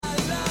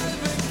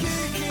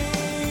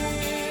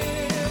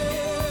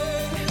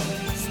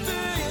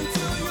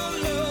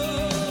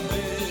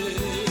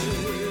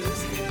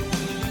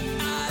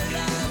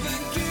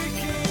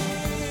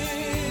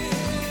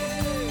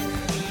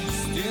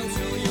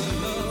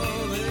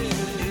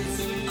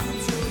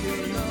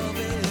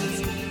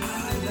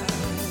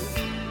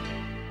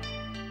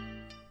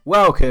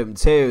Welcome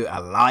to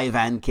Alive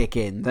and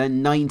Kicking, the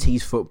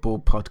 90s football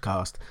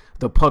podcast.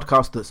 The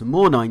podcast that's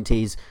more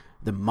 90s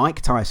than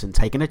Mike Tyson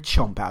taking a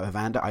chomp out of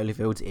Evander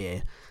Holyfield's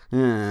ear.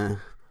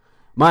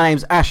 My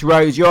name's Ash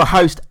Rose, your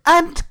host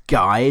and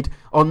guide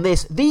on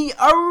this, the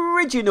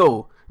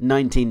original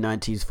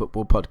 1990s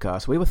football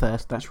podcast. We were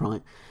first, that's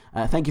right.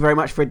 Thank you very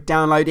much for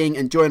downloading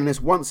and joining us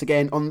once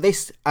again on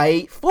this,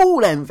 a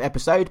full-length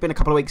episode. Been a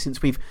couple of weeks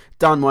since we've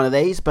done one of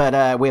these,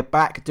 but we're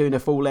back doing a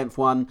full-length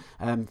one.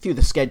 A few of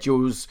the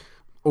schedules,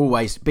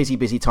 always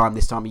busy time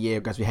this time of year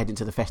as we head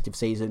into the festive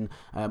season.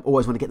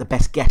 Always want to get the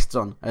best guests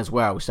on as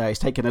well, so it's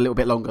taken a little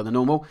bit longer than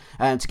normal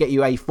to get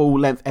you a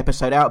full-length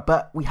episode out,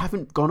 but we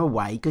haven't gone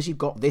away because you've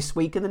got This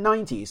Week in the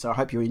 90s, so I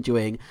hope you're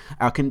enjoying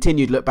our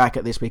continued look back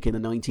at This Week in the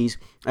 90s.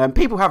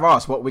 People have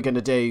asked what we're going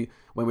to do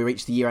when we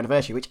reach the year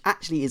anniversary, which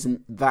actually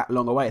isn't that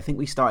long away. I think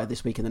we started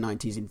This Week in the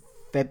 90s in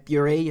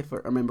February, if I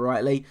remember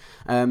rightly,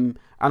 and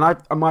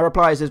my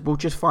reply is we'll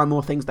just find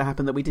more things that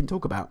happened that we didn't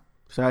talk about.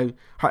 So,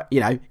 you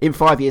know, in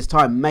 5 years'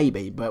 time,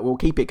 maybe, but we'll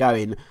keep it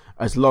going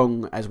as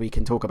long as we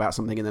can talk about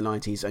something in the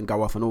 90s and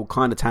go off on all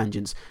kind of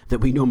tangents that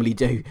we normally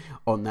do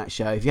on that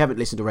show. If you haven't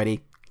listened already,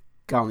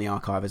 go on the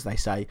archive, as they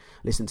say.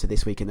 Listen to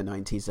This Week in the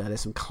 90s.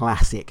 There's some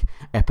classic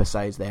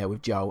episodes there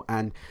with Joel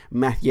and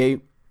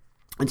Matthew.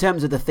 In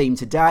terms of the theme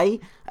today,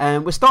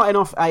 we're starting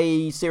off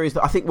a series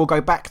that I think we'll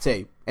go back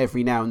to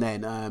every now and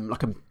then,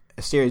 like a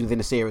series within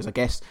a series, I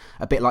guess,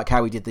 a bit like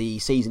how we did the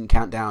season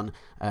countdown.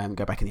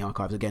 Go back in the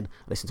archives again,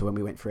 listen to when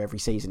we went through every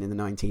season in the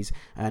 90s,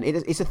 and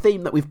it's a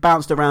theme that we've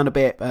bounced around a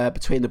bit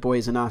between the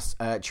boys and us,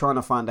 trying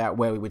to find out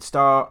where we would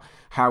start,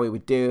 how we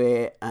would do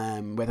it,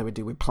 whether we'd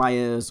do with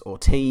players or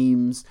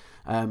teams,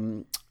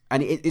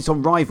 and it's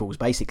on rivals,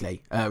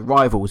 basically,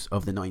 rivals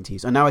of the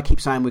 90s. And now I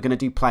keep saying we're going to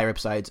do player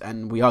episodes,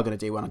 and we are going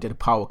to do one. I did a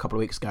poll a couple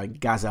of weeks ago, and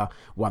Gaza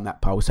won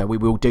that poll, so we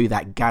will do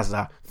that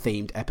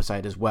Gaza-themed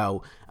episode as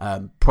well,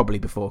 probably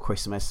before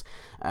Christmas.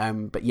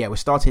 But yeah, we're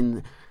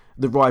starting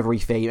the rivalry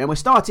theme, and we're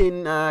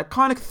starting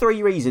kind of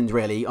three reasons,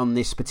 really, on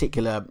this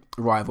particular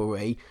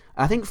rivalry.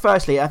 I think,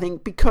 firstly,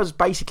 because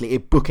basically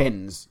it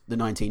bookends the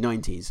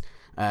 1990s.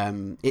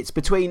 It's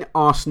between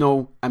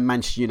Arsenal and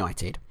Manchester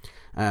United.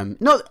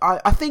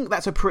 I think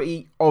that's a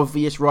pretty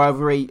obvious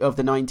rivalry of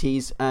the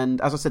 90s,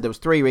 and as I said, there was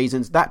three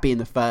reasons, that being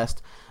the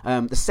first.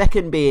 The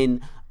second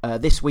being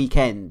this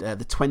weekend,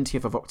 the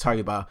 20th of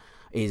October,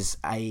 is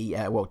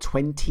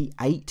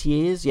 28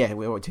 years,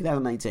 we're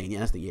 2018,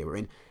 that's the year we're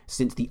in,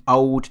 since the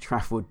Old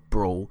Trafford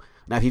Brawl.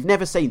 Now, if you've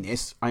never seen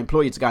this, I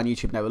implore you to go on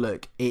YouTube and have a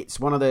look. It's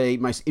one of the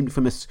most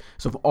infamous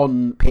sort of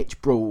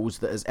on-pitch brawls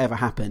that has ever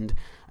happened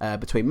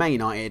between Man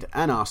United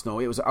and Arsenal.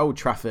 It was at Old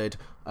Trafford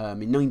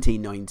in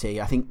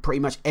 1990. I think pretty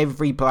much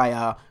every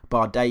player,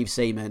 bar Dave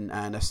Seaman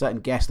and a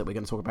certain guest that we're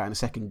going to talk about in a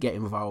second, get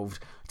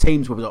involved.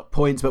 Teams will got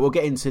points, but we'll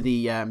get into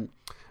the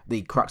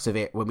crux of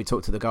it when we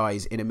talk to the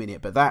guys in a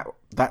minute. But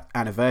that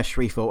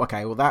anniversary thought,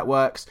 okay, well, that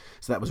works.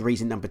 So that was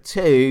reason number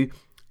two.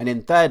 And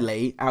then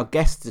thirdly, our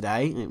guest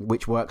today,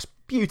 which works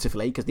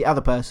beautifully because the other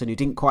person who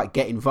didn't quite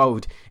get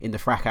involved in the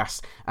fracas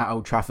at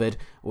Old Trafford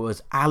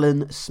was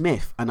Alan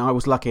Smith, and I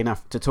was lucky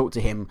enough to talk to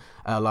him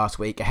last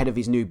week ahead of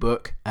his new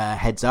book,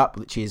 Heads Up,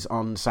 which is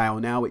on sale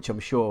now, which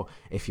I'm sure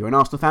if you're an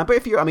Arsenal fan, but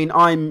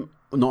I'm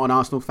not an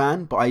Arsenal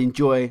fan, but I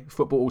enjoy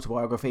football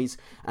autobiographies,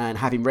 and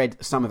having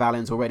read some of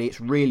Alan's already, it's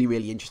really,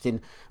 really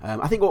interesting.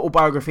 I think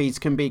autobiographies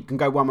can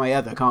go one way or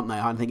other, can't they?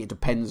 I think it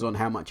depends on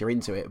how much you're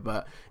into it,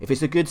 but if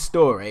it's a good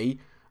story,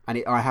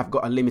 and I have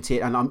got a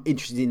limited, and I'm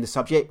interested in the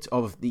subject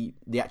of the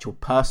actual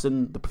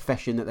person, the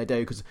profession that they do,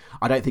 because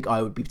I don't think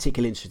I would be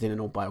particularly interested in an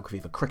autobiography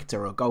of a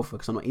cricketer or a golfer,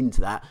 because I'm not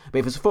into that. But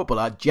if it's a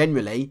footballer,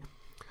 generally,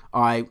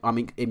 I'm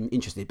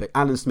interested. But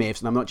Alan Smith's,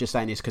 and I'm not just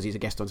saying this because he's a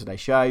guest on today's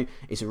show,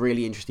 it's a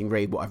really interesting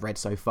read, what I've read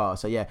so far.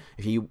 So yeah,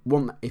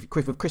 if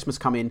Christmas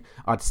coming,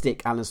 I'd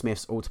stick Alan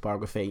Smith's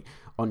autobiography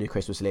on your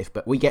Christmas list.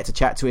 But we get to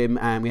chat to him,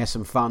 and we had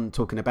some fun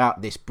talking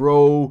about this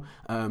brawl,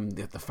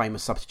 the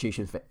famous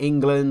substitution for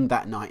England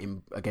that night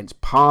against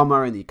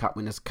Parma in the Cup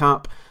Winners'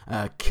 Cup,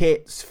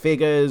 kits,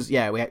 figures.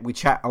 Yeah, we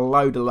chat a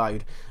load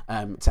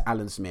to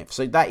Alan Smith.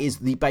 So that is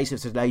the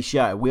basis of today's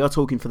show. We are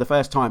talking for the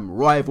first time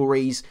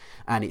rivalries,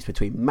 and it's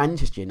between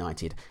Manchester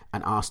United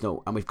and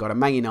Arsenal, and we've got a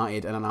Man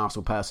United and an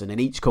Arsenal person in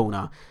each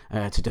corner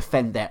to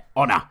defend their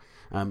honour.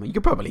 You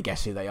can probably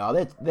guess who they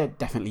are. They're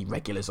definitely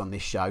regulars on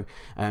this show,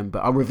 but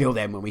I'll reveal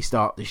them when we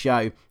start the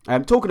show.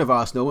 Talking of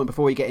Arsenal, and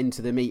before we get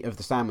into the meat of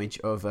the sandwich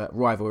of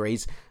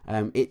rivalries,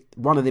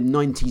 one of them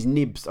 90s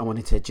nibs I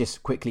wanted to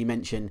just quickly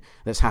mention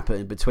that's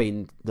happened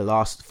between the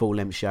last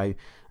full-length show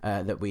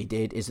that we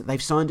did is that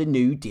they've signed a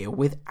new deal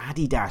with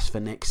Adidas for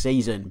next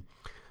season.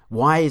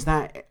 Why is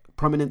that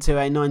prominent to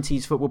a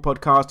 90s football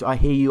podcast, I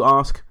hear you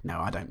ask? No,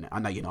 I don't know. I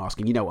know you're not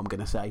asking. You know what I'm going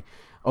to say.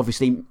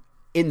 Obviously,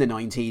 in the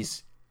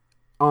 90s,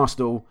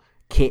 Arsenal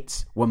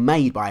kits were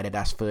made by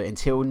Adidas for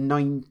until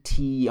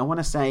 90, I want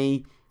to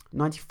say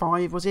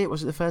 95, was it?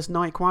 Was it the first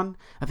Nike one?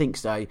 I think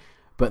so.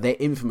 but they're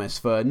infamous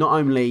for not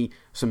only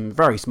some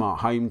very smart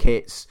home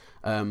kits,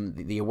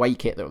 the away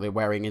kit that they're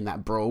wearing in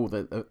that brawl,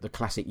 the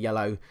classic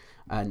yellow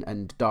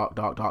and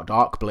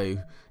dark blue.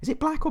 Is it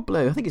black or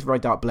blue? I think it's very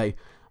dark blue.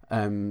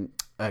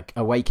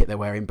 Away kit they're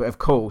wearing, but of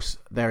course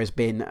there has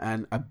been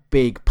a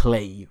big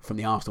plea from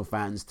the Arsenal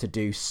fans to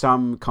do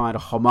some kind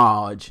of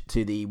homage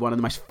to one of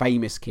the most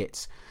famous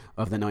kits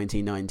of the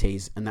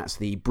 1990s, and that's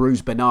the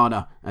Bruised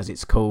Banana, as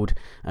it's called,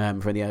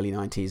 from the early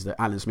 90s, that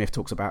Alan Smith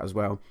talks about as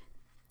well.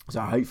 So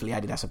hopefully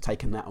Adidas have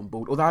taken that on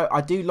board. Although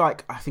I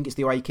think it's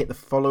the away kit the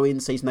following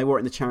season, they wore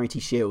it in the Charity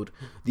Shield,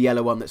 the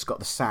yellow one that's got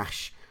the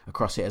sash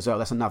across it as well.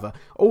 That's another.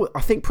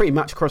 I think pretty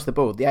much across the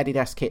board, the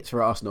Adidas kits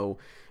for Arsenal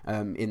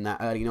in that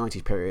early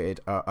 90s period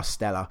are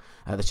stellar.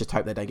 Let's just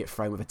hope they don't get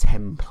thrown with a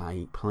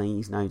template,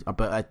 please. No,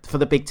 but for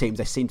the big teams,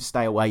 they seem to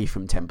stay away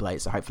from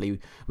templates, so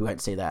hopefully we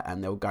won't see that,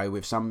 and they'll go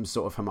with some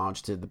sort of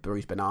homage to the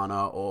Bruised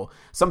Banana or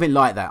something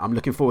like that. I'm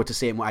looking forward to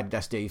seeing what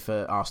Adidas do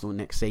for Arsenal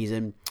next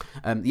season.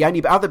 The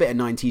only other bit of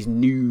 90s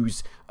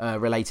news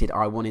related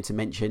I wanted to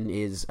mention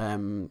is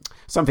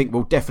something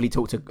we'll definitely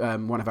talk to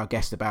one of our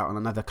guests about, and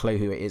another clue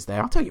who it is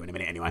there. I'll tell you in a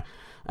minute anyway.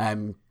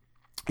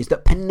 Is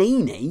that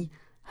Panini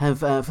have,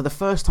 for the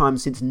first time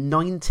since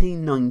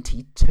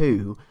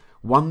 1992,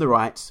 won the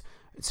rights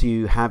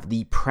to have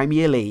the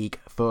Premier League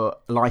for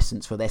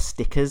license for their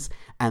stickers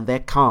and their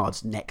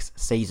cards next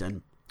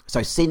season.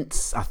 So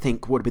since, I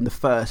think, would have been the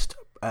first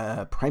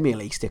Premier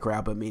League sticker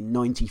album in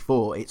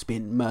 94, it's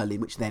been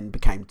Merlin, which then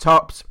became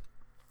Topps.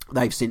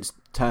 They've since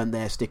turned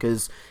their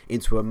stickers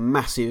into a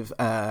massive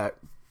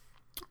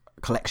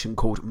collection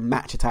called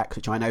Match Attax,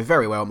 which I know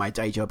very well, my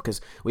day job,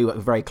 because we work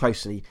very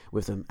closely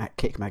with them at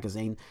Kick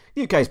Magazine,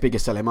 the UK's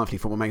biggest selling monthly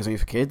football magazine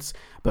for kids.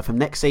 But from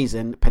next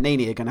season,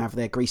 Panini are going to have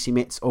their greasy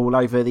mitts all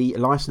over the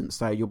licence,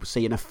 so you'll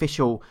see an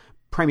official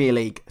Premier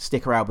League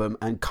sticker album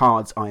and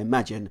cards, I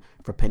imagine,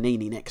 for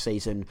Panini next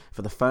season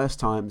for the first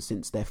time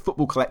since their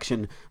football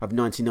collection of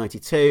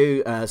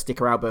 1992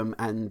 sticker album,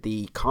 and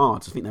the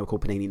cards, I think they were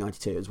called Panini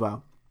 92 as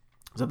well.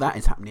 So that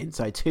is happening.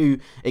 So two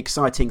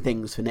exciting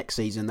things for next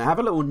season. They have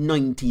a little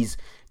 90s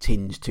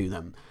tinge to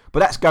them.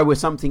 But let's go with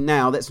something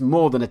now that's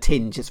more than a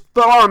tinge. It's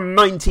full-on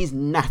 90s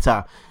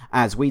natter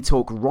as we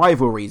talk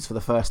rivalries for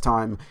the first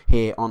time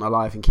here on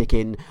Alive and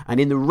Kicking. And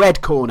in the red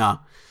corner,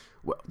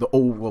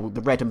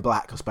 the red and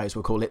black, I suppose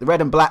we'll call it, the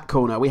red and black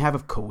corner, we have,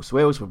 of course,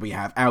 we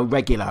have our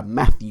regular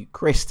Matthew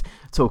Christ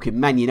talking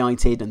Man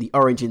United and the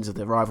origins of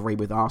the rivalry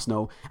with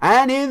Arsenal.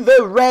 And in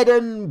the red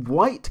and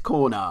white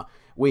corner,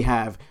 we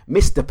have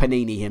Mr.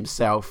 Panini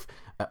himself,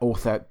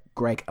 author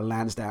Greg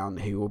Lansdown,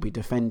 who will be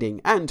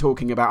defending and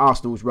talking about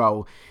Arsenal's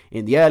role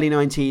in the early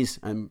 90s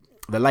and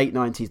the late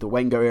 90s, the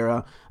Wenger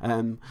era.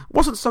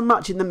 Wasn't so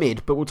much in the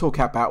mid, but we'll talk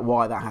about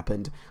why that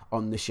happened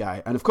on the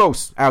show. And of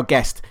course, our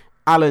guest,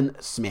 Alan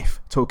Smith,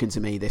 talking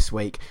to me this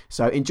week.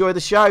 So enjoy the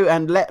show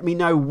and let me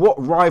know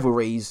what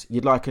rivalries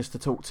you'd like us to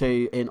talk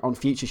on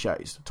future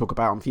shows,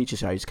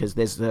 because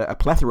there's a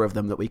plethora of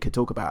them that we could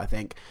talk about, I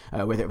think,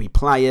 whether it be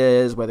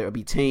players, whether it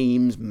be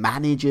teams,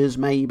 managers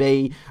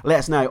maybe. Let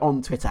us know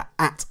on Twitter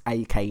at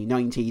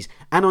AK90s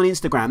and on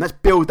Instagram. Let's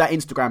build that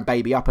Instagram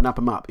baby up and up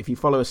and up. If you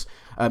follow us,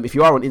 if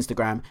you are on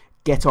Instagram,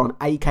 get on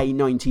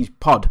AK90s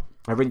pod.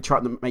 I really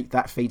tried to make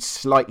that feed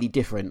slightly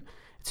different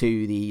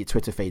to the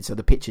Twitter feed, so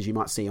the pictures you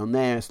might see on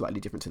there are slightly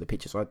different to the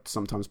pictures I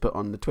sometimes put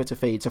on the Twitter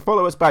feed, so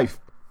follow us both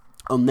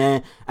on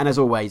there. And as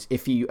always,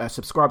 if you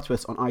subscribe to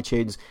us on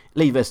iTunes,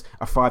 leave us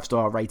a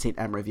 5-star rating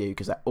and review,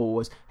 because that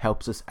always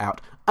helps us out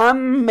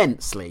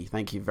immensely.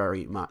 Thank you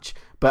very much.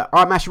 But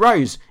I'm Ash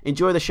Rose.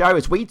 Enjoy the show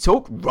as we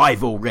talk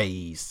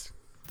rivalries.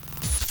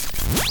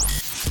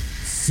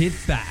 Sit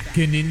back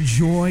and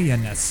enjoy a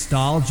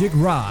nostalgic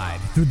ride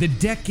through the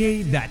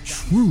decade that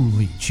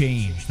truly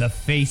changed the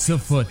face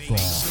of football.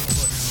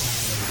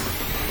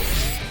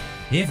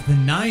 If the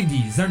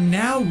 90s are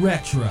now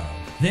retro,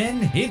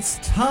 then it's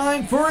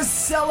time for a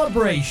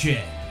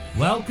celebration.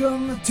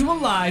 Welcome to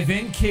Alive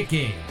and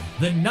Kicking,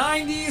 the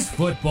 90s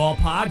football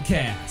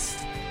podcast.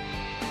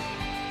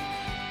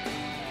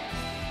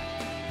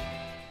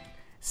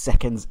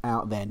 Seconds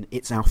out then,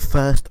 it's our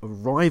first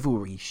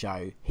rivalry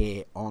show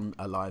here on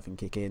Alive and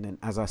Kicking, and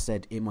as I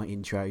said in my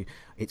intro,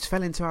 it's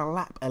fell into our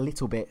lap a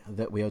little bit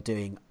that we are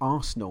doing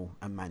Arsenal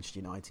and Manchester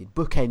United,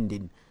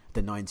 bookending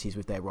the 90s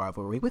with their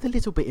rivalry, with a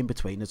little bit in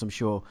between, as I'm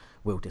sure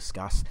we'll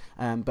discuss.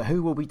 But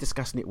who will we be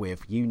discussing it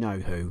with? You know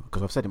who,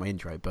 because I've said in my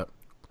intro, but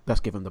let's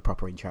give them the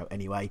proper intro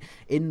anyway.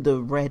 In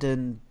the red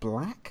and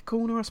black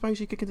corner, I suppose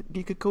you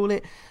could call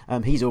it.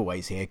 He's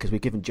always here because we've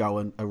given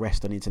Joel a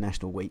rest on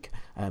International Week.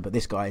 But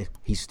this guy,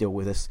 he's still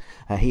with us.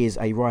 He is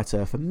a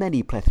writer for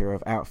many plethora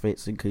of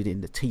outfits,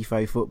 including the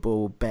Tifo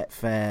Football,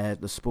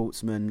 Betfair, the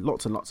Sportsman,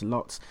 lots and lots and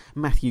lots.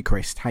 Matthew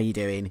Christ, how you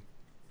doing?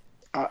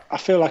 I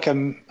feel like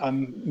I'm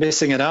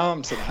missing an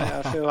arm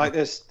tonight. I feel like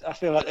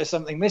there's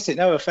something missing.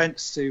 No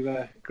offence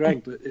to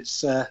Greg, but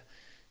it's a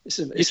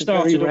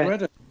very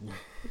rare.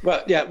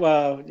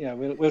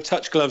 We'll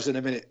touch gloves in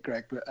a minute,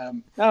 Greg. But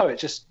no,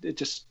 it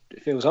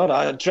feels odd.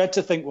 I dread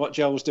to think what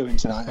Joel's doing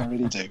tonight. I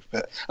really do.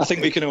 But I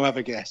think we can all have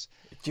a guess.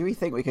 Do you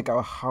think we could go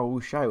a whole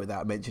show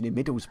without mentioning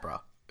Middlesbrough?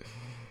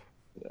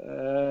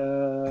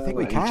 I think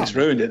we can. You just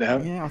ruined it now.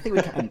 Yeah, I think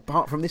we can.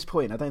 Apart from this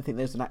point, I don't think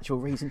there's an actual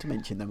reason to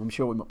mention them. I'm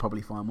sure we might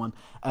probably find one.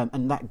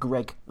 And that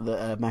Greg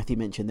that Matthew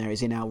mentioned there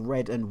is in our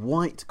red and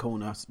white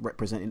corner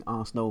representing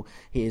Arsenal.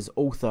 He is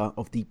author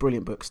of the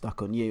brilliant book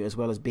Stuck on You, as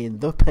well as being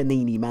the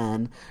Panini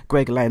man.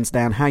 Greg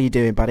Lansdown, how you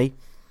doing, buddy?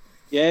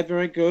 Yeah,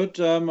 very good.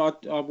 I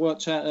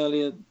worked out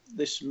earlier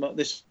this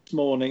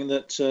morning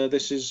that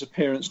this is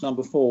appearance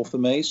number 4 for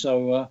me,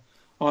 so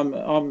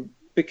I'm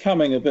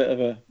becoming a bit of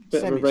a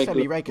regular.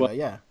 Semi-regular,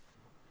 yeah.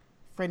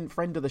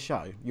 Friend of the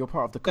show. You're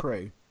part of the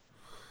crew.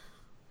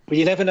 Well,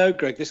 you never know,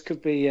 Greg. This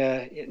could be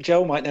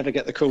Joel might never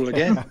get the call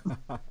again.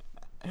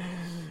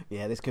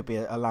 Yeah, this could be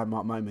a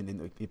landmark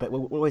moment. But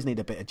we'll always need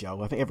a bit of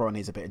Joel. I think everyone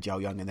needs a bit of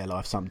Joel Young in their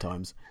life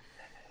sometimes.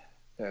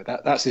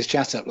 That's his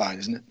chat-up line,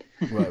 isn't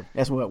it? Well,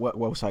 that's worked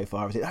well so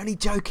far. Is it? Only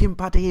joking,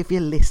 buddy, if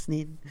you're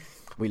listening.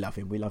 We love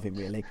him,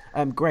 really.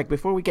 Greg,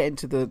 before we get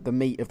into the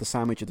meat of the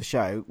sandwich of the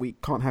show, we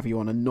can't have you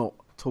on and not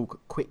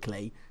talk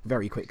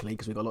very quickly,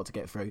 because we've got a lot to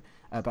get through,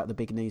 about the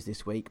big news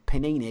this week.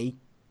 Panini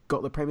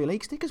got the Premier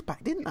League stickers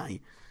back, didn't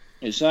they?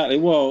 Exactly.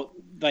 Well,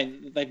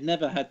 they've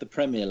never had the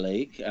Premier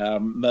League.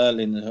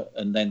 Merlin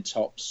and then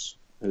Topps,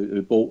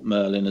 who bought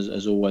Merlin,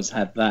 has always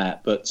had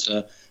that. But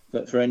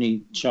for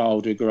any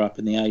child who grew up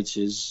in the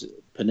 80s,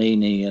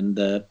 Panini and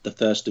the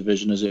First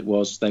Division, as it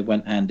was, they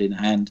went hand in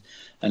hand.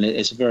 And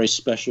it's a very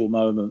special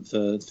moment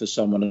for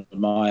someone of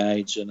my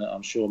age, and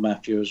I'm sure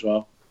Matthew as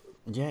well.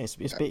 Yeah, it's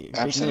big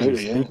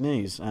Absolutely, news. Big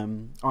news.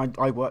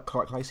 I work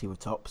quite closely with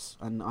Topps,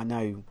 and I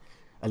know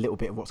a little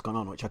bit of what's gone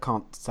on, which I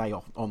can't say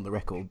on the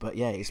record. But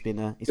yeah,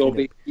 you'll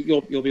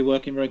be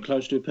working very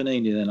close to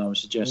Panini then, I would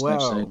suggest.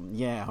 Well,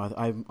 yeah,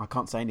 I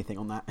can't say anything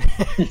on that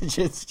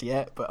just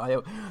yet.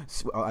 But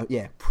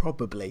yeah,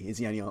 probably is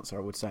the only answer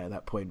I would say at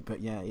that point.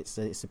 But yeah, it's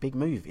a big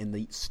move in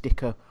the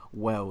sticker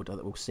world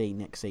that we'll see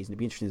next season. It'd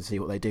be interesting to see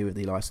what they do with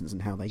the license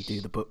and how they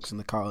do the books and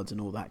the cards and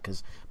all that,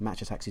 because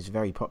Match Attax is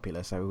very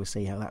popular, so we'll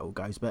see how that all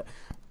goes. But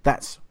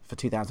that's for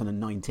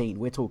 2019.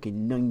 We're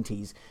talking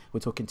 90s. We're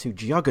talking two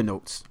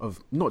juggernauts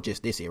of not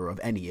just this era, of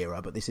any era,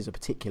 but this is a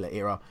particular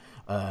era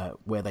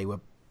where they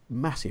were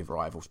massive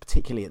rivals,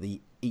 particularly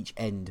at each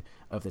end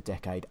of the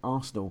decade.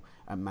 Arsenal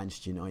and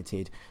Manchester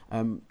United.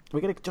 I'll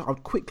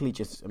quickly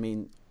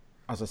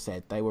as I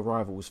said, they were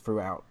rivals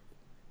throughout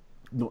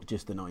not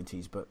just the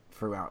 90s, but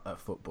throughout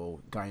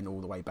football, going all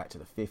the way back to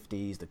the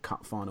 50s. The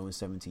cup final in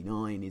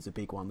 79 is a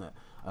big one that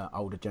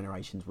older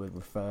generations would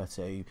refer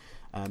to.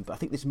 But I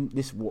think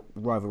this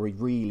rivalry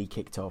really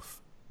kicked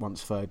off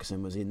once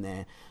Ferguson was in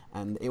there.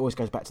 And it always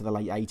goes back to the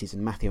late 80s.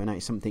 And Matthew, I know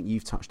it's something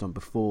you've touched on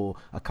before,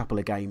 a couple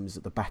of games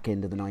at the back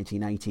end of the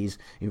 1980s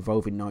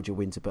involving Nigel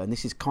Winterburn.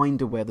 This is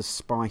kind of where the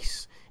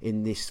spice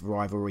in this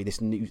rivalry, this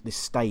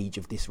stage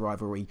of this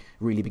rivalry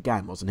really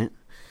began, wasn't it?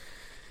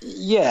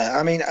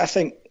 Yeah, I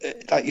think,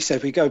 like you said,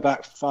 if we go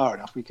back far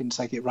enough, we can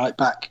take it right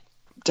back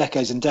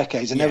decades and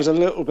decades. And there was a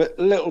little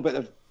bit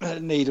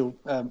of needle.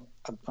 I'm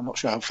not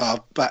sure how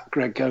far back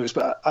Greg goes,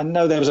 but I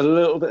know there was a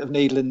little bit of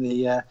needle in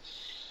the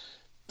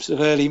sort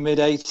of early mid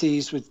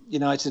 80s with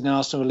United and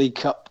Arsenal, League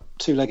Cup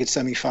two-legged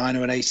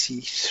semi-final in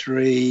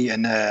 83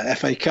 and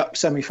FA Cup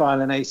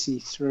semi-final in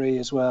 83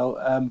 as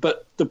well.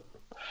 But the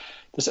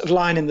sort of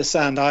line in the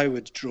sand I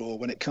would draw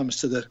when it comes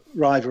to the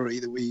rivalry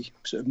that we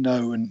sort of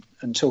know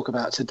and talk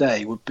about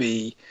today would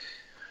be,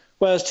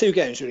 well, there's two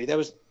games really. There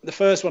was the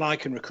first one I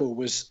can recall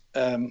was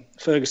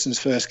Ferguson's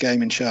first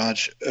game in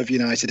charge of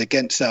United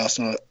against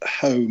Arsenal at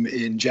home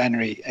in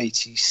January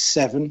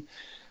 87.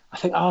 I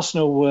think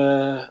Arsenal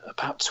were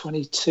about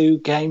 22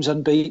 games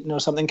unbeaten or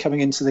something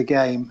coming into the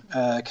game,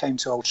 came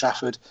to Old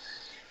Trafford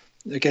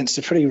against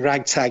a pretty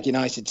ragtag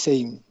United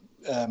team,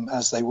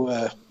 as they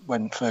were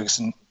when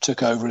Ferguson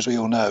took over, as we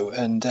all know.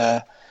 And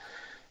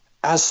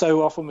as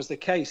so often was the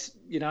case,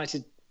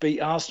 United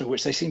beat Arsenal,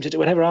 which they seemed to do.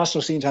 Whenever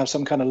Arsenal seemed to have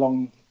some kind of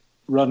long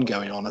run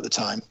going on at the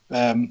time,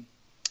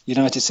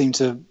 United seemed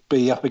to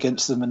be up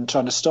against them and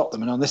trying to stop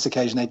them. And on this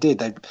occasion, they did.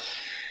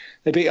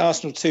 They beat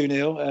Arsenal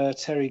 2-0.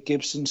 Terry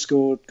Gibson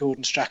scored,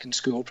 Gordon Strachan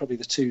scored, probably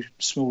the two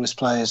smallest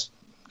players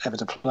ever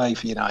to play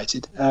for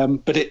United.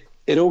 But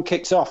it all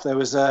kicked off. There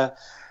was a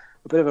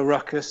bit of a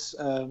ruckus.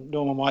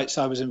 Norman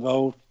Whiteside was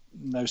involved,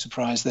 no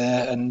surprise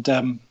there. And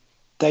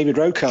David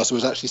Rocastle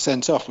was actually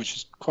sent off, which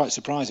is quite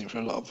surprising for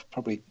a lot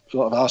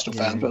of Arsenal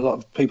fans, but a lot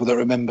of people that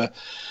remember.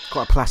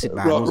 Quite a placid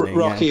man, wasn't he?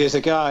 Rocky as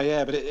a guy,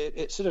 yeah. But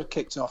it sort of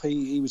kicked off.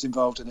 He was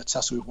involved in a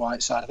tussle with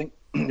Whiteside. I think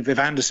Viv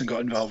Anderson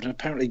got involved, and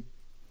apparently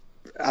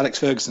Alex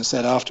Ferguson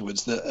said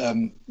afterwards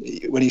that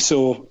when he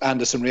saw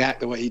Anderson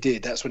react the way he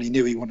did, that's when he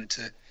knew he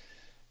wanted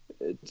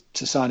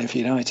to sign him for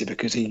United,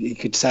 because he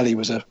could tell he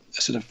was a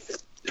sort of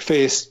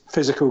fierce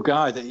physical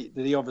guy that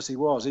he obviously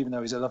was, even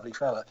though he's a lovely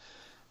fella.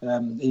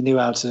 He knew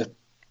how to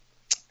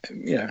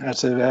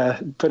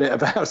put it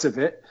about a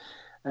bit.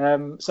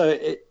 So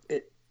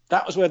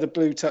that was where the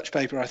blue touch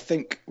paper, I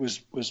think,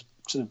 was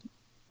sort of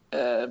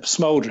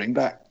smouldering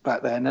back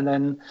then. And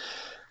then,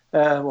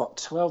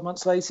 12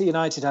 months later,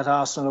 United had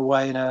Arsenal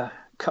away in a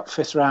Cup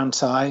fifth round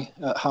tie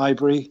at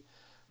Highbury.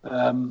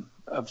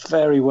 A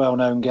very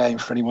well-known game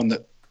for anyone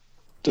that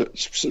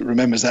sort of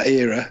remembers that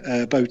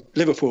era. Both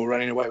Liverpool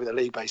running away with the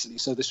league, basically.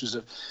 So this was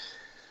a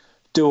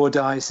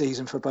do-or-die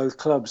season for both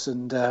clubs.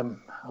 And I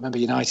remember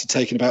United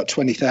taking about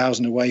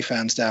 20,000 away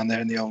fans down there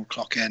in the old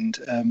Clock End.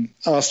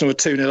 Arsenal were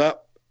 2-0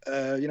 up.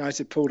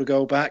 United pulled a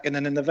goal back. And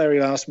then in the very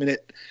last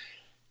minute,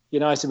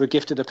 United were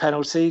gifted a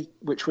penalty,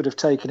 which would have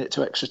taken it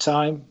to extra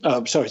time. To a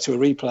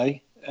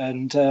replay.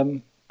 And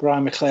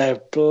Brian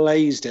McClair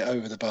blazed it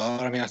over the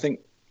bar. I mean, I think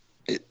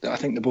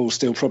the ball's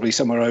still probably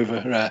somewhere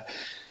over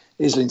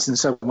Islington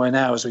somewhere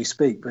now as we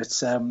speak.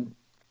 But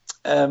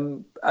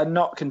I'm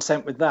not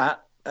content with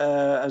that.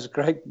 As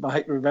Greg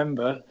might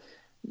remember,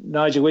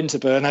 Nigel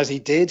Winterburn,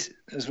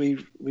 as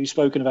we've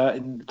spoken about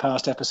in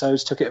past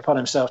episodes, took it upon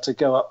himself to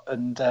go up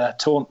and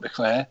taunt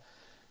McClair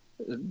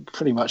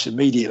pretty much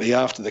immediately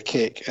after the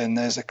kick. And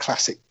there's a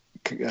classic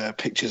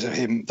pictures of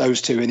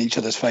those two in each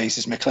other's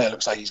faces. McClair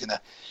looks like he's going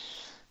to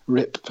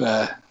rip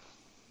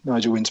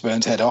Nigel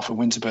Winterburn's head off, and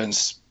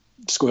Winterburn's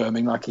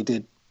squirming like he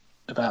did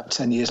about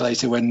 10 years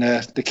later when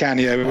the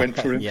Canio went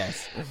for him.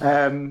 Yes.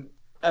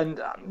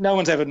 And no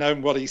one's ever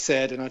known what he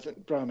said, and I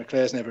think Brian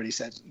McClair's never really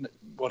said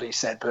what he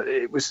said, but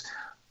it was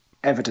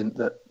evident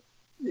that,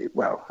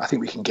 I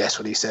think we can guess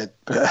what he said,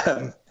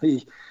 but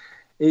he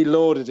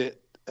lauded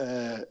it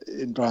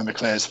in Brian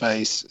McClair's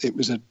face.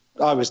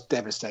 I was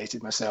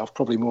devastated myself,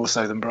 probably more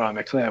so than Brian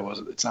McClair was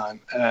at the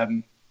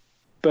time.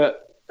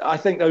 But I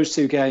think those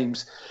two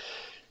games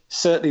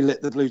certainly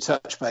lit the blue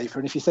touch paper,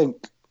 and if you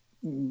think,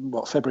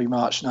 February,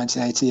 March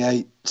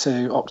 1988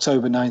 to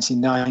October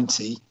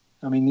 1990,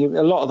 I mean,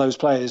 a lot of those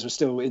players were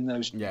still in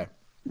those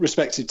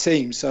respective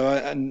teams. So,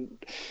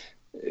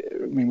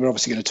 we're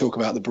obviously going to talk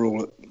about the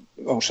brawl at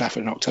Old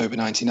Trafford in October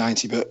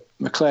 1990, but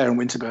McClair and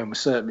Winterburn were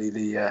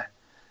certainly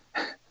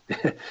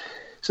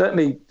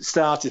certainly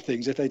started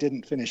things if they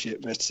didn't finish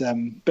it.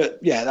 But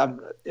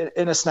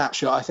in a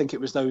snapshot, I think it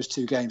was those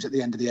two games at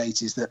the end of the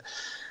 80s that,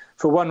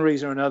 for one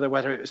reason or another,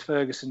 whether it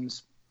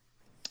was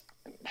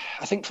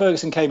I think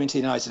Ferguson came into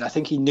United. I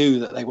think he knew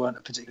that they weren't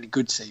a particularly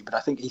good team, but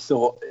I think he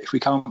thought, if we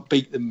can't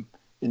beat them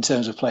in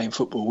terms of playing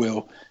football,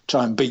 we'll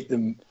try and beat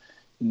them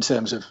in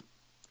terms of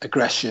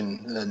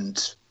aggression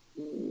and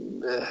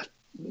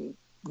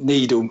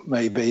needle,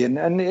 maybe.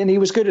 And he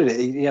was good at it.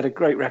 He had a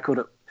great record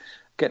at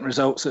getting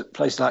results at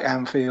places like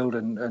Anfield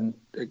and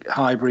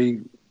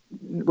Highbury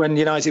when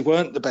United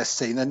weren't the best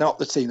team. They're not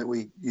the team that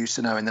we used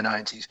to know in the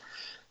 90s.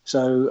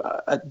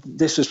 So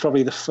this was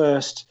probably the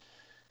first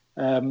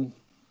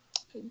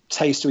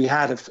taste we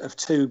had of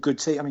two good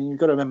teams. I mean, you've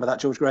got to remember that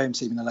George Graham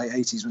team in the late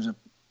 80s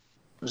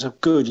was a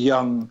good,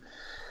 young,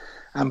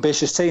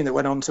 ambitious team that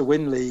went on to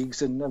win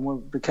leagues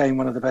and became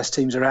one of the best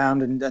teams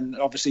around. And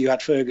obviously you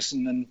had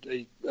Ferguson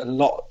and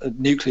a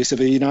nucleus of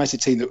a United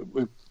team that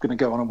were going to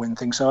go on and win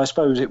things. So I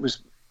suppose it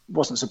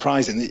wasn't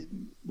surprising that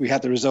we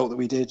had the result that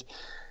we did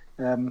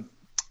in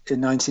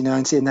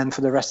 1990 and then for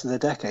the rest of the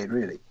decade,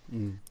 really.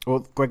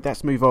 Well, Greg,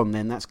 let's move on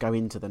then. Let's go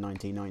into the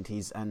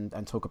 1990s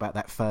and talk about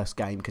that first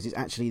game, because it's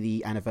actually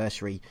the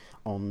anniversary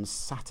on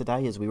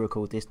Saturday as we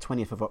record this,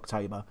 20th of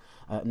October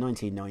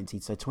 1990,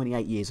 so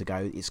 28 years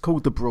ago. It's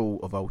called the Brawl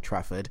of Old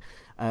Trafford.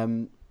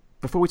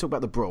 Before we talk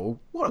about the brawl,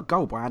 what a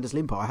goal by Anders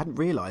Limpar. I hadn't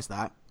realised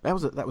that. That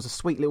was a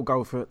sweet little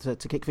goal to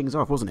kick things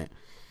off, wasn't it?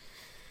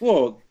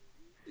 Well,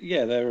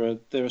 yeah, there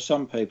are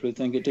some people who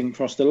think it didn't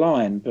cross the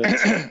line, but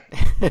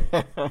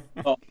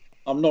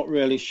I'm not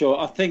really sure.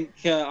 I think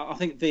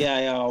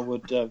VAR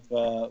would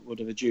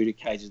have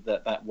adjudicated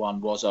that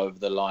one was over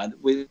the line.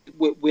 We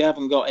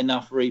haven't got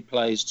enough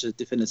replays to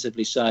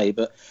definitively say,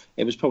 but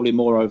it was probably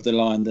more over the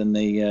line than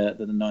the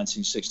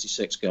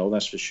 1966 goal,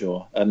 that's for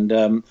sure.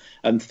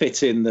 And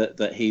fitting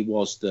that he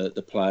was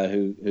the player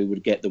who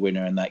would get the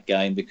winner in that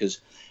game,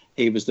 because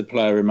he was the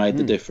player who made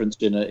the difference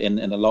in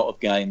a lot of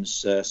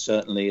games,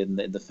 certainly in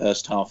the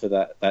first half of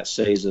that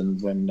season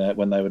when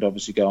they would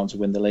obviously go on to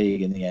win the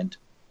league in the end.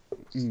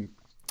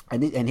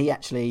 And he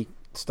actually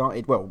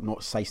started, well,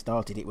 not say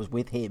started, it was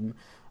with him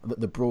that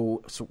the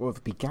brawl sort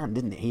of began,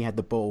 didn't it? He had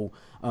the ball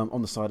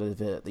on the side of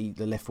the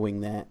left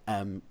wing there.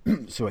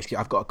 So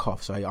I've got a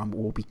cough, so I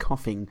will be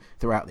coughing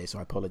throughout this.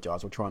 I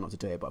apologise. I'll try not to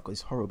do it, but I've got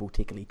this horrible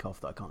tickly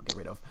cough that I can't get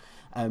rid of.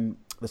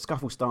 The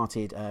scuffle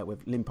started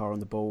with Limpar on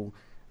the ball.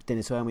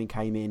 Dennis Irwin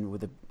came in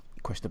with a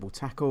questionable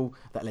tackle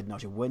that led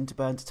Nigel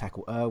Winterburn to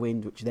tackle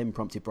Irwin, which then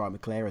prompted Brian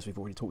McClair, as we've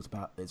already talked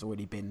about. There's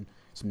already been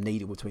some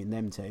needle between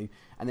them two,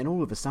 and then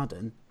all of a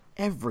sudden,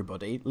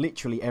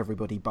 literally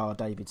everybody bar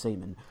David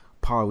Seaman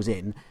piles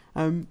in.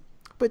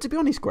 But to be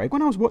honest, Greg,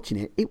 when I was watching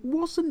it, it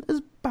wasn't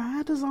as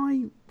bad as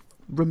I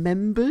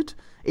remembered.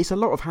 It's a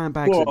lot of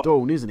handbags at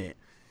dawn, isn't it?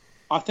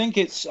 I think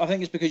it's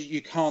because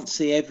you can't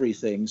see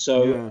everything.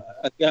 So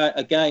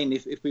again,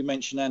 if we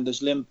mention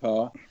Anders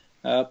Limpar,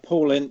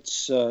 Paul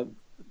Ince,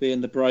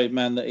 being the brave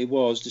man that he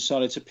was,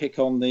 decided to pick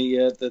on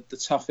the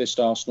toughest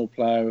Arsenal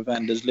player of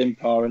Anders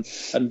Limpar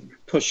and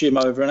push him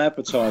over an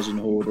advertising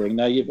hoarding.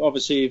 Now you've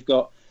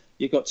got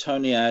you've got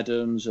Tony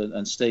Adams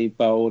and Steve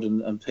Bold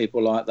and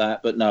people like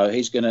that. But no,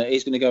 he's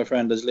gonna go for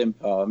Anders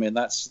Limpar. I mean,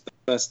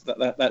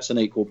 that's an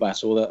equal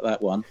battle,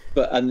 that one.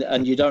 But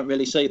and you don't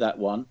really see that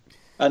one.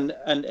 And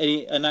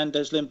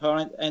Anders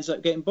Limpar ends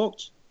up getting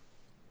booked.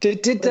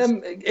 Did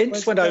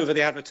Ince went over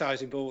the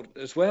advertising board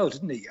as well,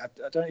 didn't he? I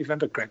don't even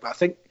remember, Greg, but I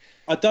think.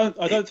 I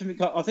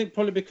think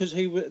probably because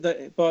he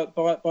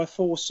by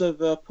force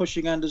of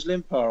pushing Anders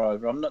Limpar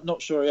over. I'm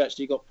not sure he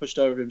actually got pushed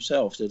over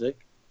himself, did he?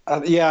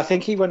 Yeah, I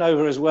think he went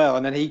over as well,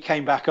 and then he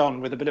came back on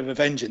with a bit of a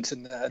vengeance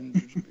and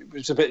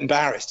was a bit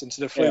embarrassed and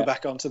sort of flew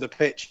back onto the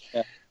pitch,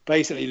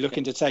 basically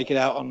looking to take it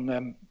out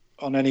on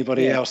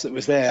anybody else that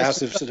was there.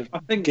 I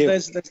think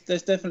there's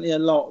definitely a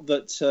lot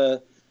that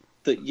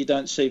you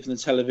don't see from the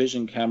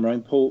television camera.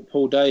 And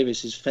Paul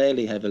Davis is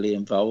fairly heavily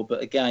involved,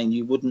 but again,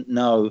 you wouldn't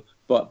know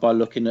by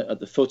looking at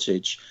the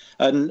footage.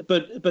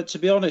 But to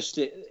be honest,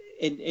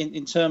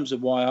 in terms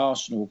of why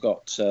Arsenal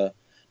got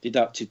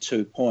deducted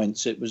 2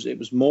 points, it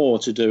was more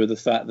to do with the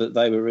fact that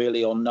they were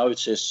really on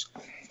notice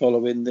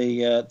following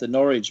the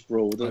Norwich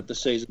brawl the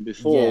season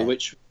before,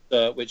 which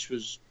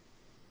was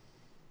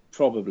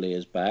probably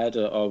as bad.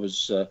 I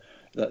was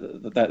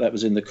that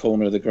was in the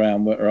corner of the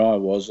ground where I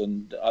was,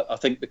 and I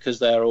think because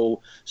they're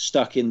all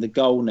stuck in the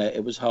goal net,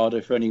 it was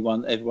harder for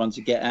everyone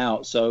to get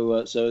out.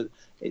 So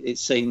it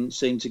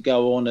seemed to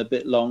go on a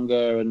bit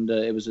longer, and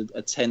it was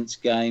a tense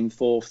game,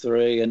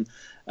 4-3,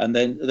 and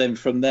then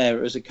from there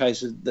it was a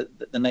case of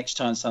that the next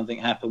time something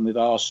happened with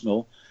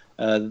Arsenal,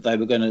 they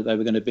were going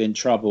to be in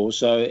trouble.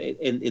 So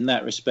in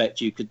that respect,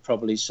 you could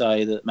probably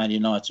say that Man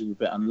United were a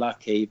bit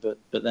unlucky, but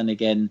then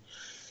again,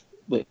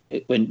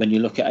 when you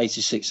look at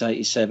 86,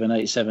 87,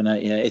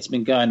 88, it's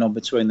been going on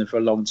between them for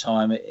a long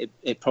time.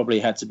 It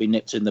probably had to be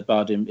nipped in the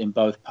bud in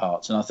both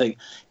parts. And I think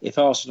if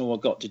Arsenal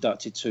got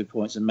deducted 2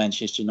 points and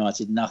Manchester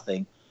United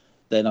nothing,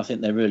 then I think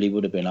there really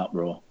would have been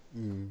uproar.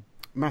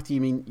 Matthew, I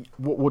mean,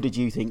 what did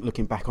you think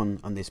looking back on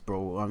this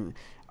brawl?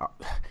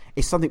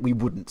 It's something we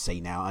wouldn't see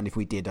now, and if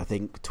we did, I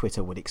think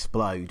Twitter would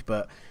explode.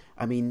 But,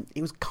 I mean,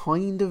 it was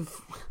kind of...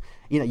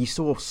 you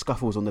saw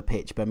scuffles on the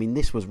pitch, but I mean,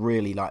 this was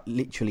really like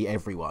literally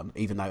everyone,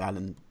 even though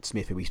Alan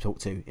Smith, who we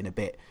talked to in a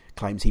bit,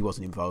 claims he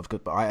wasn't involved.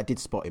 But I did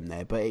spot him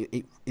there. But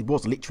it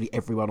was literally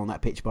everyone on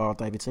that pitch bar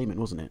David Seaman,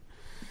 wasn't it?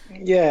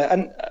 Yeah,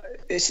 and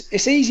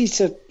it's easy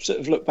to sort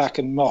of look back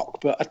and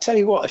mock. But I tell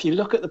you what, if you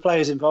look at the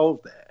players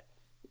involved there,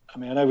 I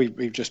mean, I know we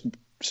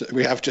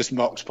have just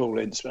mocked Paul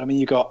Ince, but I mean,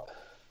 you got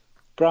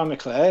Brian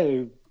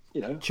McClair,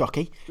 who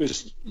Chucky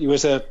he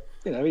was a.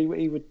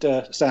 He would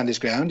stand his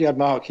ground. You had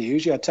Mark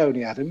Hughes, you had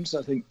Tony Adams,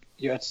 I think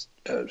you had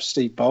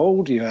Steve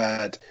Bold, you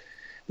had...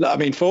 I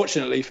mean,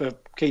 fortunately for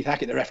Keith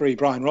Hackett, the referee,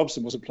 Brian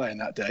Robson wasn't playing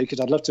that day, because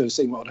I'd love to have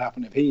seen what would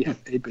happen if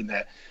he'd been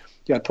there.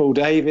 You had Paul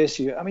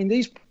Davis.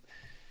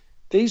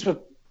 These were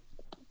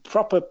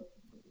proper,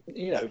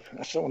 I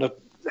don't want to...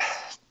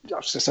 I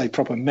was going to say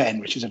proper men,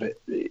 which is a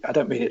bit... I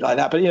don't mean it like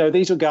that, but,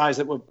 these were guys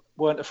that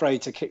weren't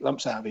afraid to kick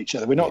lumps out of each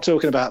other. We're not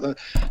talking about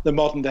the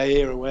modern day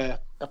era where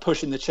a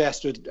push in the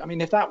chest would... I mean,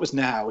 if that was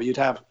now, you'd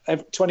have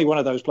 21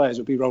 of those players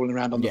would be rolling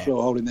around on the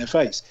floor holding their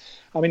face.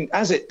 I mean,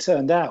 as it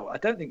turned out, I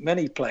don't think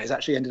many players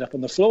actually ended up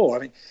on the floor. I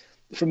mean,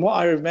 from what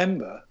I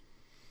remember,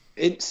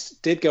 it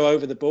did go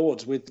over the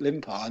boards with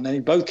Limpar, and then they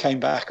both came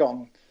back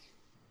on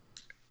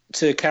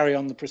to carry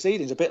on the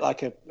proceedings, a bit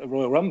like a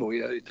Royal Rumble.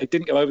 They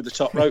didn't go over the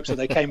top rope, so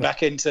they came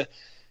back in to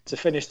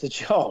finish the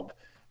job.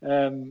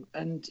 And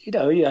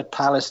you had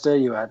Pallister,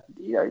 you had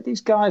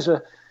these guys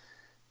were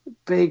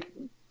big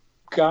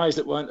guys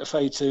that weren't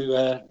afraid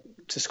to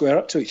square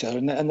up to each other,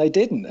 and they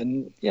didn't.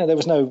 And there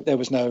was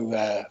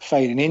no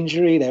fading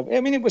injury.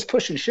 It was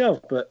push and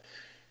shove, but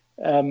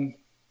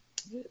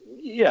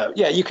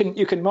you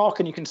can mark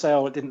and you can say,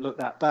 oh, it didn't look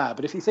that bad.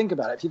 But if you think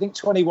about it, if you think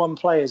 21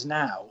 players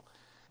now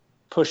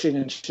pushing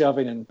and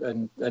shoving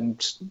and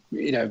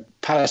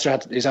Pallister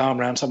had his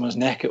arm around someone's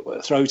neck at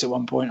throat at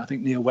one point. I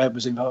think Neil Webb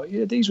was involved.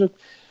 It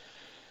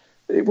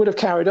would have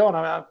carried on.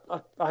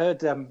 I heard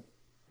the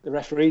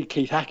referee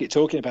Keith Hackett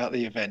talking about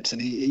the events, and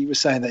he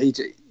was saying that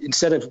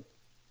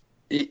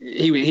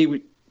he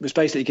was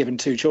basically given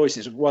two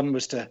choices. One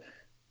was to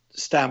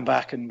stand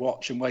back and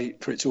watch and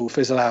wait for it to all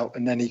fizzle out,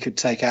 and then he could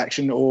take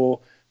action,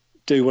 or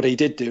do what he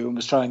did do and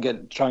was try and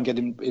get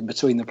him in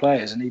between the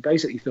players. And he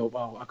basically thought,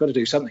 well, I've got to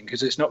do something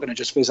because it's not going to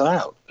just fizzle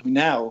out. I mean,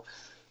 now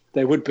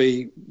there would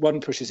be one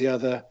pushes the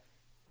other,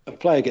 a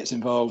player gets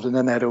involved, and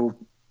then they'd all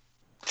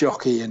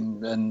jockey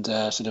and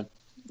sort of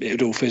it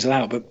would all fizzle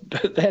out.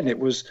 But then it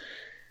was,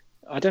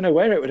 I don't know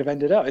where it would have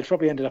ended up. It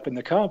probably ended up in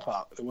the car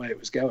park the way it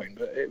was going.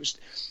 But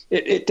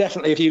it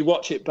definitely, if you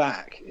watch it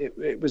back,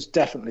 it was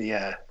definitely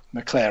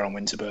McClair on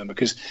Winterburn,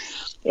 because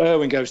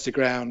Irwin goes to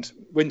ground,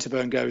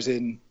 Winterburn goes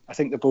in. I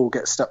think the ball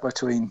gets stuck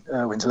between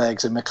Irwin's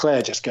legs, and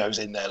McClair just goes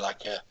in there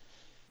like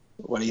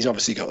he's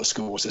obviously got a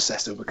score to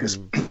settle because,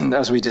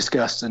 as we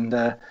discussed, and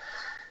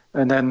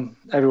then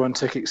everyone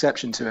took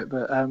exception to it.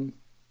 But I don't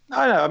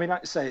know. I mean,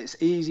 like I say, it's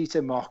easy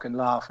to mock and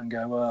laugh and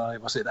go, well,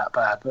 was it that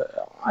bad? But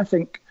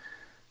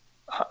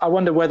I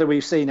wonder whether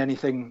we've seen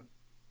anything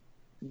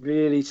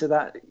really to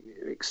that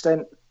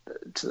extent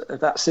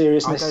that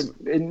seriousness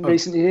in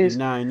recent years?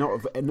 No,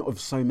 not of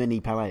so many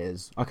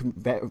players.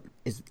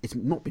 It's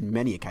not been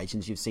many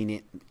occasions you've seen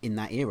it in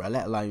that era,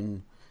 let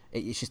alone.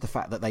 It's just the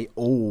fact that they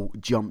all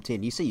jumped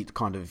in. You see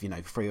kind of,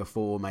 3 or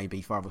 4,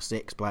 maybe 5 or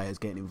 6 players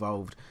getting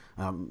involved.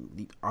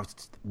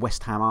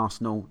 West Ham,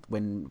 Arsenal,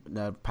 when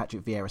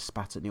Patrick Vieira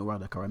spat at Neil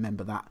Ruddock, I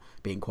remember that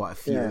being quite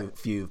a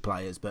few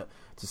players. But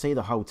to see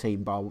the whole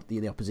team bowl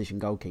the opposition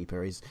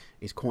goalkeeper is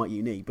quite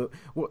unique. But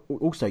what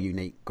also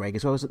unique, Greg,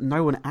 as well, is that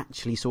no one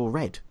actually saw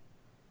red.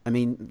 I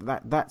mean,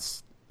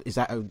 is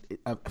that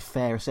a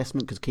fair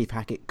assessment? Because Keith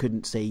Hackett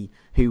couldn't see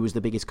who was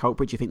the biggest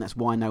culprit. Do you think that's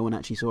why no one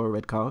actually saw a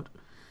red card?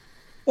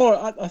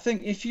 Well, I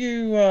think if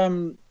you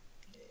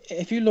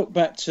look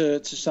back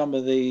to some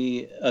of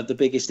the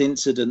biggest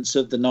incidents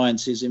of the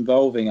 90s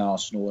involving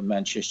Arsenal and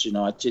Manchester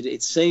United,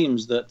 it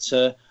seems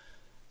that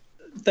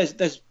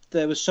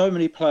there were so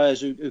many players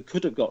who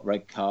could have got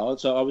red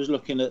cards. I was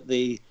looking at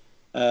the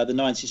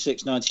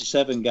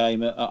 96-97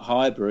 game at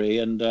Highbury,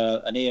 and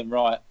Ian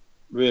Wright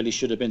really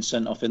should have been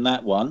sent off in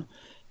that one.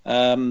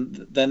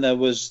 Then there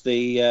was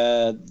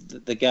the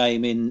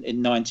game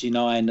in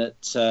 99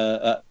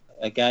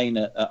 again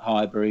at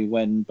Highbury,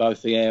 when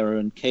both Vieira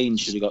and Keane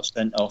should have got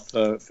sent off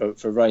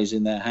for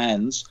raising their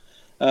hands.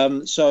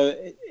 So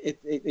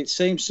it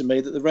seems to me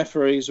that the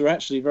referees were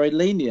actually very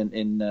lenient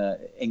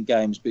in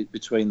games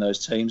between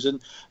those teams, and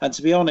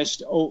to be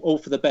honest, all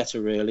for the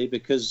better really,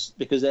 because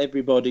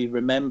everybody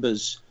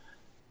remembers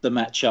the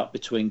match up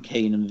between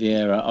Keane and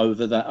Vieira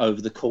over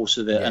the course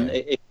of it, and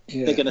if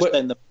they're going to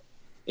send them.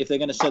 If they're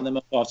going to send them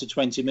off after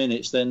 20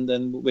 minutes, then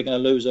we're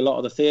going to lose a lot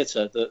of the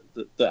theatre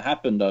that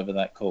happened over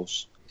that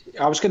course.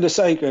 I was going to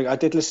say, Greg, I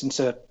did listen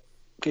to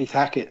Keith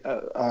Hackett.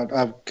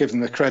 I'll give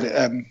him the credit.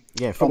 On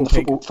the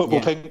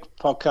Football Pink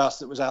podcast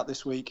that was out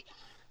this week,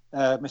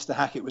 Mr.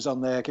 Hackett was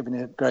on there giving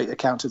a great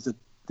account of the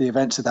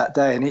events of that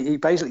day, and he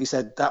basically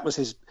said that was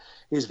his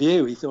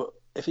view. He thought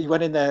if he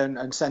went in there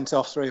and sent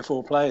off 3 or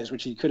 4 players,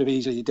 which he could have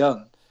easily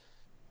done,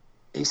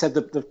 he said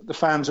the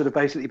fans would have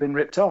basically been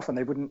ripped off, and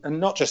they wouldn't.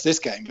 And not just this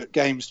game, but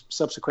games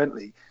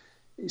subsequently.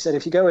 He said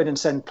if you go in and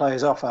send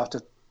players off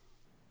after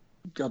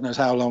God knows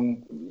how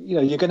long,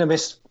 you're going to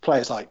miss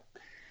players like,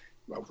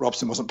 well,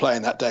 Robson wasn't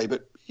playing that day,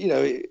 but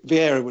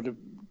Vieira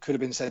could have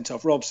been sent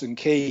off. Robson,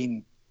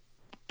 Keane,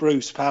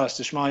 Bruce,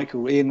 Pallister,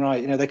 Schmeichel, Ian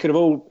Wright. They could have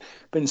all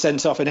been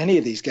sent off in any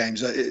of these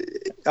games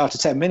after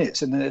 10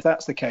 minutes. And if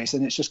that's the case,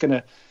 then it's just going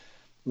to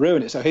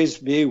ruin it. So his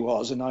view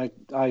was, and I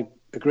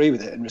agree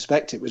with it and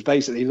respect it, was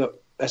basically,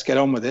 look, let's get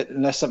on with it.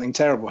 Unless something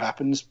terrible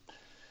happens,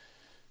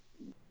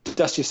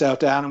 dust yourself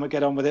down and we'll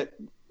get on with it.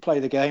 Play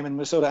the game and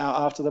we'll sort it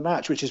out after the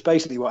match, which is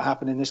basically what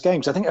happened in this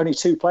game. So I think only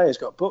 2 players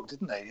got booked,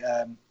 didn't they?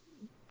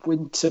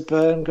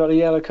 Winterburn got a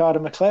yellow card,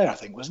 and McClare, I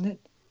think, wasn't it?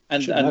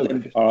 And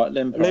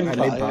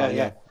Limpar.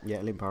 Yeah,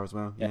 Limpar as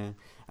well. Yeah.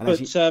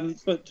 And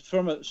but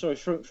from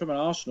an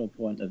Arsenal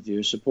point of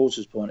view, a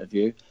supporter's point of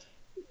view,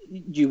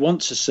 you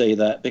want to see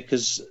that,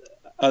 because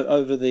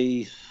over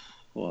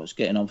it's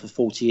getting on for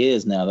 40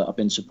 years now that I've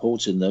been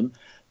supporting them,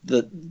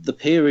 the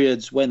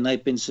periods when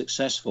they've been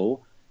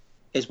successful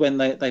is when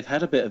they've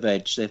had a bit of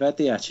edge, they've had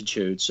the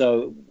attitude.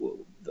 So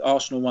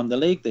Arsenal won the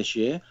league this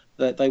year.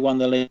 They won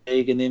the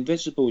league in the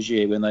Invincibles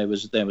year when there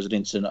was an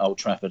incident at Old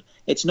Trafford.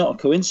 It's not a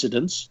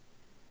coincidence.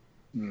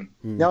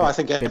 No, I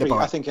think every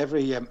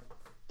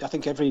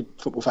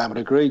football fan would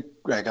agree,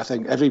 Greg. I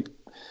think every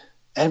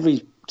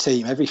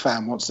team, every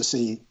fan wants to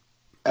see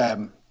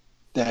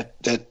their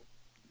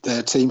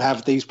team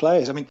have these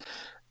players. I mean,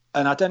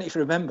 and I don't know if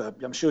you remember.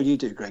 I'm sure you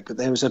do, Greg. But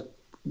there was a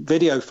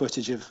video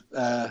footage of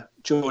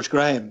George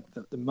Graham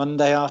the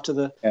Monday after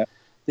the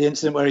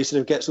incident, where he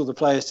sort of gets all the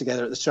players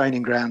together at the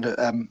training ground at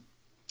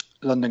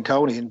London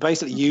Colney and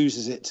basically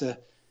uses it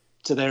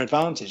to their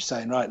advantage,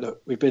 saying, right,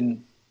 look, we're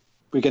going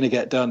to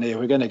get done here.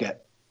 We're going to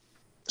get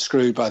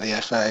screwed by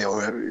the FA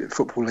or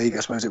Football League,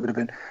 I suppose it would have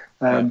been.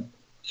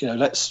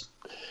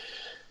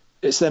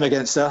 It's them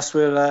against us.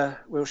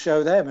 We'll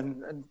show them.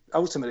 And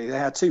ultimately they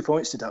had 2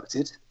 points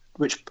deducted,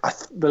 which I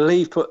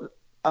believe put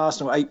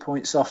Arsenal 8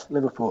 points off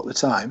Liverpool at the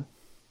time.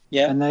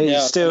 Yeah, and they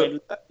still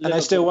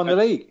won the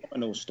league.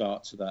 An all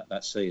start to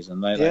that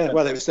season. It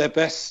was their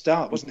best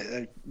start, wasn't it?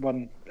 They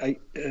won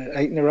eight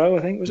in a row,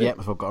 I think, was it? Yeah,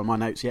 I've got on my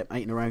notes. Yep,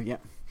 8 in a row.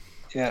 Yep.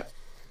 Yeah,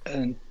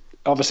 and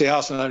obviously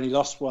Arsenal only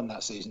lost one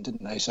that season,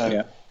 didn't they?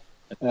 So,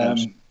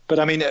 but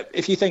I mean,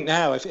 if you think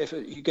now, if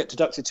you get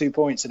deducted 2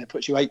 points and it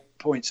puts you 8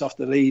 points off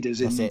the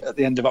leaders at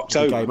the end of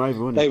October, game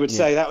over, they would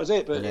say that was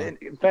it. But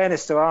in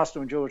fairness to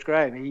Arsenal and George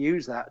Graham, he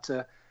used that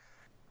to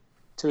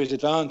his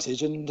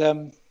advantage,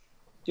 and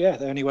they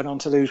only went on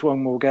to lose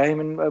one more game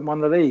and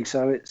won the league.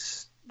 So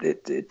it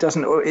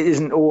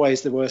isn't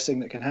always the worst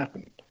thing that can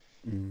happen.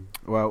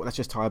 Well, let's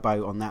just tie a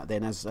bow on that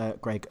then. As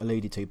Greg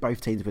alluded to,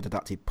 both teams were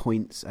deducted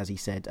points. As he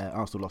said,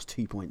 Arsenal lost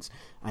 2 points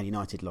and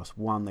United lost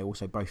 1. They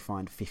also both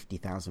fined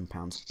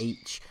 £50,000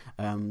 each.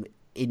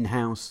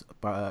 in-house,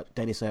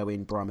 Dennis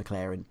Irwin, Brian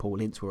McClare and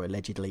Paul Ince were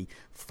allegedly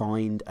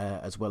fined,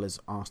 as well as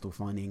Arsenal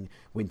fining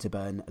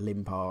Winterburn,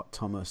 Limpar,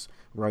 Thomas,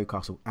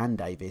 Rocastle and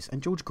Davis,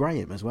 and George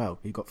Graham as well,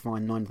 who got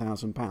fined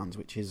 £9,000,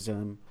 which is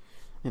a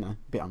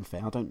bit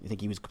unfair. I don't think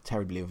he was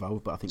terribly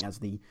involved, but I think as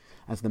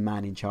the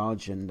man in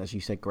charge, and as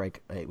you said, Greg,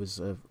 it was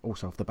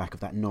also off the back of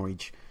that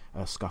Norwich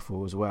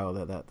scuffle as well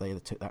that they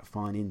took that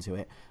fine into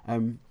it.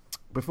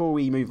 Before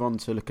we move on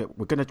to look at,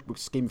 we're going to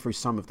skim through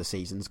some of the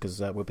seasons because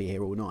we'll be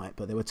here all night,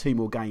 but there were 2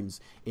 more games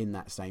in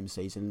that same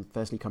season.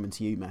 Firstly, coming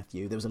to you,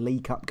 Matthew, there was a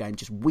League Cup game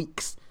just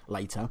weeks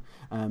later.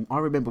 I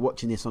remember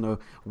watching this on a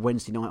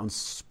Wednesday night on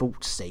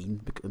Sports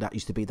Scene. That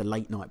used to be the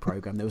late night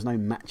programme. There was no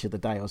match of the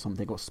day or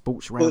something. Got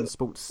Sports Round,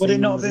 Sports Scene. Would it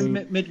not have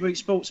been midweek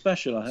sports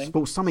special, I think?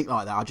 Sports, something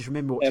like that. I just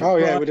remember watching. Oh,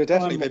 yeah, it would have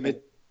definitely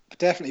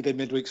been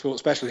midweek sports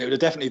special. It would have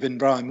definitely been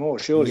Brian Moore,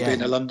 surely,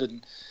 being a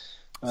London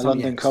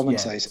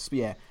commentator.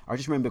 Yeah, I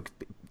just remember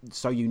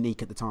so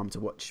unique at the time to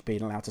watch,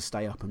 being allowed to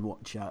stay up and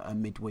watch a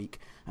midweek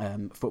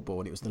football,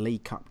 and it was the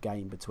League Cup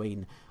game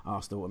between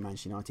Arsenal and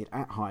Manchester United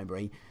at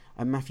Highbury.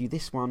 And Matthew,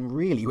 this one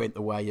really went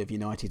the way of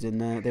United, and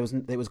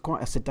there was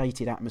quite a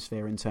sedated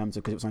atmosphere in terms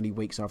of, because it was only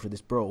weeks after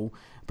this brawl,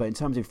 but in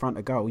terms of in front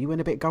of goal, you went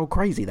a bit goal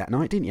crazy that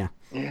night, didn't you?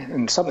 Yeah,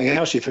 and something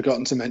else you've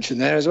forgotten to mention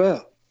there as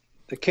well.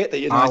 The kit that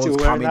United were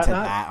wearing that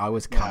night. I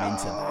was coming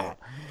to that.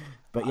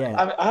 But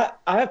yeah,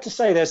 I have to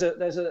say there's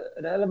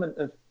an element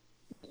of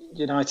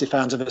United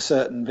fans of a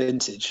certain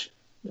vintage.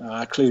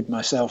 I include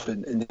myself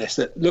in this,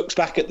 that looks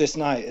back at this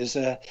night as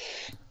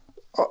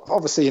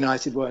obviously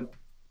United weren't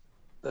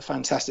the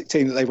fantastic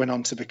team that they went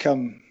on to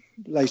become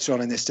later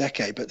on in this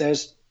decade, but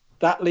there's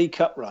that League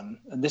Cup run,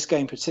 and this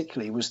game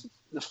particularly was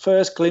the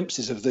first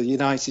glimpses of the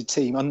United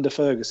team under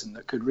Ferguson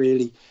that could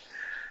really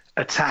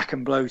attack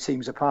and blow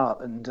teams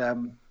apart,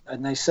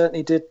 and they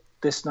certainly did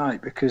this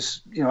night,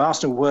 because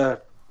Arsenal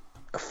were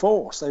a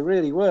force. They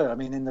really were. I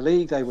mean, in the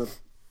league they were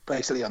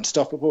basically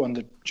unstoppable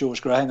under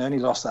George Graham. They only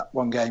lost that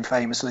one game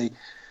famously.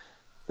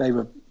 They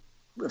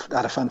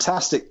had a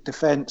fantastic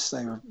defence.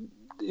 They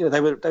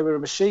were a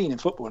machine in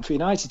football. And for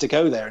United to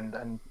go there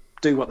and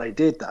do what they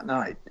did that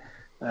night,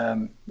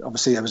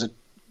 obviously there was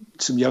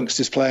some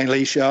youngsters playing,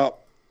 Lee Sharp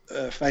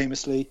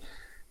famously.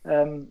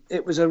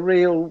 It was a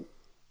real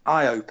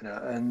eye opener.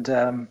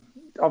 And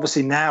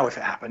obviously now, if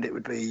it happened, it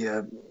would be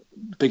the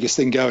biggest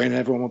thing going.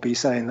 Everyone would be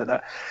saying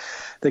that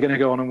they're going to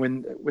go on and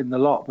win the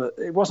lot, but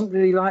it wasn't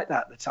really like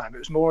that at the time. It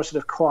was more a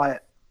sort of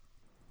quiet,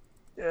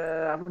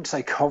 I wouldn't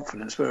say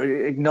confidence, but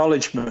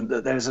acknowledgement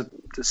that there's a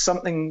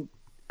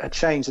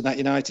change in that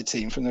United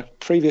team from the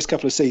previous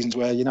couple of seasons,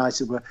 where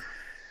United were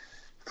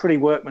pretty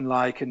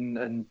workmanlike,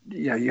 and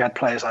you had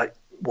players like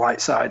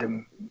Whiteside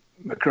and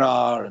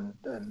McGrath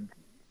and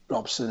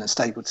Robson and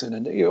Stapleton,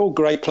 and all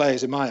great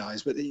players in my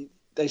eyes, but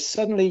they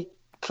suddenly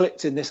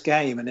clicked in this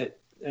game, and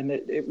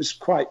it was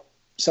quite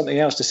something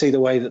else to see the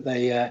way that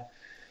they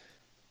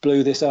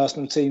blew this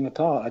Arsenal team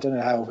apart. I don't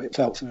know how it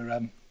felt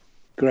for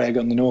Greg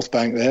on the North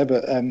Bank there,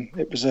 but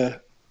it was a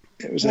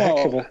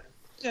heck of a...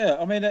 Yeah,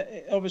 I mean,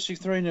 obviously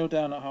 3-0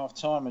 down at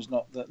half-time is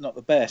not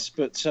the best,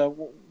 but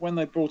when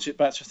they brought it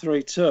back to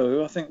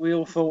 3-2, I think we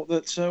all thought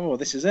that,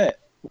 this is it.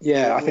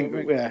 Yeah, I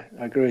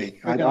agree.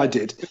 I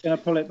did. We're going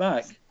to pull it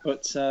back,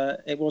 but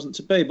it wasn't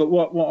to be. But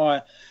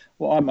what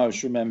I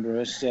most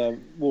remember is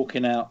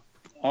walking out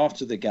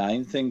after the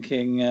game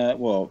thinking,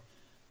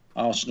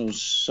 Arsenal's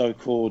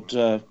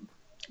so-called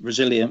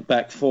resilient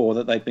back four,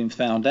 that they've been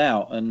found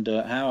out, and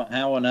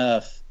how on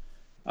earth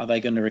are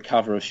they going to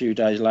recover a few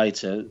days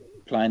later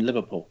playing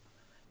Liverpool,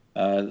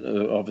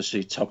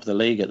 obviously top of the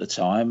league at the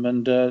time,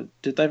 and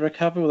did they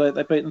recover? Well,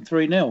 they beat them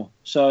 3-0.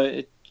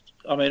 So,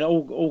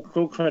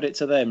 all credit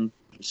to them.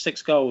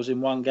 6 goals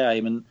in one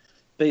game and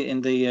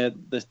beating the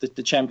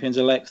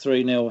champions-elect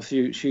 3-0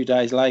 a few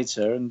days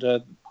later,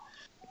 and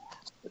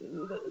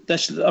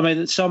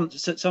some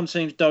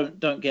teams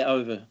don't get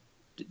over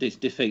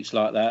defeats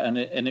like that, and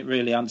it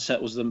really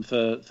unsettles them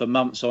for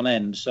months on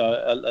end. So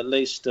at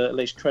least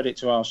credit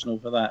to Arsenal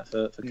for that,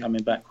 for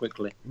coming back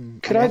quickly.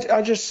 Could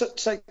I just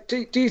say,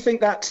 do you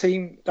think that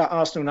team, that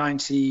Arsenal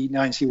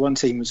 90-91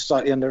 team, was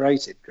slightly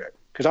underrated, Greg?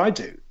 Because I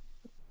do.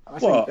 I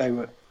think they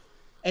were.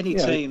 Any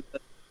team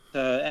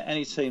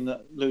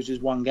that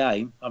loses one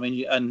game,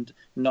 and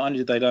not only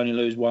did they only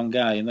lose one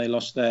game, they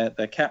lost their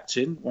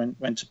captain,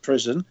 went to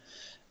prison.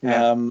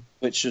 Yeah.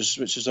 Which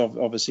is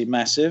obviously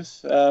massive,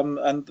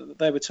 and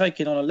they were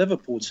taking on a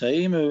Liverpool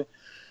team who,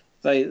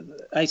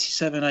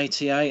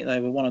 87-88, they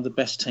were one of the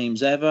best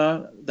teams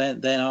ever.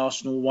 Then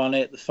Arsenal won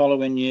it. The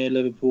following year,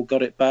 Liverpool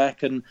got it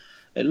back, and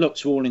it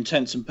looked to all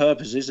intents and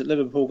purposes that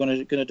Liverpool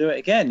going to do it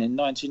again in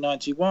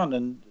 1991.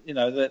 And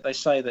they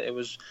say that it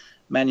was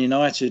Man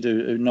United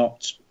who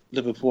knocked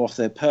Liverpool off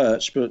their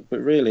perch, but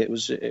really it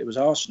was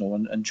Arsenal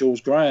and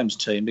George Graham's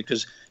team,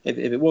 because if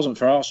it wasn't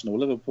for Arsenal,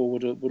 Liverpool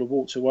would have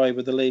walked away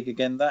with the league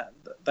again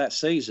that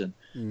season.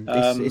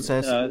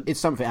 It's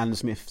something Alan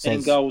Smith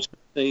says. 10 goals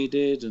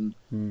conceded,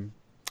 and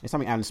It's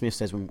something Alan Smith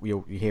says when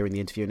you'll hear in the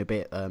interview in a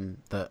bit,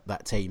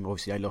 that team,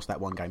 obviously they lost that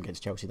one game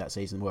against Chelsea that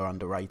season, were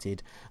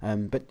underrated.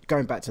 But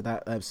going back to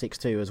that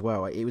 6-2 as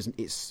well,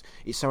 it's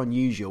so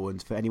unusual,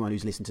 and for anyone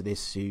who's listened to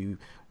this who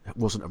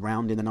wasn't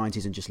around in the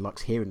 90s and just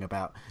likes hearing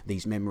about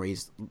these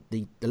memories,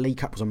 the League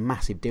Cup was a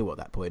massive deal at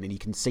that point, and you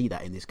can see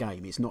that in this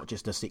game. It's not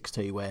just a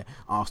 6-2 where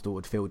Arsenal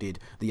had fielded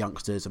the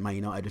youngsters and Man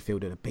United had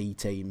fielded a B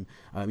team.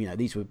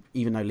 These were,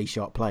 even though Lee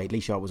Sharpe played, Lee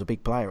Sharpe was a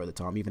big player at the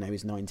time. Even though he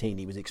was 19,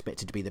 he was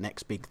expected to be the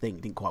next big thing.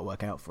 It didn't quite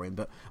work out for him,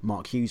 but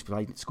Mark Hughes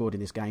scored in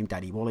this game.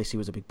 Danny Wallace, who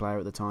was a big player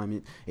at the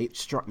time. It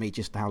struck me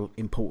just how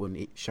important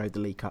it showed the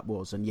League Cup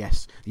was. And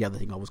yes, the other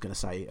thing I was going to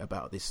say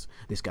about this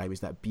game is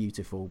that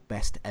beautiful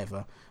best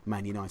ever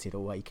Man United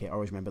away kit. I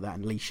always remember that,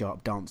 and Lee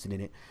Sharpe dancing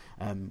in it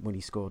when he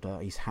scored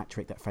his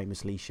hat-trick, that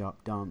famous Lee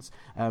Sharpe dance.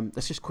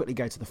 Let's just quickly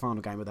go to the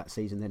final game of that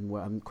season, then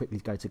we'll quickly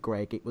go to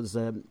Greg. It was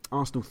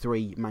Arsenal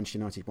 3, Manchester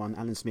United 1,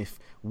 Alan Smith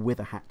with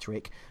a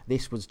hat-trick.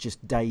 This was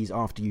just days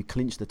after you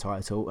clinched the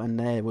title, and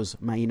there was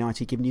Man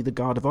United giving you the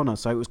Guard of Honour,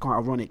 so it was quite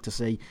ironic to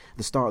see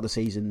the start of the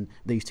season,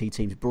 these two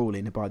teams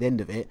brawling, and by the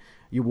end of it,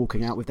 you're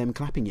walking out with them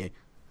clapping you.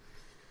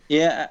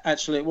 Yeah,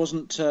 actually, it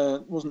wasn't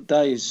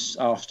days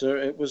after.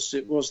 It was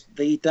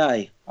the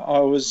day. I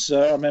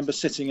remember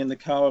sitting in the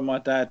car with my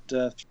dad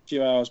a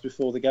few hours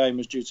before the game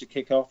was due to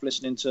kick off,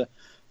 listening to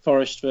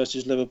Forest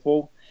versus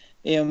Liverpool.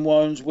 Ian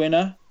Woan's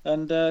winner,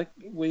 and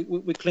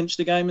we clinched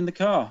the game in the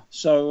car.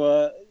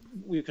 So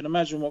you can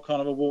imagine what kind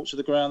of a walk to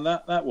the ground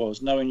that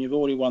was, knowing you've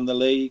already won the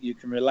league. You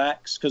can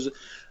relax, because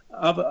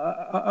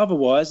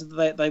otherwise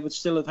they would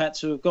still have had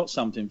to have got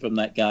something from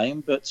that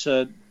game, but.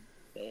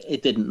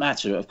 It didn't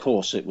matter. Of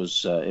course, it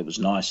was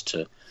nice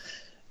to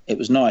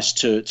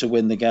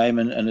win the game,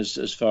 and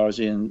as far as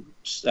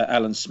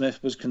Alan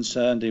Smith was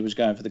concerned, he was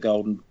going for the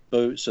Golden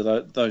Boot,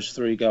 so those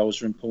 3 goals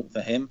are important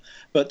for him.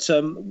 But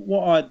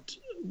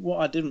what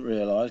I didn't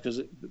realise,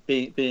 because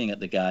being at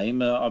the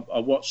game, I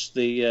watched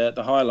the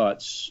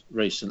highlights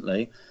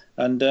recently,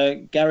 and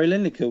Gary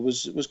Lineker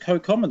was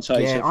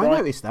co-commentator. Yeah, I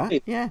noticed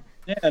that. Yeah,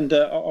 and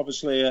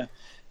obviously.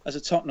 As a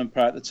Tottenham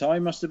player at the time, he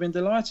must have been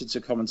delighted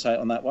to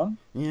commentate on that one.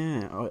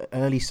 Yeah,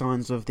 early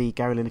signs of the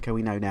Gary Lineker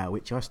we know now,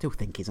 which I still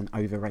think is an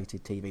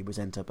overrated TV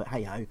presenter, but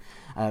hey-ho.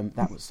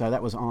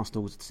 That was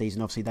Arsenal's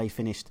season. Obviously, they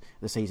finished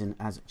the season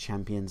as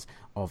champions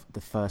of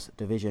the First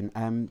Division.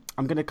 I'm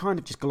going to kind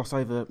of just gloss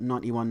over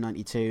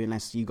 91-92,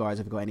 unless you guys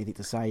have got anything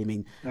to say. I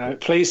mean,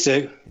 please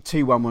do.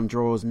 2-1-1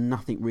 draws,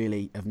 nothing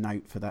really of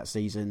note for that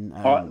season.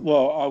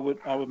 I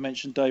would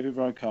mention David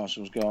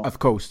Rocastle's goal. Of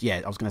course, yeah,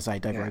 I was going to say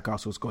David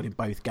Rocastle scored in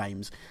both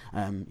games.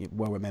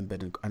 Well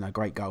remembered, and a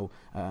great goal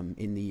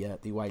in the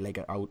away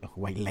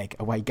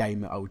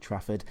game at Old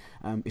Trafford.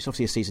 It's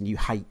obviously a season you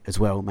hate as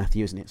well,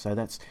 Matthew, isn't it? So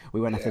we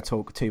won't have to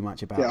talk too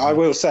much about. Yeah, I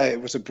will say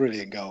it was a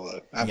brilliant goal,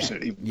 though.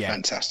 Absolutely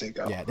fantastic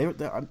goal. Yeah,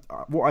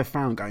 what I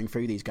found going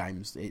through these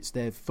games,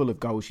 they're full of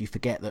goals you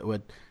forget that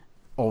were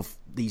of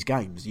these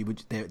games.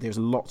 There's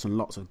lots and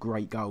lots of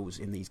great goals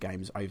in these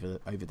games over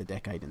the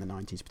decade in the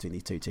 90s between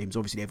these two teams.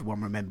 Obviously,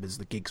 everyone remembers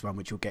the Giggs one,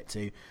 which we'll get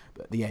to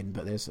at the end,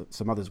 but there's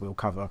some others we'll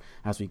cover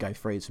as we go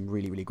through. Some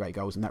really, really great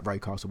goals, and that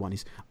Rocastle one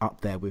is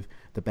up there with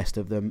the best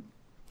of them.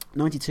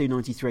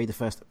 92-93, the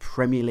first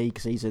Premier League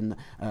season.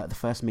 The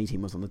first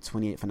meeting was on the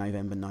 28th of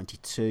November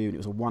 92, and it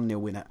was a 1-0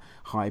 win at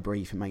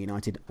Highbury for Man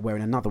United,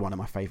 wearing another one of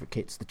my favourite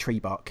kits, the tree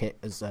bark kit,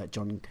 as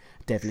John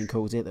Devlin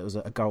calls it. There was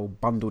a goal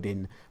bundled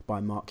in by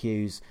Mark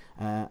Hughes,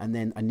 and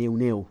then a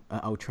 0-0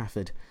 at Old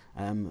Trafford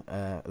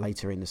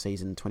later in the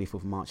season, 24th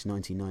of March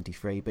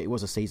 1993. But it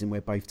was a season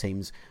where both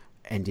teams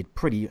ended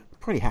pretty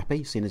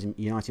happy, seeing as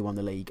United won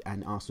the league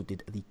and Arsenal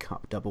did the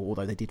cup double,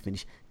 although they did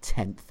finish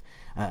 10th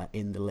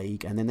in the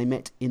league. And then they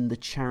met in the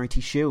Charity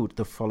Shield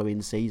the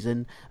following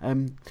season.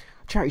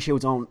 Charity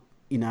Shields aren't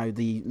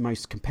the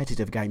most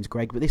competitive games,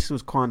 Greg, but this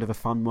was kind of a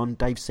fun one.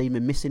 Dave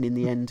Seaman missing in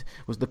the end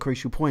was the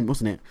crucial point,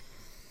 wasn't it?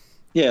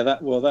 Yeah,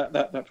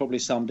 that probably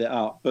summed it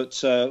up. But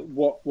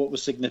what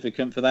was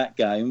significant for that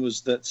game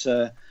was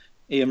that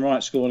Ian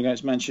Wright scored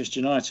against Manchester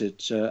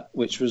United,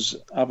 which was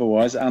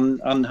otherwise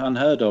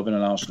unheard of in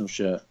an Arsenal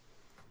shirt.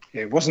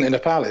 It wasn't in a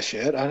Palace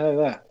shirt, I know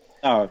that.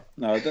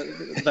 No,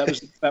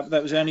 that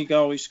was the only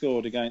goal he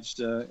scored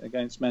against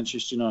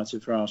Manchester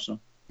United for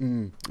Arsenal.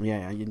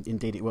 Yeah,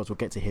 indeed it was. We'll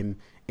get to him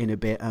in a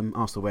bit.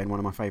 Arsenal wearing one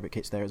of my favourite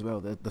kits there as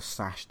well, the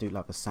sash. Do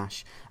love the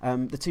sash.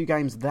 The two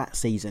games that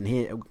season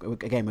here,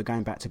 again, we're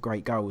going back to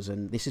great goals,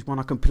 and this is one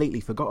I completely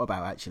forgot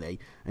about, actually.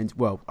 And,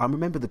 well, I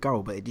remember the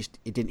goal, but it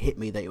didn't hit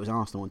me that it was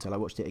Arsenal until I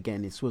watched it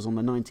again. This was on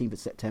the 19th of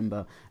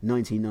September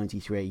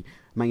 1993.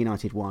 Man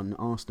United 1,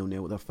 Arsenal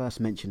 0. The first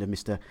mention of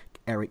Mr.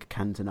 Eric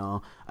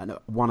Cantona, and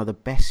one of the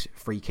best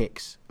free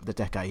kicks of the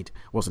decade,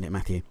 wasn't it,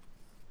 Matthew?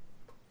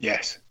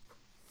 Yes.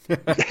 Tell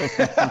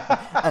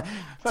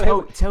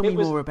me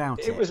more about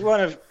it. It was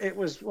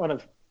one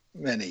of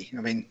many.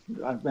 I mean,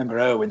 I remember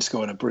Irwin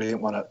scoring a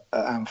brilliant one at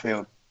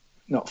Anfield,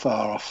 not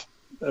far off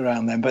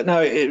around then. But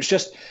no, it was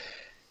just.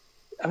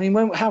 I mean,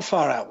 how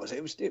far out was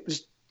it? It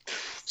was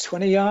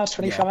 20 yards,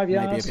 25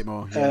 yards, maybe a bit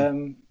more. Yeah.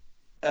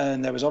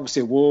 And there was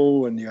obviously a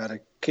wall, and you had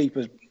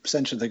keeper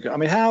centre of the goal. I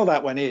mean, how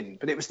that went in,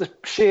 but it was the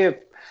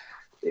sheer.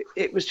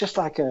 It was just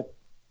like it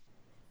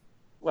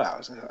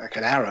was like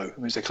an arrow. It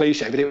was a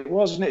cliche, but it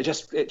wasn't. It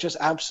just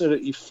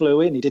absolutely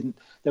flew in.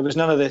 There was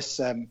none of this.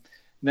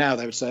 Now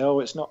they would say, "Oh,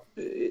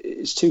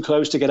 it's too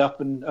close to get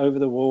up and over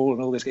the wall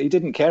and all this." He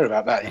didn't care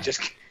about that. He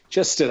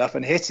just stood up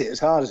and hit it as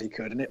hard as he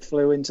could, and it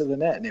flew into the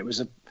net. And it was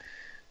a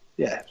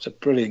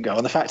brilliant goal.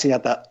 And the fact he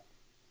had that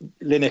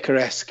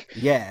Lineker-esque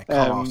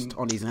cast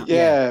on his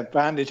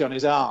bandage on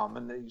his arm,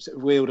 and he sort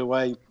of wheeled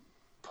away,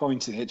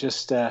 pointing. It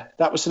just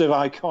that was sort of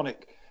iconic.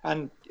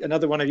 And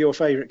another one of your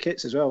favourite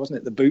kits as well, wasn't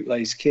it? The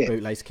Bootlace kit.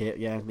 Bootlace kit,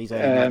 yeah. These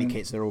early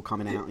kits, they're all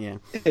coming out, yeah.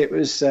 It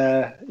was,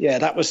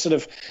 that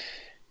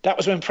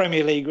was when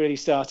Premier League really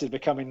started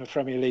becoming the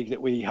Premier League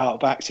that we hark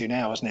back to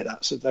now, wasn't it?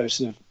 Those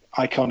sort of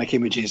iconic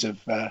images of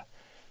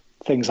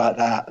things like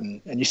that.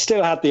 And you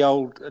still had the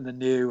old and the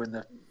new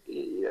and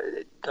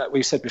like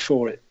we said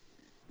before,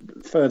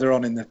 further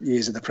on in the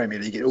years of the Premier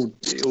League, it all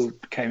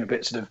became a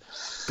bit sort of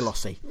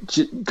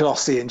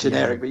glossy and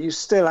generic, but you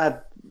still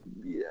had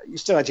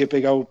your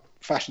big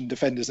old-fashioned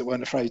defenders that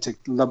weren't afraid to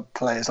lump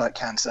players like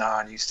Cantona,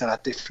 and you still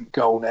had different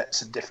goal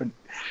nets and different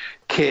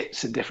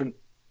kits and different.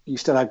 You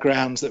still had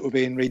grounds that were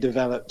being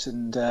redeveloped,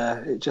 and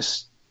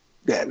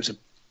it was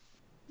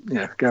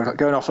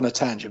going off on a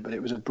tangent, but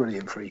it was a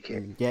brilliant free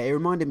kick. Yeah, it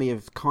reminded me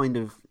of kind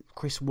of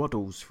Chris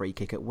Waddle's free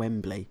kick at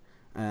Wembley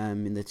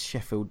in the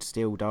Sheffield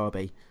Steel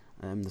derby.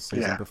 The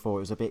season before,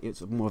 it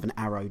was more of an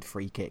arrowed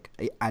free kick,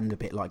 and a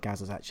bit like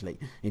Gazza's actually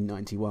in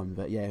 '91.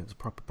 But yeah, it was a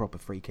proper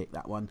free kick,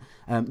 that one.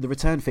 The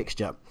return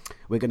fixture,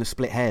 we're going to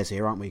split hairs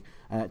here, aren't we?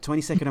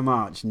 22nd of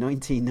March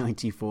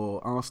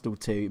 1994, Arsenal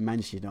 2,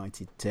 Manchester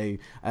United 2.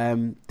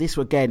 This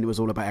again was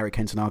all about Eric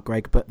Cantona,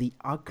 Greg, but the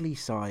ugly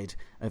side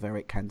of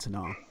Eric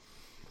Cantona.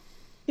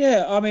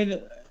 Yeah, I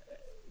mean,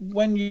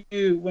 when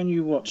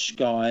you watch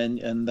Sky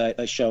and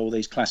they show all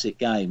these classic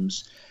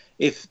games,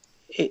 if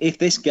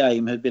this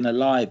game had been a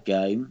live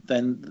game,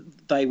 then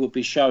they would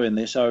be showing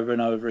this over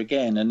and over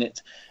again. And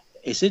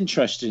it's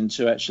interesting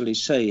to actually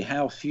see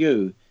how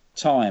few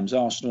times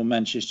Arsenal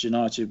Manchester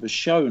United was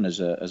shown as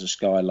a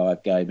Sky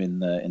Live game in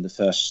the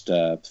first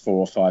 4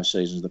 or 5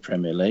 seasons of the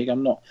Premier League.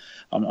 I'm not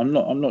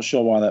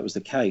sure why that was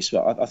the case,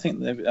 but I think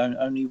there was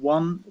only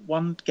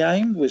one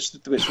game, which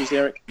was the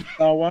Eric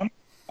Cantona one,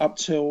 up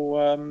till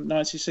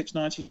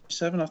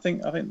 96-97. I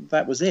think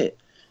that was it.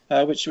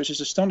 Which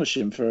is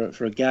astonishing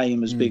for a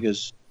game as big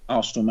as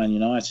Arsenal Man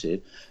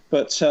United.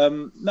 But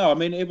no, I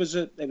mean it was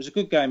a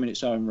good game in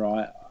its own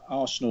right.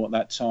 Arsenal at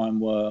that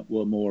time were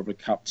more of a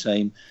cup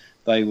team.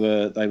 They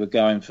were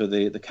going for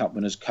the Cup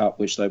Winners' Cup,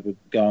 which they would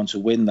go on to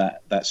win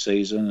that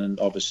season, and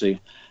obviously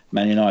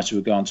Man United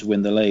would go on to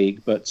win the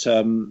league. But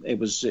it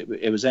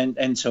was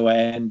end to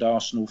end.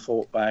 Arsenal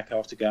fought back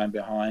after going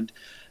behind,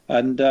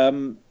 and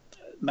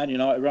Man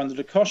United were under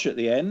the cosh at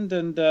the end,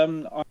 and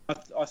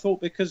I thought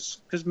because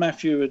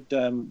Matthew had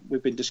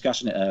we've been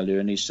discussing it earlier,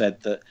 and he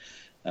said that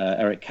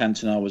Eric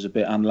Cantona was a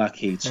bit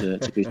unlucky to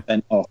be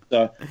sent off.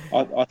 So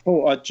I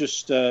thought I'd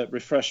just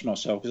refresh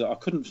myself because I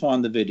couldn't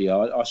find the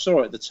video. I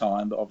saw it at the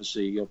time, but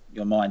obviously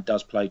your mind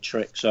does play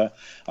tricks. So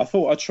I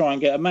thought I'd try and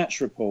get a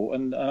match report,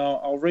 and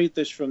I'll read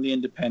this from the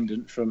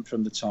Independent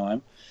from the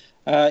time.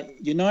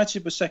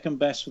 United were second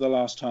best for the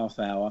last half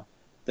hour.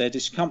 Their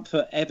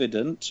discomfort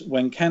evident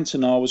when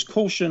Cantona was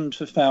cautioned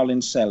for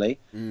fouling Selly,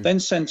 then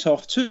sent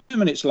off 2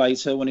 minutes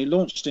later when he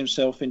launched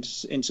himself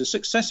into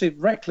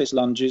successive reckless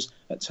lunges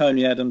at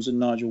Tony Adams and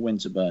Nigel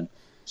Winterburn.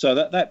 So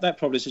that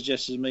probably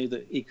suggests to me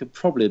that he could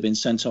probably have been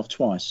sent off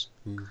twice.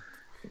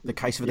 The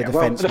case of the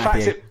defence. The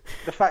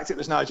fact it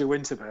was Nigel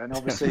Winterburn,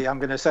 obviously, I'm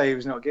going to say he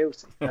was not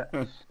guilty.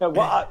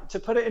 But, to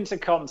put it into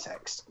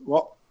context,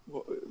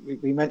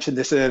 we mentioned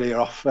this earlier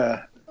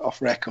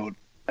off record.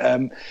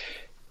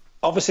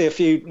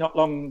 Obviously, not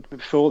long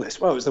before this,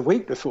 it was the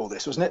week before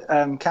this, wasn't it?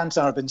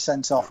 Cantona had been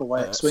sent off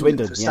away at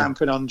Swindon for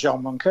stamping on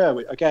John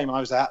Moncur, a game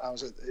I was at. I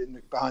was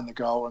behind the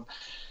goal,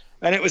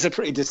 and it was a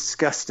pretty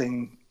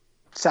disgusting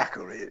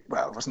tackle.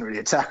 Well, it wasn't really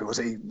a tackle, was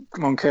he?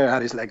 Moncur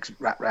had his legs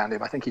wrapped around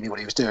him. I think he knew what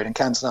he was doing, and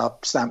Cantona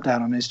stamped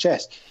down on his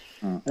chest.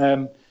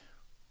 Then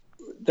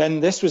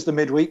this was the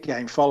midweek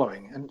game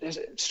following, and there's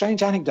a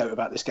strange anecdote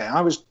about this game. I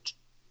was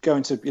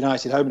going to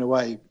United home and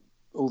away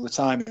all the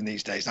time in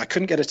these days. I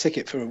couldn't get a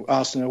ticket for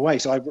Arsenal away,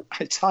 so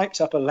I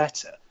typed up a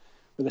letter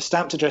with a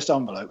stamped addressed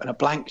envelope and a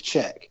blank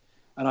cheque,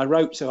 and I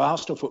wrote to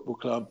Arsenal Football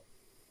Club,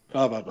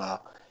 blah, blah, blah,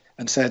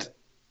 and said,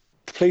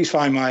 please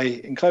find my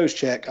enclosed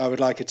cheque. I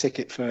would like a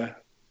ticket for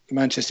the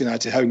Manchester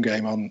United home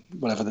game on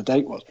whatever the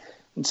date was.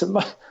 And so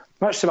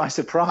much to my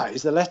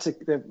surprise,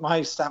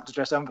 my stamped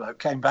addressed envelope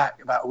came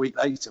back about a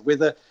week later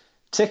with a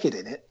ticket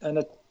in it,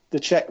 and the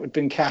cheque had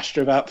been cashed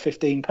for about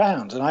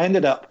 £15. And I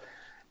ended up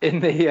in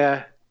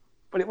the...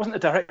 But it wasn't the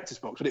director's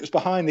box, but it was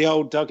behind the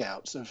old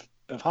dugouts of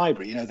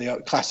Highbury,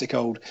 the classic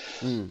old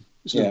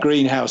sort of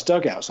greenhouse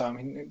dugouts. I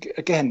mean,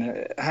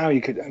 again, how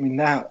you could,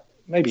 now,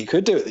 maybe you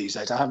could do it these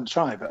days. I haven't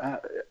tried,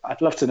 but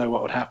I'd love to know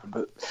what would happen.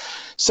 But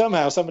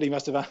somehow somebody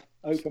must have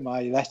opened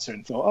my letter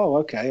and thought, oh,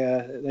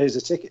 okay, there's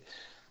a ticket.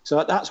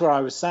 So that's where I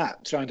was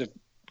sat, trying to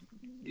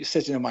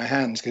sitting on my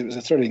hands because it was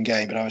a thrilling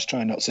game, but I was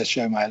trying not to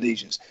show my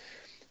allegiance.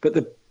 But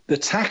the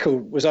tackle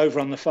was over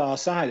on the far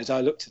side as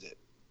I looked at it.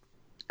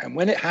 And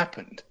when it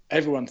happened,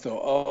 everyone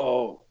thought,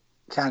 oh,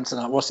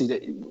 Cantona, what's he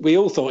did? We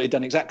all thought he'd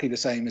done exactly the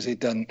same as he'd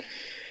done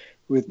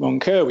with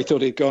Moncur. We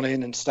thought he'd gone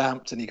in and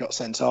stamped and he got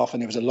sent off,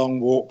 and it was a long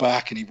walk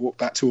back, and he walked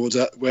back towards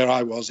where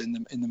I was in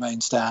the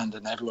main stand,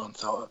 and everyone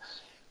thought.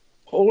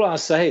 All I'll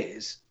say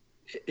is,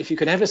 if you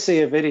can ever see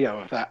a video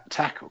of that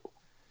tackle,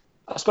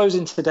 I suppose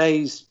in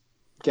today's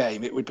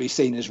game it would be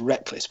seen as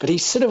reckless, but he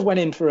sort of went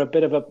in for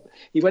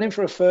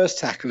a first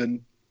tackle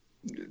and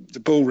the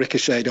ball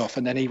ricocheted off,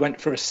 and then he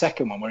went for a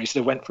second one where he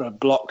sort of went for a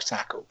block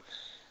tackle,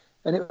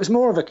 and it was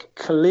more of a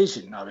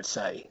collision, I would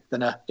say,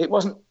 than it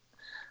wasn't.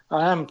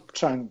 I am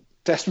trying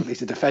desperately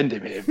to defend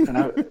him here,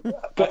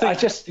 but I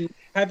just,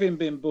 having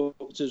been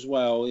booked as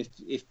well.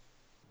 If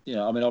you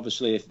know, I mean,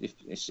 obviously, if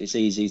it's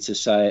easy to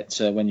say it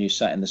when you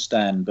sat in the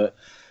stand, but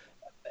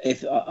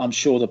if I'm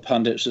sure the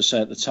pundits would say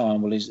at the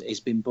time, well,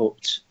 he's been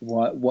booked.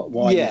 Why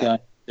are you going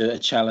to a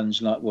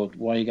challenge like? Well,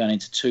 why are you going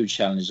into two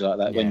challenges like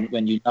that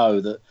when you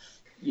know that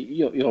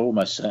you're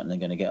almost certainly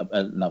going to get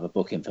another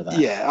booking for that?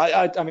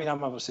 Yeah, I mean,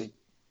 I'm obviously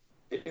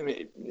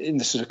in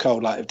the sort of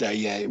cold light of day.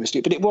 Yeah, it was,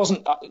 but it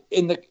wasn't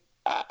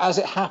as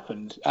it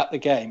happened at the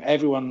game.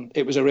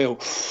 It was a real,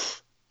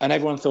 and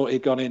everyone thought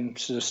he'd gone in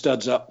sort of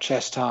studs up,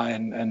 chest high,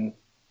 and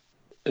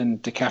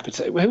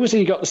decapitated. Who was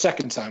he got the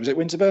second time? Was it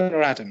Winterburn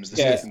or Adams?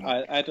 I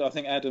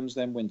think Adams,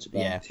 then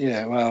Winterburn.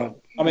 Yeah. Well,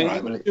 I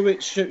mean,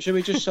 should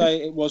we just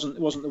say it wasn't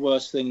the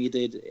worst thing he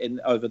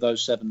did over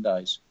those 7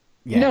 days?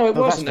 Yeah. No, it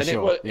wasn't,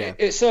 and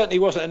it certainly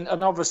wasn't.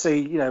 And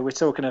obviously, you know, we're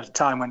talking at a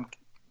time when,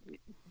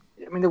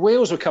 I mean, the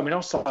wheels were coming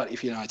off slightly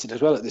for United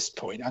as well at this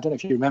point. I don't know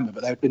if you remember,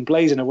 but they'd been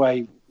blazing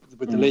away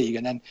with the league,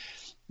 and then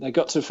they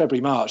got to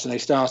February, March, and they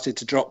started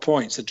to drop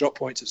points. They dropped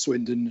points at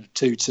Swindon,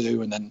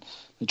 2-2, and then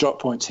they dropped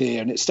points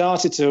here. And it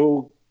started to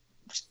all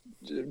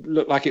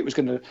look like it was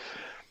going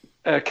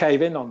to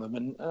cave in on them.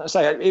 And I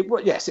say,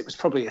 yes, it was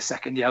probably a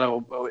second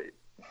yellow.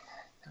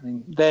 I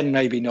mean, then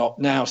maybe not.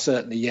 Now,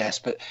 certainly, yes.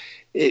 But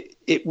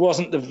it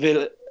wasn't the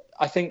villain.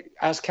 I think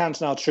as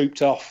Cantona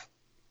trooped off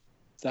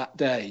that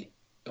day,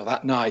 or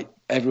that night,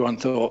 everyone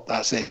thought,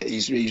 that's it.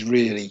 He's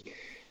really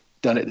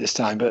done it this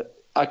time. But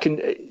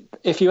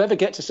if you ever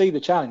get to see the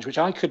challenge, which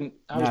I couldn't,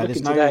 I was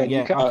looking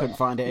today. I couldn't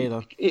find it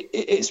either.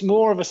 It's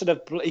more of a sort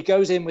of, he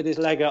goes in with his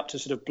leg up to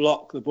sort of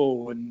block the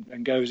ball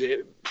and goes,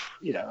 you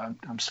know,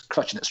 I'm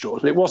clutching at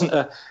straws, but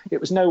it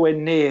was nowhere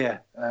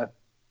near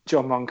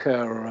John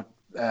Moncur or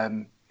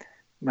a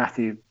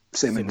Matthew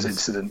Simmons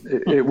incident.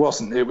 It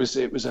wasn't. It was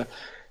a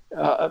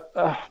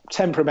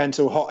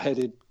temperamental,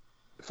 hot-headed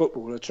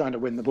footballer trying to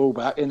win the ball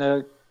back in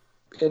a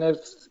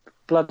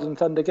blood and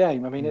thunder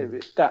game. I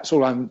mean, that's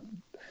all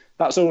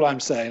I'm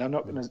saying. I'm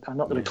not going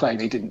to claim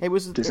he didn't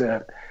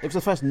deserve. It was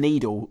the first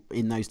needle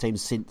in those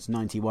teams since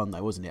 '91,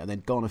 though, wasn't it? And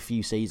they'd gone a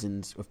few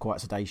seasons of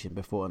quiet sedation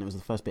before, and it was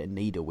the first bit of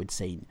needle we'd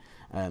seen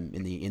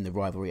in the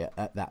rivalry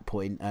at that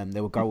point.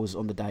 There were goals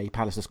on the day.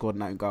 Pallister scored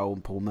an own goal,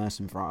 and Paul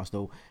Merson for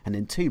Arsenal, and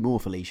then two more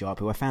for Lee Sharp,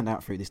 who I found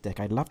out through this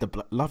decade loved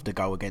a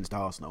goal against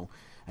Arsenal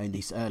in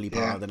this early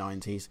part of the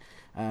 90s.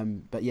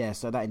 But yeah,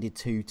 so that ended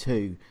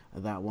 2-2,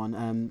 that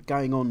one.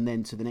 Going on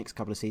then to the next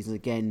couple of seasons,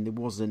 again, there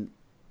wasn't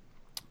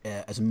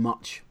as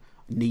much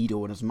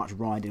needle and as much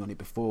riding on it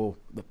before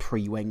the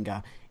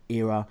pre-Wenger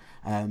era.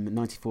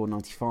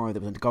 94-95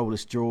 there was a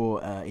goalless draw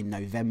in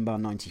November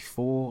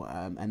 94,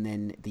 and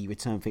then the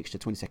return fixture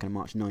 22nd of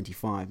March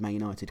 95, Man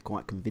United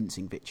quite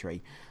convincing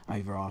victory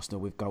over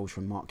Arsenal with goals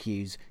from Mark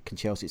Hughes,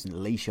 Kanchelskis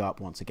and Lee Sharp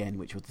once again,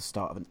 which was the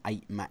start of an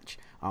 8-match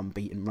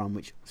unbeaten run,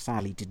 which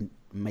sadly didn't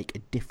make a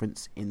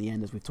difference in the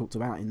end, as we've talked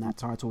about in that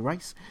title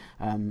race.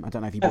 I don't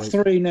know if you boys... A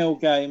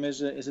 3-0 game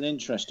is an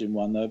interesting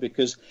one though,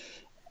 because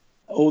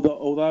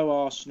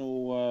although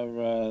Arsenal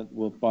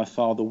were by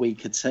far the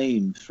weaker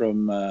team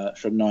from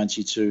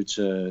 92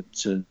 to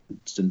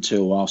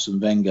until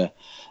Arsene Wenger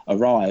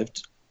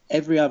arrived,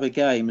 every other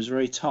game was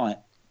very tight.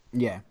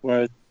 Yeah.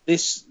 Whereas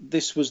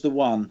this was the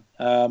one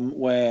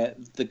where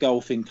the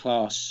golfing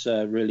class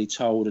really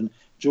told, and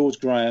George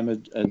Graham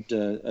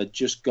had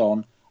just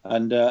gone,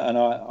 and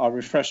I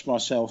refreshed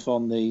myself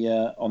on the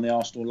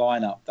Arsenal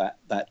lineup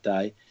that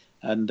day,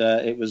 and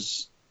it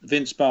was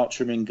Vince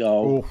Bartram in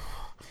goal. Oof.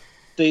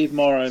 Steve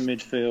Morrow in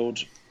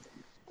midfield,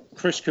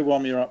 Chris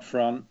Kiwomya up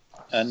front,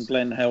 and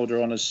Glenn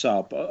Helder on as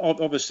sub.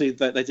 Obviously,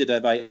 they did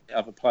have 8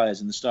 other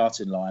players in the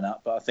starting lineup,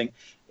 but I think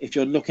if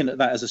you're looking at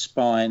that as a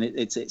spine,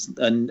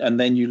 and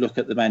then you look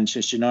at the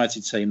Manchester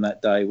United team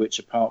that day, which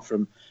apart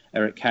from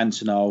Eric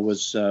Cantona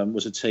was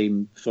a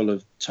team full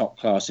of top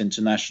class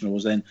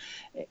internationals. Then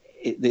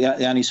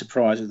the only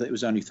surprise is that it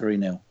was only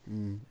 3-0.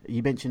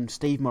 You mentioned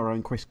Steve Morrow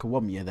and Chris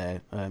Kiwomya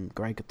there,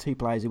 Greg, 2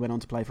 players who went on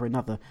to play for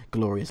another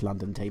glorious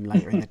London team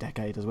later in the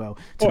decade as well.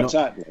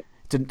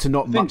 to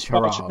not much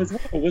hurrah. As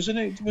well, wasn't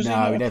it?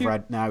 No, we never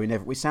had. No, we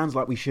never. It sounds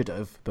like we should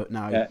have, but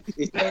no. Yeah,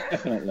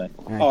 definitely.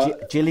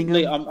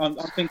 Gillingham. I'm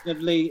thinking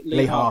of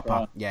Lee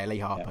Harper. Yeah, Lee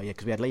Harper. Yeah,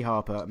 because we had Lee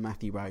Harper,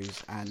 Matthew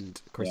Rose,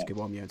 and Chris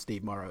Kiwomya and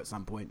Steve Morrow at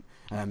some point.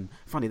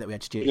 Funny that we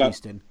had Stuart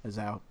Houston as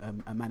our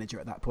a manager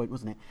at that point,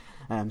 wasn't it?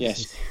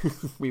 Yes.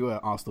 We were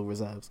Arsenal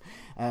reserves.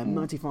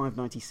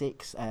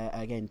 95-96,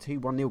 again, 2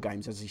 1-0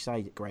 games, as you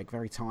say, Greg,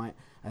 very tight.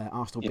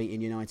 Arsenal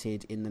beating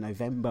United in the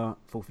 4th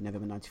of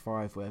November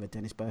 95, where the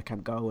Dennis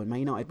Bergkamp goal, and Man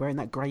United wearing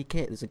that grey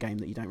kit. There's a game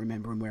that you don't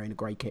remember him wearing a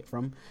grey kit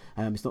from.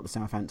 It's not the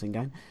Southampton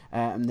game.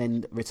 And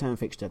then return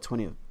fixture,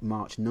 20th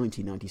March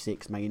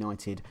 1996, Man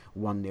United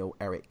 1-0,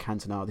 Eric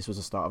Cantona. This was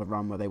the start of a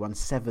run where they won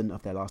 7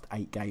 of their last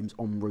 8 games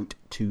en route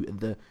to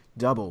the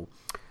double.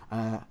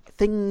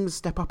 Things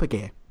step up a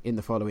gear in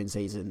the following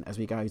season as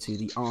we go to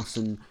the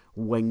Arsene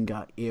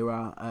Wenger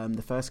era.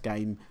 The first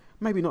game,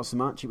 maybe not so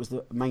much. It was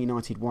the Man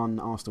United 1,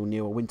 Arsenal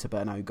 0, a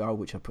Winterburn goal,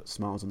 which I put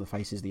smiles on the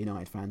faces of the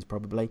United fans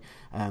probably,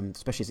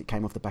 especially as it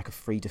came off the back of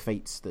 3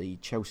 defeats, the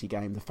Chelsea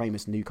game, the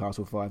famous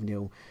Newcastle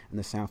 5-0 and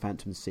the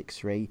Southampton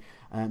 6-3.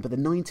 But the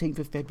 19th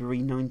of February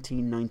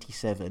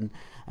 1997,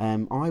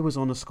 I was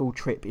on a school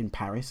trip in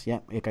Paris. Yeah,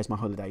 here goes my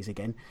holidays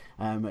again.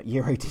 At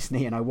Euro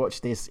Disney, and I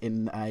watched this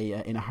in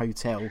a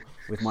hotel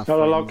with my friends.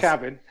 Not a log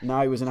cabin? No,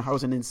 I was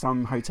in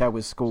some hotel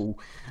with school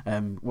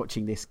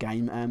watching this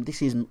game.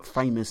 This is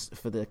famous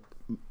for the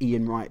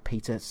Ian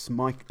Wright-Peter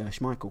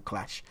Schmeichel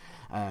clash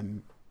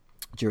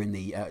during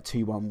the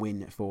 2-1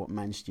 win for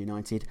Manchester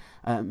United.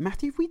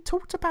 Matthew, have we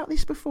talked about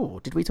this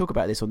before? Did we talk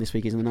about this on This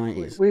Week in the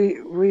 90s?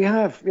 We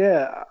have,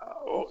 yeah.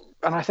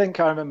 And I think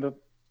I remember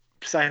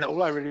saying that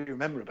all I really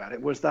remember about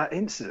it was that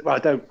incident. Well, I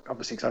don't,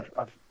 obviously, because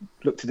I've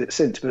looked at it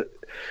since, but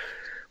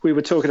we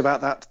were talking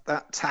about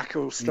that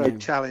tackle stroke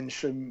challenge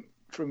from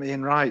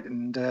Ian Wright.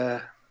 And,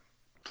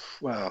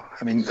 well,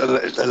 I mean,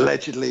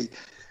 allegedly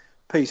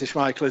Peter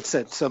Schmeichel had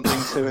said something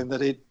to him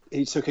that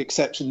he took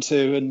exception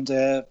to,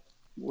 and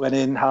went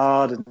in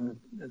hard, and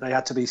they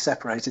had to be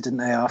separated, didn't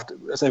they, after,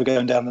 as they were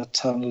going down the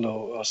tunnel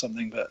or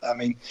something. But I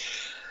mean,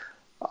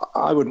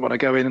 I wouldn't want to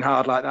go in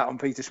hard like that on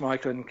Peter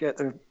Schmeichel and get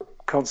the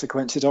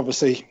consequences.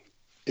 Obviously,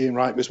 Ian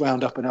Wright was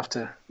wound up enough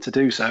to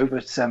do so,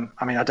 but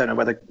I mean, I don't know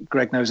whether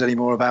Greg knows any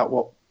more about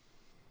what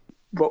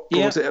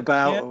was it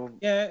about.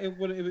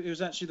 It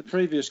was actually the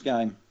previous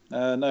game,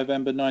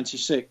 November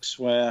 '96,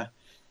 where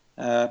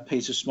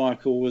Peter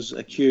Schmeichel was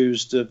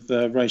accused of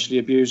racially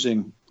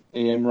abusing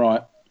Ian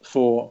Wright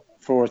for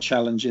a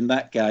challenge in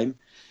that game,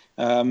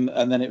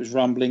 and then it was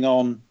rumbling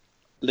on,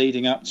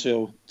 leading up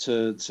to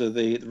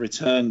the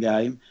return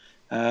game,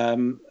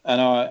 and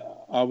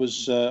I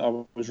was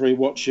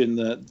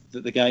rewatching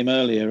the game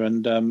earlier,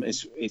 and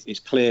it's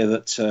clear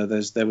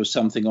that there was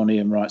something on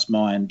Ian Wright's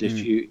mind.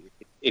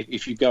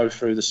 If you go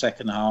through the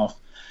second half,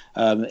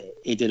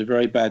 he did a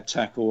very bad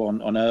tackle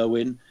on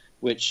Irwin,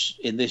 which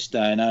in this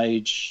day and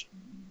age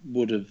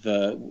would have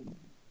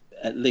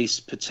at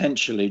least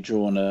potentially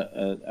drawn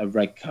a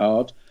red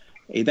card.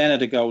 He then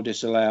had a goal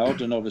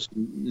disallowed, and obviously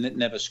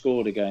never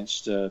scored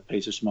against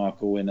Peter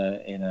Schmeichel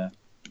in a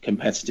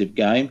competitive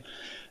game.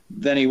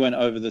 Then he went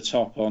over the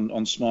top on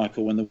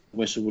Schmeichel when the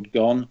whistle had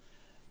gone,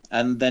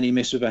 and then he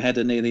missed with a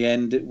header near the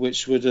end,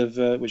 which would have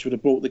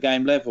brought the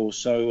game level.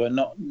 So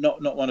not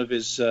one of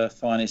his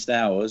finest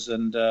hours,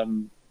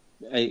 and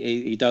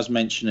he does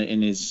mention it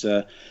in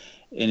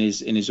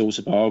his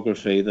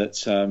autobiography that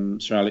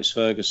Sir Alex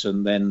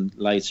Ferguson then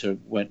later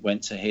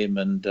went to him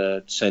and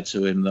said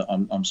to him that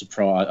I'm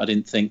surprised. I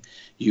didn't think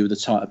you were the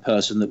type of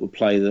person that would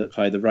play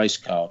the race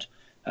card.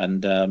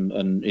 And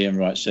Ian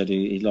Wright said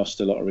he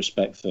lost a lot of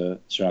respect for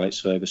Sir Alex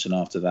Ferguson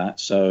after that.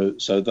 So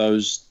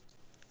those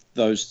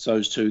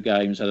 2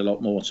 games had a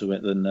lot more to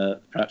it than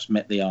perhaps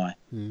met the eye.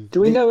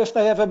 Do we know if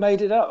they ever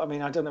made it up? I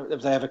mean, I don't know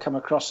if they ever come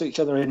across each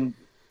other in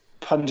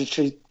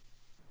punditry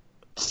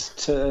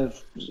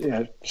situations.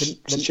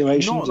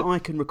 Not that I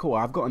can recall.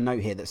 I've got a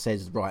note here that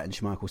says Wright and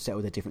Schmeichel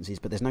settled their differences,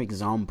 but there's no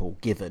example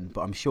given.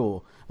 But I'm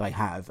sure they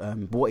have.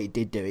 What it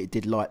did do, it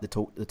did light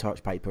the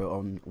touch paper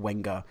on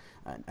Wenger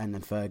and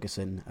then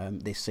Ferguson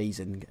this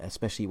season,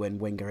 especially when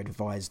Wenger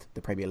advised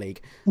the Premier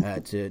League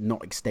to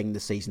not extend the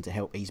season to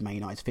help ease Man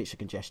United's fixture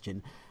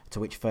congestion. To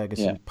which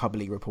Ferguson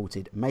publicly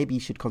reported, maybe he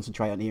should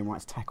concentrate on Ian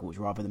Wright's tackles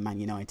rather than Man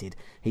United.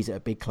 He's at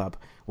a big club.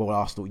 Well,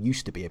 Arsenal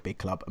used to be a big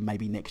club, and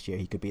maybe next year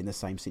he could be in the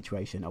same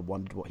situation. I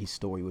wondered what his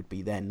story would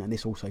be then. And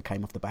this also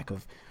came off the back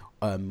of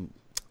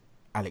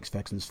Alex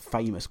Ferguson's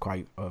famous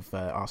quote of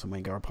Arsene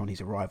Wenger upon his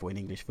arrival in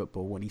English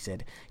football, when he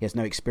said he has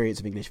no experience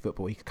of English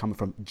football. He come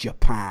from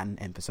Japan,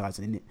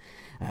 emphasising it,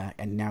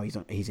 and now he's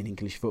in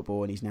English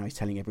football, and he's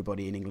telling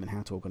everybody in England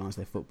how to organise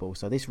their football.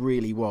 So this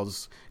really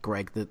was,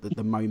 Greg,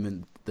 the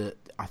moment that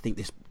I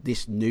think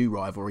this new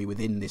rivalry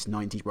within this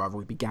 90s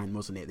rivalry began,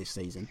 wasn't it, this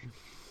season?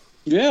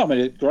 Yeah, I mean,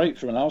 it's great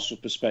from an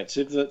Arsenal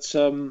perspective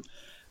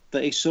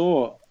that he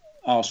saw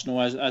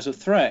Arsenal as a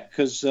threat,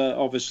 because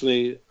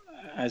obviously,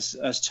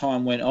 as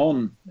time went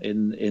on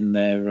in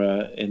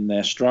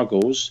their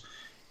struggles,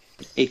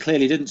 he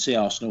clearly didn't see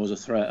Arsenal as a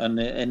threat,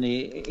 and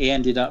he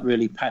ended up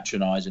really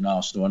patronising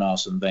Arsenal and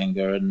Arsene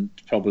Wenger, and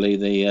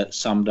probably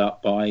summed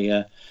up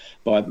by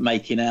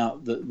making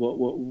out that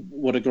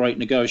what a great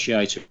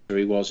negotiator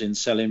he was in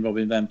selling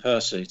Robin van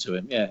Persie to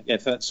him. Yeah,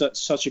 that's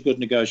such a good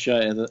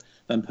negotiator that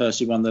Van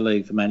Persie won the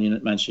league for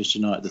Manchester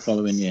United the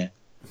following year.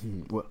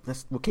 Well,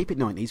 we'll keep it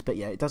 90s, but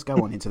yeah, it does go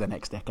on into the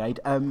next decade.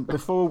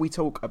 Before we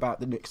talk about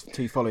the next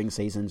two following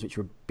seasons, which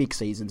were big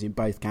seasons in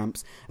both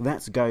camps,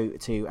 let's go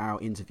to our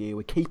interview.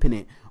 We're keeping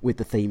it with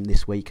the theme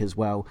this week as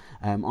well.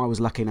 I was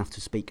lucky enough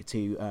to speak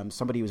to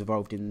somebody who was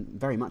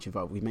very much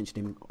involved. We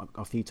mentioned him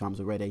a few times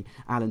already,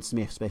 Alan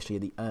Smith, especially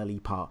in the early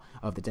part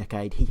of the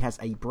decade. He has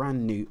a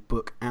brand new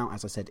book out,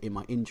 as I said in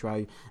my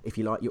intro. If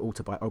you like your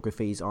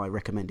autobiographies, I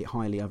recommend it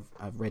highly.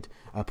 I've read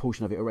a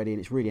portion of it already, and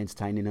it's really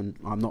entertaining, and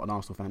I'm not an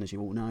Arsenal fan, as you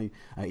all know.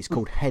 It's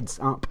called Heads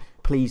Up.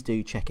 Please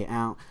do check it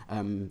out.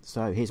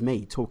 So here's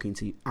me talking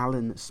to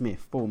Alan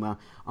Smith, former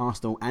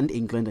Arsenal and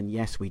England, and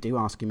yes, we do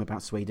ask him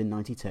about Sweden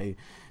 '92,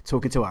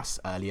 talking to us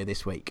earlier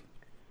this week.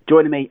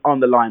 Joining me on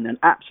the line, an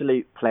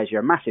absolute pleasure,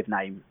 a massive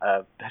name,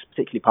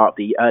 particularly part of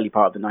the early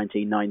part of the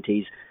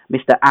 1990s,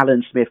 Mr.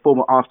 Alan Smith,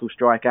 former Arsenal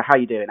striker. How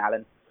you doing,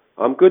 Alan?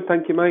 I'm good,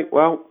 thank you, mate.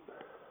 Well,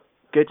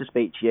 good to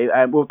speak to you.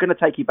 We're going to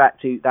take you back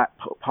to that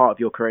part of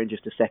your career in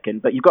just a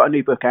second, but you've got a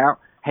new book out,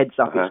 Heads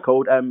Up it's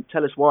called.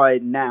 Tell us why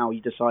now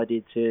you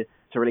decided to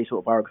release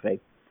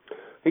autobiography.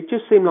 It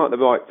just seemed like the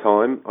right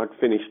time. I'd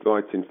finished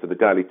writing for the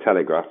Daily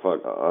Telegraph.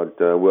 I'd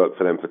worked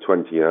for them for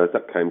 20 years.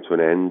 That came to an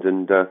end,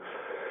 and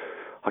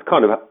I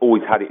kind of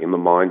always had it in my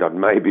mind I'd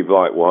maybe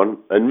write one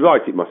and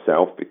write it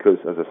myself because,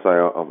 as I say,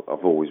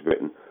 I've always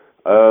written.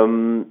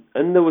 And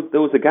there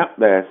was a gap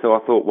there, so I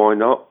thought, why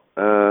not?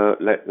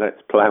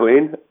 Let's plough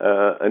in.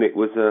 And it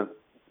was a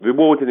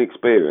rewarding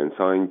experience.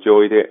 I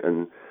enjoyed it,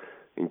 and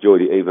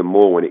enjoyed it even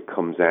more when it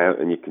comes out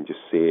and you can just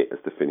see it as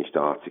the finished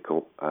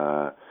article.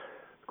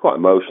 Quite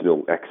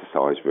emotional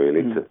exercise,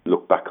 really, to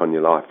look back on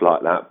your life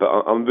like that. But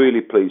I'm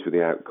really pleased with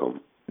the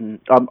outcome.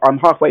 I'm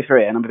halfway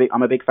through it, and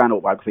I'm a big fan of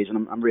autobiographies,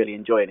 and I'm really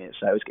enjoying it.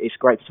 So it's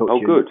great to talk to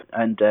you. Good.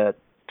 And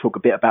talk a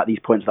bit about these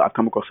points that I've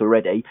come across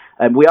already.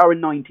 We are a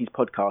 90s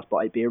podcast, but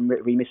I'd be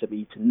remiss of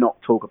me to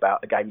not talk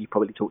about a game you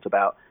probably talked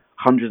about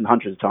hundreds and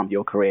hundreds of times in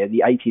your career,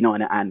 the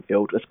 '89 at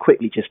Anfield. Let's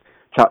quickly just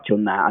touch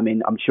on that. I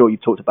mean, I'm sure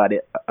you've talked about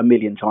it a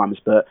million times,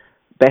 but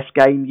best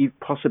game you've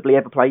possibly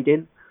ever played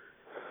in?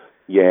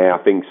 Yeah,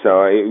 I think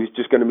so. It was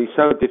just going to be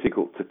so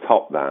difficult to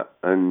top that,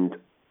 and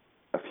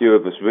a few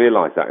of us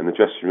realised that in the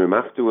dressing room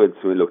afterwards.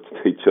 We looked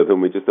at each other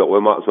and we just thought, well,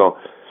 we might as well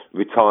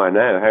retire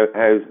now.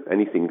 How's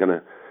anything going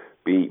to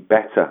be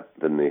better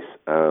than this?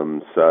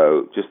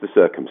 So just the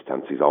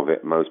circumstances of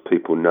it. Most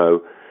people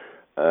know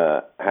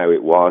how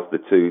it was, the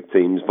two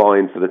teams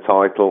vying for the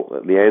title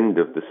at the end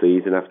of the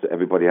season after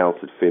everybody else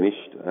had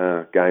finished.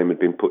 Game had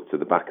been put to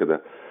the back of the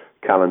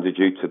calendar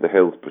due to the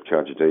Hillsborough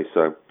tragedy.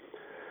 So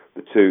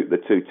the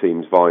two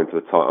teams vying for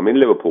the title. I mean,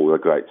 Liverpool were a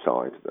great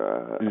side,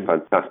 a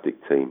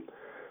fantastic team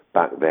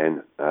back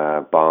then.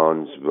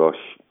 Barnes,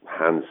 Rush,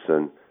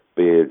 Hansen,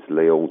 Beards,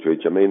 Lee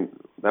Aldridge. I mean,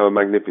 they were a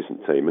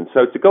magnificent team. And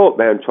so to go up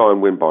there and try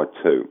and win by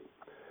 2,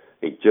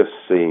 it just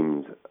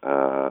seemed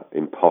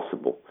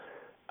impossible.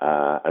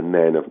 And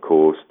then, of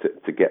course,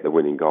 to get the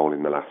winning goal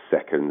in the last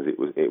seconds, it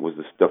was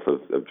the stuff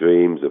of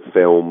dreams, of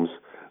films,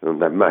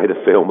 and they've made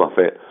a film of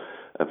it,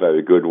 a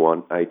very good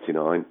one,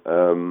 '89.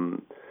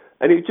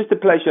 And it was just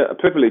a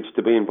privilege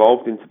to be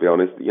involved in, to be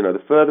honest. You know,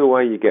 the further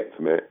away you get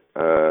from it,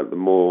 the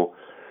more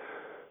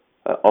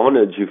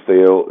honoured you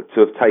feel to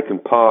have taken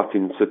part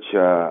in such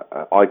an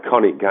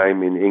iconic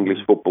game in English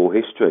football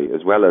history,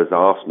 as well as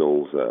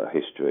Arsenal's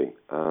history.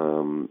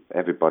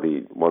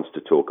 Everybody wants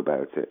to talk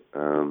about it.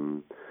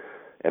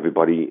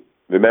 Everybody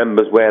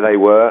remembers where they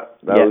were,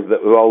 those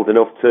that were old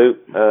enough to,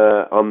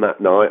 on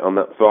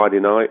that Friday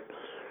night.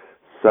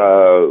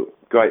 So,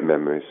 great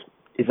memories.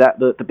 Is that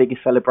the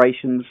biggest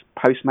celebrations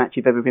post-match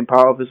you've ever been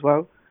part of as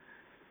well?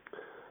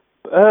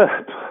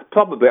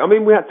 Probably. I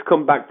mean, we had to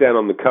come back down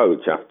on the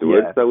coach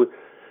afterwards, so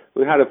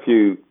we had a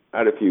few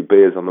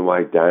beers on the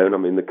way down. I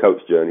mean, the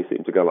coach journey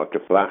seemed to go like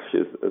a flash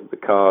as the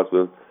cars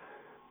were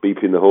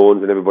beeping the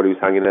horns and everybody was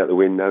hanging out the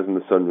windows and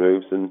the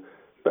sunroofs.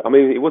 But I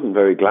mean, it wasn't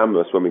very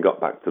glamorous when we got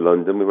back to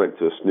London. We went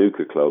to a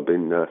snooker club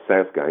in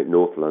Southgate,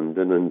 North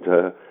London, and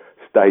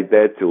stayed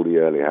there till the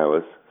early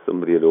hours.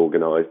 Somebody had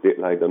organised it,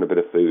 laid on a bit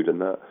of food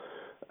and that.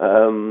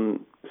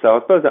 So I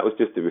suppose that was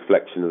just a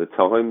reflection of the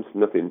times.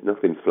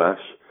 Nothing flash.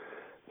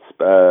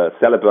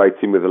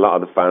 Celebrating with a lot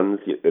of the fans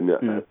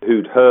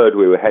who'd heard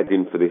we were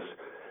heading for this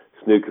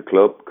snooker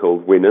club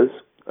called Winners.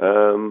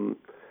 It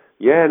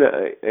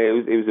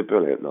was a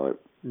brilliant night.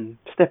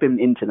 Stepping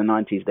into the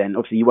 90s then,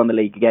 obviously you won the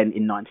league again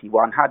in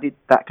 91. How did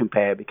that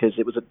compare? Because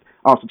it was an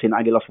Arsenal team that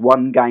only lost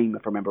one game,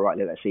 if I remember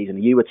rightly, that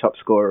season. You were top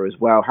scorer as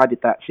well. How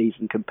did that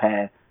season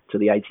compare to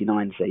the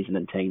 89 season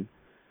and team?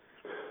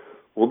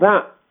 Well,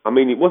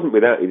 it wasn't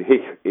without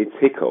its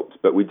hiccups,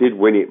 but we did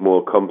win it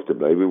more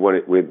comfortably. We won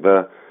it with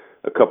a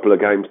couple of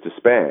games to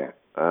spare,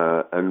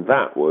 and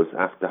that was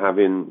after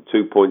having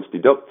 2 points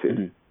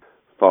deducted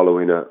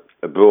following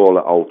a brawl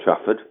at Old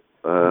Trafford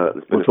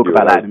We'll talk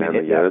about that in a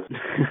minute. Yeah.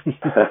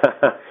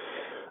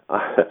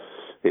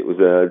 It was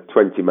a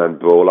 20-man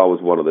brawl. I was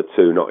one of the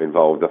two not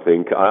involved, I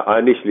think. I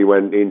initially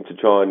went in to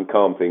try and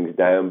calm things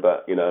down,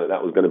 but,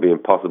 that was going to be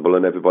impossible,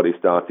 and everybody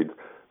started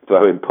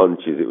throwing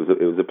punches. It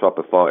was a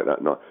proper fight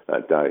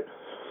that day.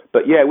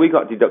 But, yeah, we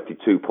got deducted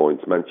 2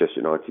 points. Manchester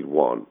United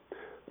won.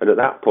 And at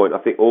that point, I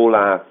think all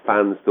our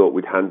fans thought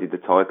we'd handed the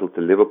title to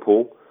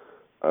Liverpool,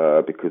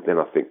 because then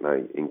I think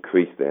they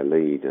increased their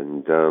lead,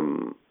 and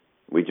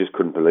we just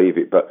couldn't believe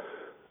it. But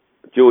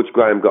George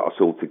Graham got us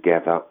all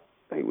together.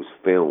 It was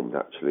filmed,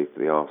 actually, for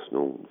the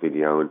Arsenal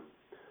video, and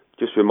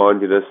just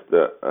reminded us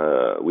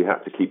that we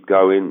had to keep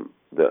going,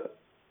 that,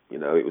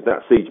 it was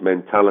that siege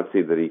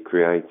mentality that he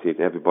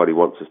created. Everybody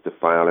wants us to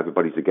fail.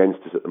 Everybody's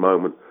against us at the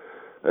moment.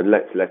 And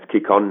let's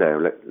kick on now.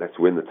 Let's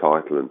win the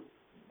title. And,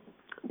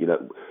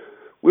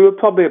 we were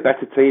probably a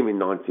better team in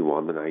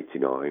 91 than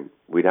 89.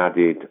 We'd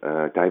added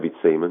David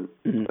Seaman,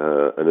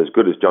 and as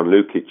good as John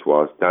Lukic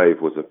was, Dave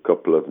was a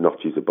couple of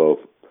notches above.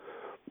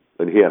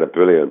 And he had a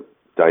brilliant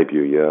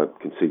debut year,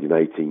 conceding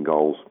 18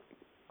 goals.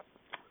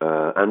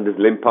 Anders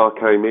Limpar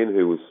came in,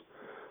 who was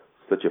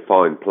such a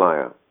fine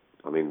player.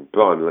 I mean,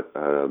 Brian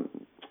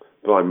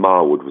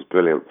Marwood was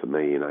brilliant for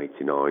me in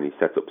 89. He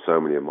set up so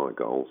many of my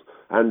goals.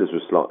 Anders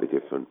was slightly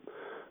different.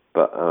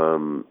 But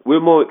we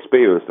were more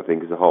experienced, I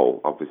think, as a whole,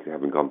 obviously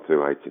having gone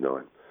through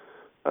 89.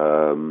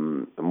 A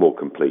more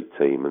complete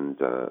team. And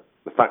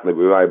the fact that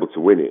we were able to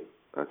win it,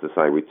 as I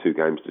say, with 2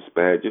 games to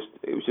spare, it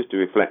was just a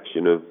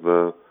reflection of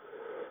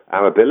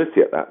our ability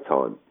at that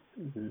time.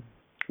 Mm-hmm.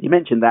 You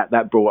mentioned that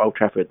brawl at Old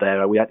Trafford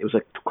there. It was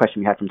a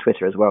question we had from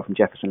Twitter as well, from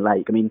Jefferson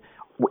Lake. I mean,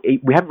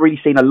 we haven't really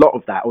seen a lot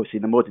of that, obviously,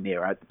 in the modern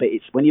era, but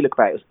when you look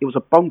back, it was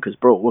a bonkers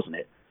brawl, wasn't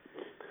it?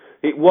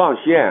 It was,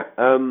 yeah.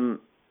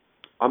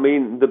 I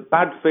mean, the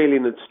bad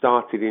feeling had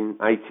started in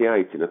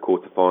 88 in a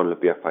quarter-final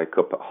of the FA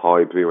Cup at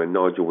Highbury when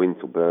Nigel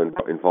Winterburn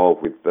got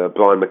involved with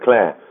Brian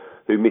McClare,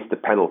 who missed a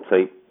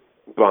penalty.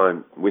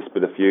 Brian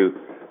whispered a few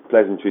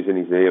pleasantries in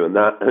his ear and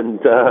that, and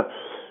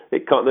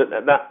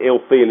that ill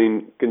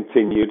feeling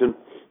continued. And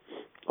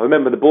I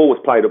remember the ball was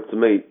played up to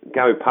me.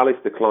 Gary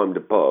Pallister climbed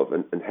above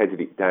and headed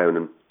it down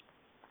and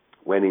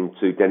went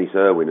into Dennis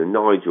Irwin, and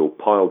Nigel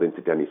piled into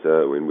Dennis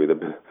Irwin with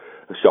a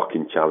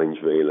shocking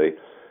challenge, really.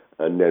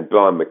 And then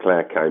Brian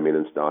McClare came in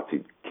and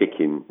started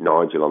kicking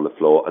Nigel on the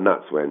floor, and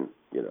that's when,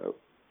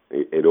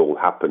 it all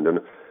happened. And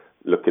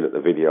looking at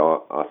the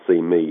video, I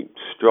see me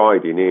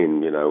striding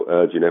in,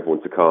 urging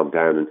everyone to calm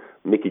down, and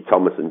Mickey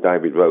Thomas and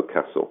David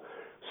Rocastle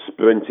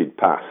sprinted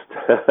past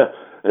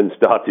and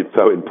started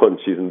throwing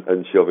punches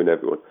and shoving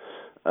everyone.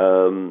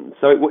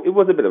 So it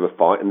was a bit of a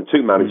fight, and the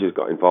 2 managers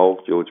got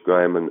involved. George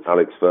Graham and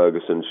Alex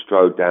Ferguson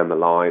strode down the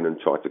line and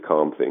tried to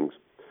calm things.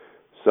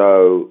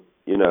 So,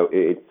 in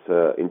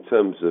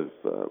terms of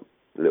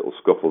little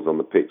scuffles on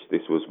the pitch,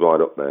 this was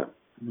right up there.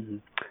 Mm-hmm.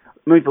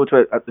 Moving on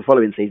to the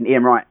following season,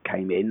 Ian Wright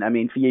came in. I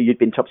mean, for you, you'd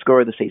been top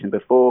scorer of the season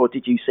before.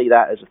 Did you see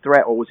that as a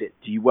threat, or do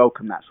you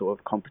welcome that sort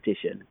of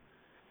competition?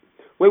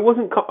 Well, it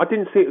wasn't. I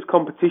didn't see it as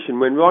competition.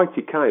 When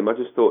Wrighty came, I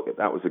just thought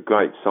that was a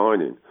great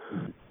signing.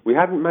 Mm-hmm. We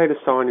hadn't made a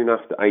signing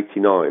after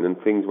 89,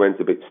 and things went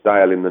a bit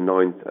stale in the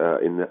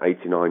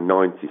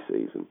 89-90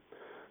 season.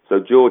 So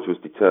George was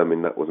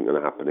determined that wasn't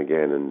going to happen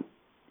again, and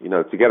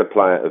to get a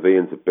player of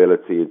Ian's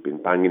ability, he'd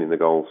been banging in the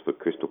goals for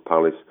Crystal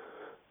Palace.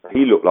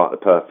 He looked like the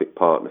perfect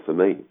partner for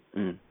me.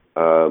 Mm.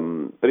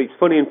 But it's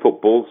funny in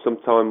football,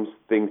 sometimes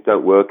things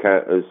don't work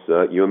out as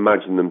you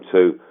imagine them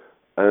to,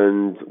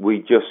 and we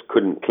just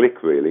couldn't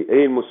click, really.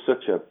 Ian was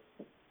such a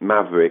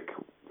maverick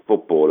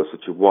footballer,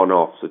 such a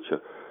one-off, such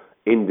a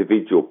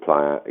individual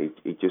player.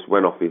 He just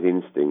went off his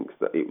instincts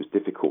that it was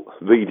difficult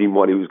reading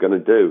what he was going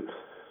to do.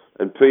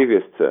 And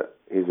previous to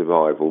his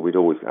arrival, we'd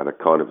always had a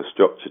kind of a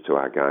structure to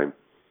our game.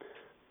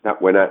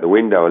 That went out the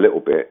window a little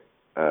bit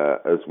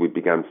as we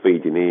began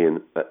feeding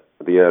Ian at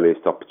the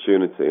earliest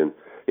opportunity, and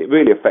it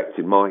really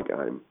affected my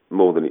game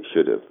more than it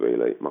should have,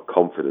 really. My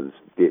confidence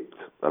dipped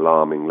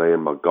alarmingly,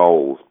 and my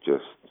goals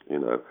just,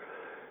 1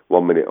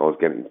 minute I was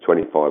getting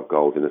 25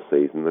 goals in a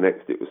season, the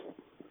next it was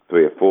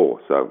 3 or 4,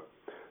 so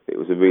it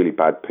was a really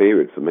bad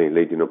period for me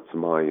leading up to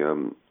my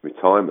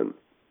retirement.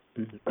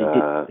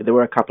 Mm-hmm. There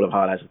were a couple of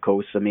highlights, of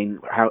course. I mean,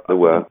 there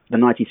were the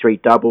 93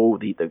 double,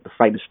 the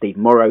famous Steve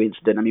Morrow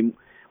incident. I mean,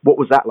 what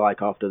was that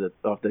like after the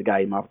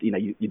game? After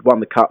you'd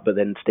won the cup, but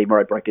then Steve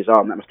Morrow broke his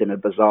arm. That must have been a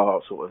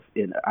bizarre sort of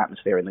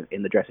atmosphere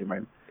in the dressing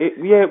room.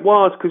 It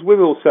was, because we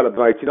were all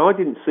celebrating. I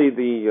didn't see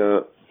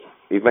the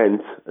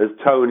event as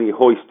Tony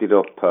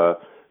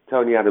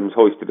Adams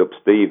hoisted up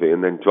Stevie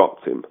and then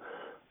dropped him.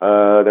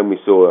 Then we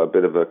saw a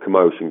bit of a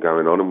commotion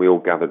going on, and we all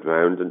gathered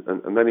round,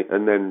 and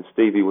then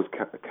Stevie was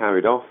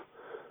carried off.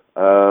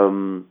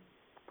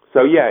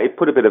 So yeah, it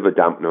put a bit of a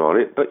dampener on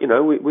it, but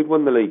we'd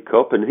won the League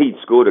Cup, and he'd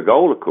scored a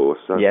goal, of course.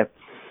 So yeah,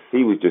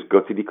 he was just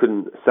gutted he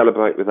couldn't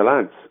celebrate with the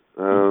lads.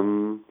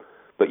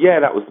 But yeah,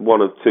 that was one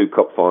of 2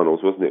 cup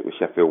finals, wasn't it, with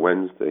Sheffield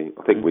Wednesday?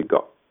 I think we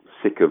got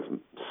sick of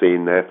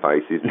seeing their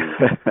faces,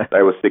 and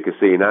they were sick of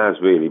seeing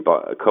ours, really.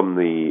 But come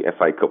the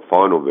FA Cup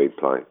final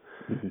replay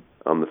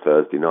on the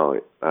Thursday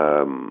night,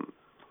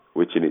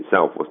 which in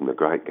itself wasn't a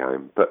great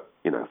game. But,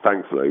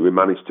 thankfully we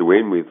managed to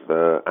win with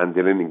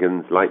Andy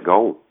Linnigan's late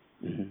goal.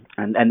 Mm-hmm.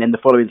 And then the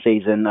following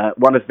season,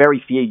 one of very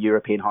few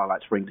European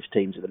highlights for English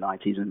teams in the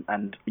 90s,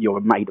 and you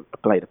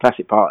played a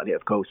classic part in it,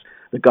 of course,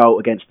 the goal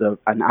against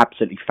an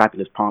absolutely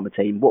fabulous Parma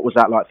team. What was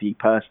that like for you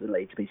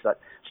personally, to be such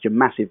a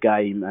massive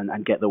game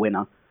and get the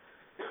winner?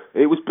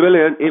 It was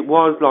brilliant. It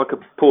was like a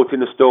port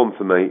in a storm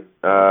for me.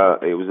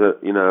 It was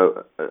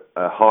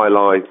a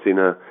highlight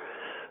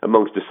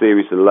amongst a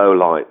series of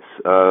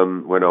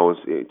lowlights when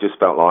it just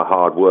felt like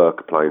hard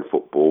work playing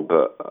football.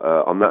 But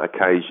on that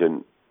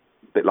occasion,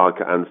 a bit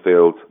like at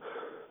Anfield,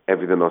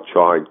 everything I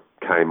tried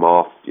came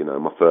off,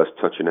 my first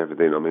touch and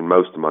everything. I mean,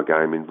 most of my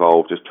game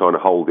involved just trying to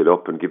hold it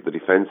up and give the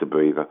defence a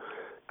breather,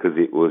 because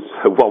it was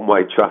a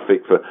one-way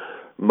traffic for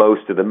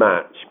most of the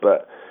match.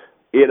 But,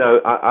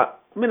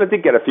 I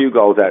did get a few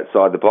goals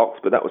outside the box,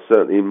 but that was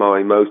certainly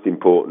my most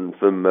important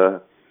from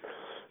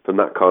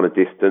that kind of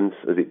distance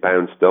as it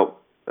bounced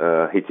up.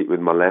 Hit it with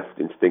my left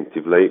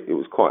instinctively. It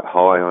was quite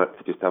high. I had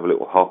to just have a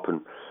little hop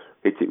and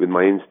hit it with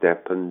my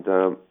instep and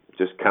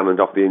just cannoned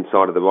off the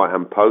inside of the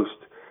right-hand post.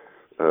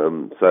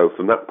 So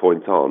from that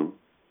point on,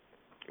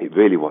 it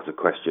really was a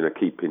question of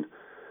keeping...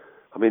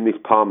 this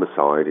Parma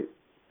side,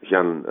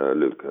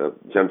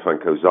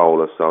 Gianfranco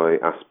Zola,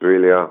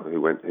 Asprilla,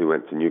 who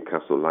went to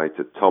Newcastle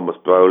later, Thomas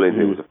Brolin,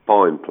 who was a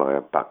fine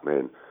player back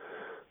then.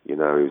 He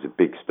was a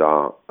big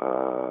star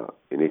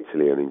in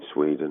Italy and in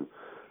Sweden.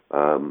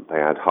 They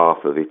had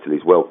half of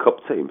Italy's World Cup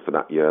team for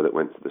that year that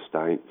went to the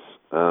States,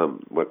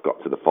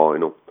 got to the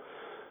final.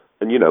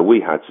 And, we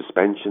had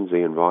suspensions.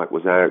 Ian Wright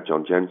was out.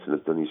 John Jensen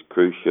had done his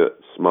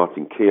cruciates.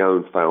 Martin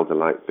Keown failed a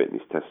late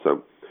fitness test.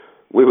 So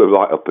we were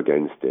right up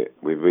against it.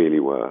 We really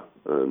were.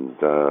 And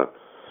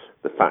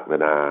the fact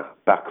that our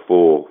back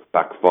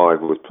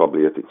five was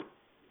probably at its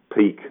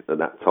peak at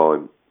that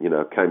time,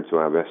 came to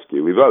our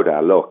rescue. We rode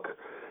our luck,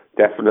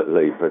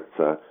 definitely. But,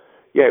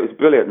 it was a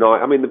brilliant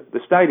night.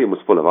 The stadium was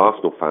full of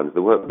Arsenal fans.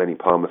 There weren't many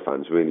Parma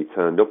fans really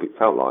turned up. It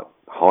felt like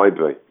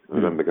Highbury. I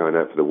remember going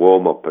out for the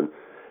warm-up and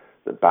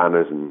the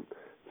banners and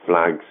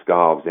flags,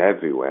 scarves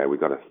everywhere. We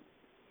got a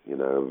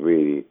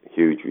really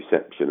huge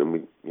reception, and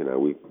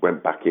we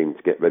went back in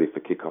to get ready for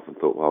kick-off and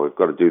thought, well, we've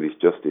got to do this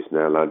justice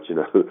now, lads.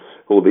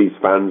 All these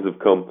fans have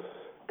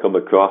come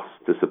across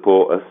to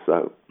support us,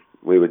 so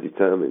we were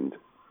determined.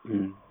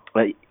 Mm.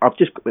 Well, I've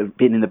just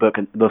been in the book,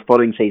 and the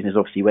following season is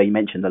obviously where you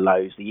mentioned the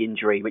lows, the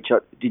injury,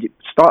 did it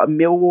start at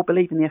Millwall, I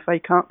believe, in the FA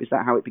Cup? Is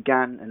that how it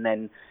began? And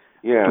then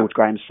George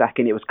Graham's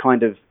sacking, it was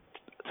kind of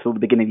sort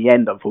of the beginning of the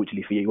end,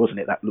 unfortunately for you, wasn't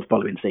it, that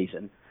following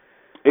season?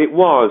 It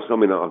was.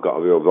 I've got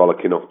a real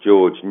rollicking off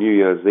George. New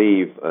Year's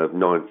Eve of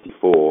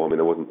 '94,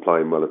 I wasn't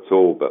playing well at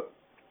all, but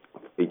I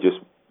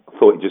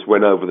thought he just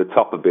went over the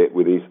top a bit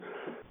with his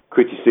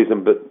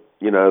criticism, but,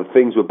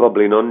 things were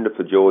bubbling under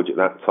for George at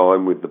that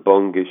time with the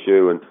Bung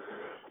issue, and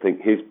I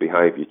think his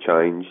behaviour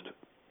changed.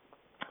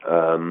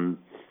 And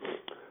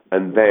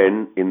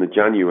then, in the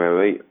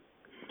January,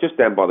 just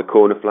down by the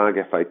corner flag,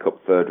 FA Cup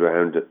third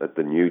round at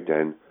the New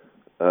Den,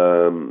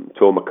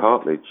 tore my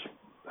cartilage.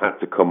 Had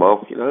to come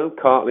off,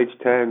 cartilage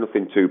tear,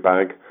 nothing too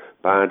bad.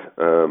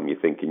 You're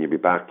thinking you'll be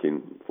back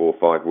in 4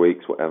 or 5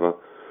 weeks, whatever.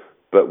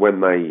 But when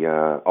they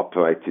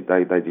operated,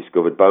 they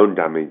discovered bone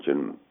damage,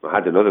 and I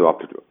had another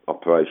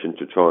operation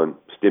to try and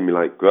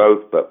stimulate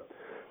growth, but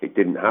it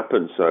didn't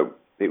happen. So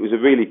it was a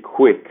really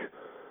quick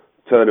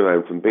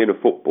turnaround from being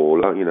a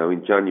footballer,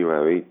 in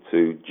January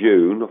to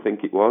June, I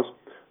think it was.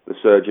 The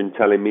surgeon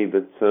telling me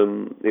that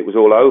it was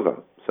all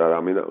over. So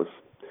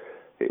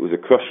it was a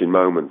crushing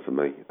moment for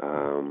me.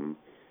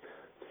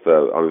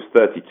 So I was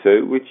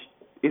 32, which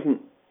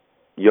isn't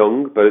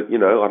young, but,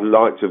 I'd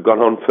like to have gone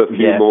on for a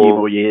few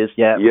more years,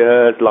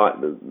 years,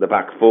 like the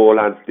back four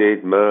lads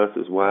did, Merce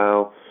as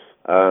well.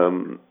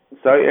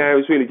 So, it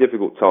was a really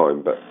difficult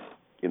time, but,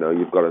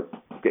 you've got to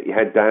get your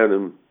head down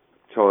and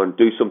try and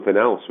do something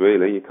else,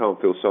 really. You can't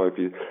feel sorry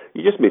for you.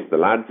 You just miss the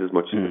lads as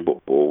much as the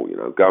football,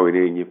 going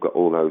in, you've got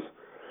all those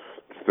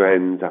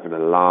friends having a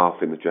laugh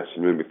in the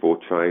dressing room before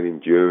training,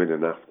 during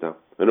and after,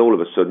 and all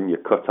of a sudden you're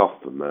cut off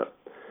from that.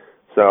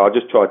 So I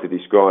just tried to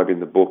describe in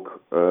the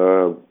book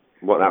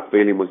what that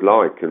feeling was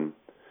like and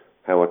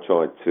how I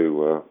tried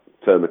to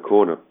turn the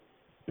corner.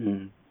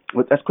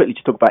 Well, let's quickly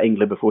just talk about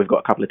England before we've got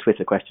a couple of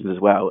Twitter questions as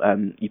well.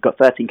 You've got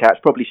 13 caps,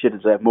 probably should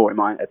deserve more in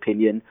my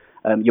opinion.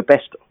 Your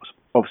best,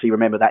 obviously,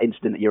 remember that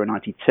incident at Euro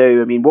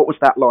 92. What was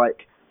that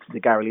like? The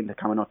Gary Lineker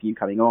coming off, you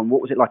coming on.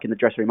 What was it like in the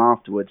dressing room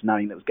afterwards,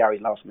 knowing that it was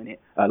Gary's last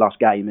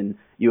game, and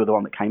you were the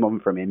one that came on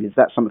from him? Is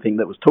that something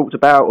that was talked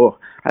about, or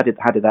how did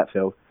that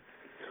feel?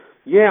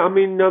 Yeah,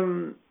 we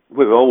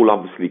were all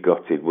obviously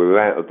gutted. We were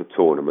out of the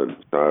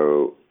tournament,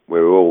 so we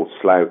were all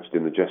slouched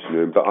in the dressing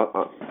room. But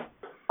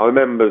I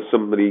remember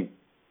somebody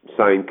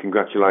saying,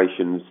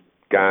 "Congratulations,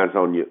 Gaz,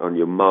 on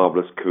your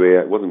marvellous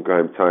career." It wasn't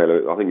Graham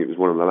Taylor. I think it was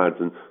one of the lads,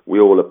 and we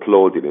all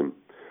applauded him.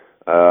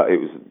 It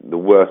was the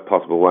worst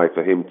possible way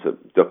for him to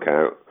duck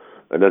out,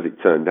 and as it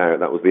turned out,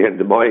 that was the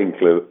end of my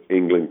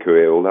England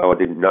career. Although I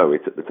didn't know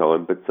it at the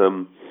time, but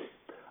it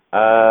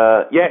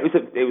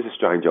was a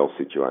strange old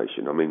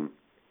situation.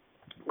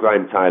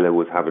 Graham Taylor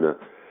was having a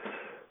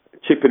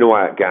chipping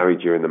away at Gary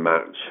during the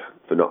match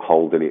for not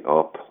holding it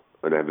up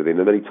and everything.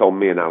 And then he told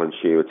me and Alan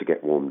Shearer to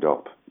get warmed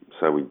up.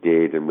 So we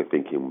did, and we're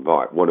thinking,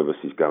 right, one of us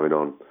is going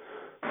on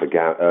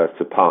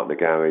to partner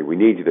Gary. We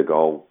needed a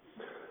goal.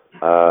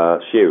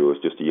 Shearer was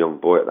just a young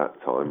boy at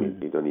that time.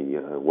 He'd only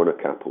won a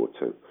cap or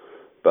two.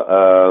 But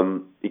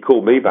he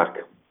called me back,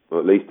 or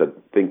at least I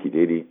think he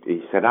did.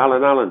 He said,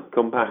 Alan,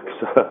 come back.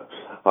 So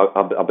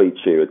I beat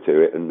Shearer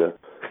to it and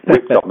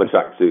whipped up my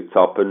tracksuit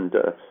top. And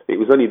it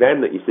was only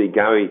then that you see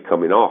Gary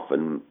coming off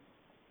and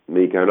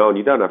me going on.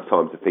 You don't have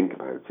time to think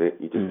about it.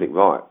 You just think,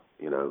 right,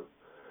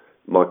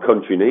 my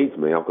country needs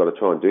me. I've got to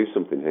try and do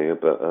something here.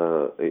 But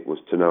it was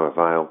to no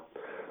avail.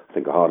 I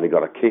think I hardly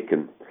got a kick.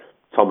 And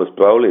Thomas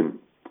Brolin,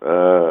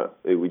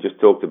 we just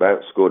talked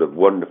about, scored a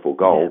wonderful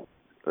goal.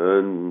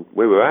 And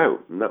we were out,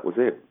 and that was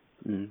it.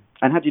 And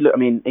how do you look? I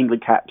mean,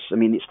 England caps,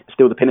 it's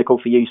still the pinnacle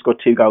for you. You scored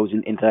 2 goals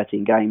in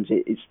 13 games.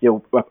 It's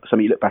still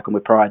something you look back on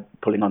with pride,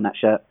 pulling on that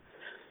shirt.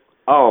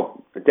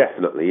 Oh,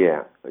 definitely,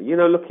 yeah.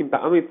 Looking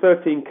back,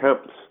 13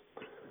 caps,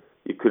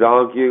 you could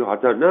argue, I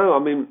don't know.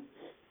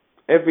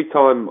 Every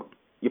time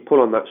you pull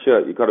on that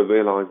shirt, you've got to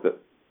realise that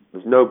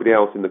there's nobody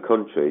else in the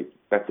country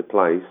better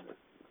placed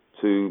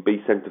to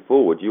be centre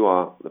forward. You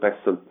are the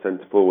best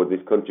centre forward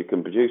this country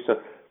can produce. So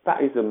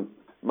that is a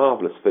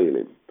marvellous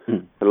feeling.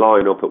 To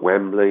line up at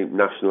Wembley,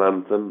 national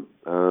anthem.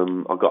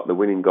 I got the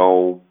winning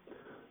goal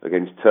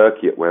against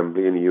Turkey at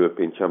Wembley in the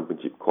European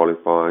Championship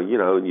qualifier.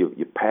 And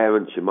your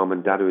parents, your mum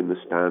and dad are in the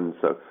stands.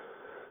 So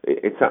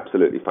it's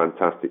absolutely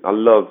fantastic. I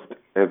loved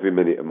every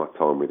minute of my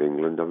time with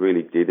England. I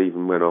really did.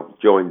 Even when I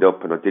joined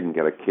up and I didn't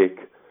get a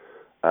kick,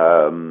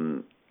 I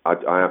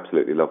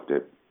absolutely loved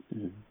it.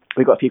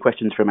 We've got a few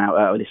questions from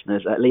our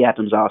listeners. Lee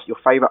Adams asked, your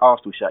favourite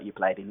Arsenal shirt you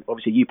played in?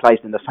 Obviously, you played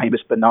in the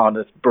famous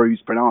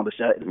bruised banana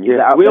shirt.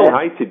 We all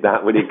hated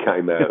that when it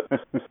came out.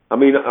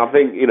 I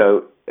think,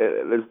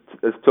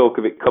 there's talk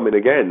of it coming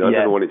again. I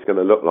don't know what it's going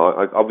to look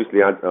like.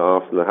 Obviously,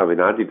 Arsenal are having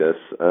Adidas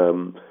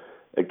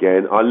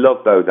again. I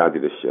love those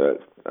Adidas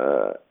shirts.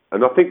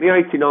 And I think the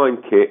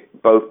 89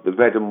 kit, both the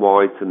red and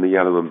white and the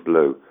yellow and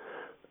blue,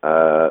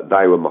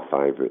 they were my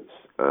favourites.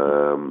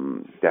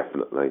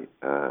 Definitely.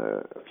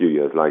 A few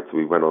years later,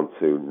 we went on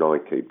to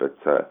Nike, but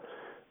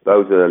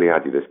those early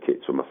Adidas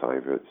kits were my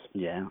favourites.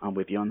 Yeah, I'm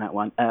with you on that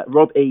one.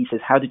 Rob E says,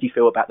 how did you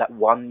feel about that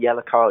one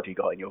yellow card you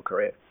got in your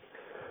career?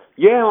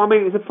 Yeah,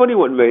 it was a funny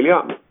one, really.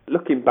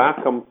 Looking back,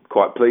 I'm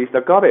quite pleased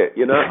I got it.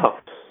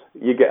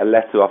 You get a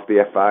letter off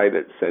the FA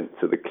that's sent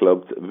to the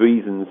club.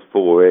 Reasons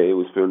for it. It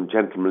was for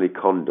ungentlemanly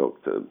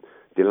conduct,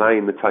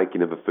 delaying the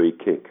taking of a free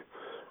kick.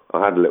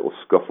 I had a little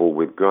scuffle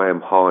with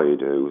Graham Hyde,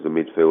 who was a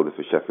midfielder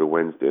for Sheffield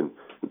Wednesday, and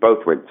we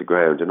both went to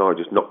ground, and I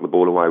just knocked the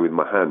ball away with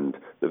my hand.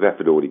 The ref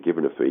had already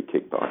given a free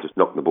kick, but I just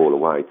knocked the ball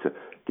away to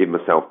give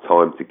myself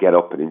time to get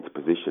up and into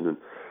position, and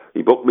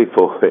he booked me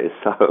for it.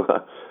 So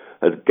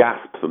a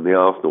gasp from the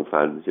Arsenal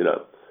fans,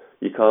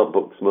 you can't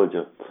book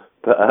Smudger.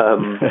 But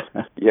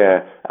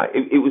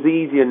it was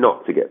easier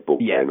not to get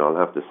booked then, I'll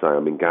have to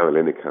say. Gary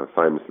Lineker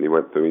famously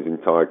went through his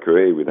entire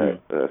career without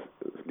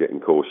getting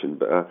cautioned,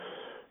 but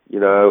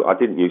I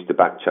didn't used to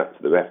backchat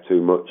to the ref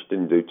too much,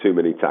 didn't do too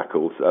many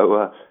tackles,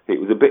 so it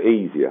was a bit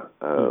easier.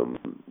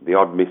 The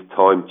odd missed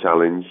time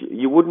challenge,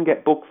 you wouldn't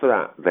get booked for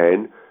that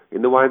then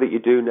in the way that you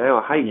do now.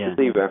 I hate to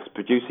see refs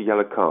produce a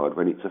yellow card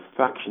when it's a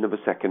fraction of a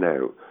second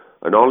out.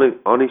 An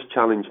honest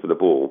challenge for the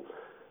ball.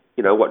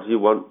 What do you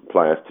want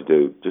players to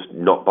do? Just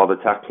not bother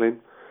tackling?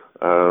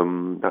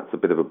 That's a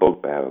bit of a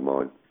bugbear of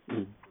mine.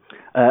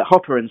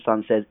 Hopper and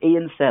Son says,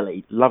 Ian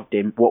Selly, loved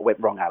him. What went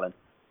wrong, Alan?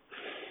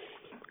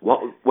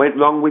 What went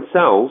wrong with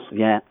Sells?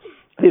 Yeah.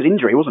 It was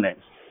injury, wasn't it?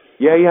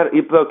 Yeah,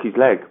 he broke his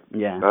leg.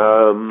 Yeah.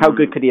 How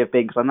good could he have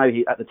been? Because I know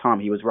at the time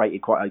he was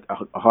rated quite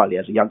highly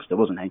as a youngster,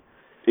 wasn't he?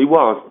 He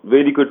was.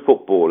 Really good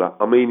footballer.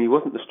 He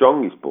wasn't the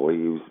strongest boy.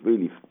 He was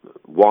really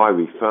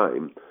wiry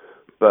frame,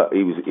 but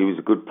he was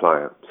a good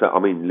player. So,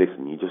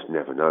 listen, you just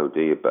never know, do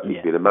you? But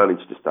if he'd have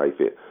managed to stay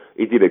fit.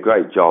 He did a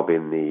great job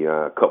in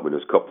the Cup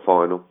Winners' Cup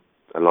final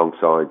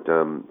alongside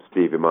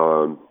Stevie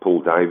Morrow and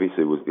Paul Davis,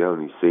 who was the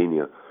only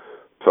senior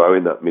pro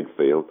in that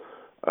midfield.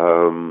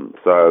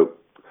 So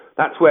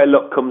that's where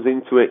luck comes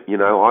into it.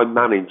 I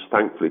managed,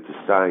 thankfully, to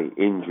stay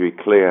injury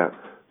clear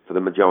for the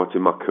majority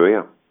of my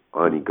career.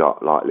 I only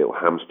got little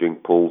hamstring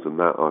pulls and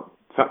that. I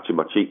fractured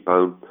my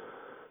cheekbone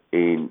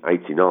in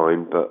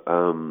 '89, but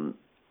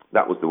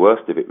that was the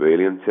worst of it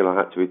really until I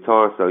had to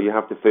retire. So you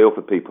have to feel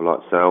for people like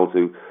Sells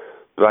who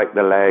break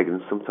their leg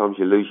and sometimes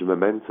you lose your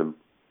momentum.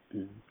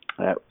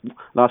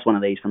 Last one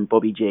of these from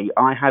Bobby G.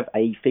 I have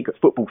a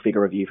football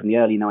figure of you from the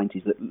early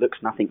 90s that looks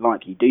nothing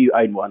like you. Do you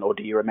own one, or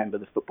do you remember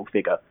the football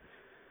figure?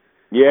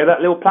 Yeah,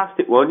 that little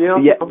plastic one,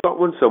 I've got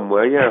one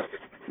somewhere,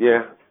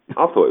 yeah. I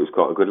thought it was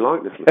quite a good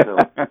likeness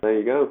myself. There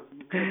you go.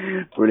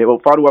 Brilliant.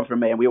 Well, final one from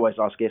me, and we always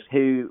ask guests,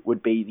 who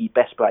would be the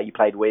best player you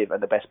played with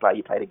and the best player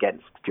you played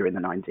against during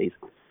the 90s?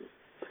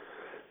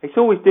 It's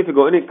always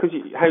difficult, isn't it? Because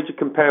how do you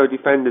compare a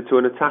defender to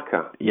an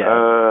attacker? Yeah.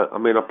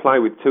 I play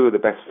with two of the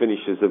best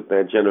finishers of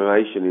their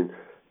generation in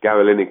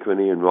Gary Lineker and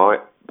Ian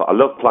Wright, But I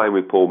loved playing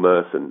with Paul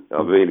Merson.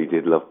 I really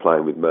did love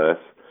playing with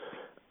Merce.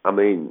 I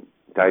mean,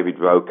 David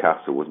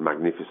Rocastle was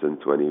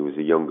magnificent when he was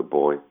a younger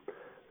boy.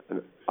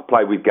 And I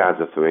played with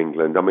Gazza for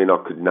England. I mean,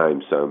 I could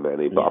name so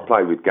many, but I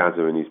played with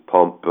Gazza in his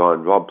pomp.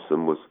 Brian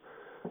Robson was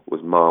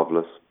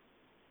marvellous.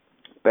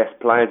 Best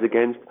players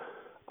against?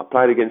 I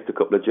played against a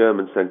couple of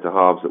German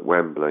centre-halves at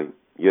Wembley,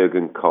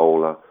 Jürgen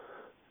Kohler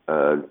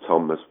and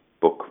Thomas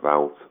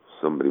Buchwald,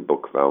 somebody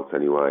Buchwald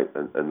anyway,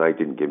 and they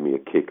didn't give me a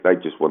kick. They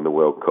just won the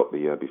World Cup the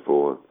year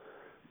before.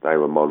 They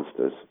were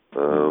monsters.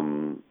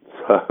 So,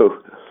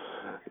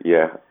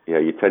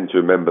 you tend to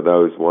remember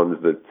those ones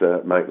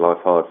that make life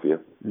hard for you.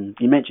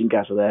 You mentioned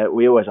Gazza there.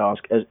 We always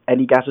ask, is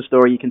any Gazza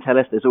story you can tell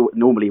us? There's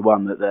normally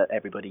one that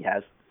everybody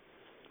has.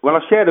 Well, I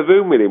shared a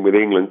room with him with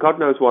England. God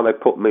knows why they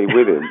put me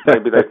with him.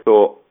 Maybe they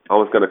thought I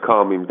was going to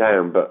calm him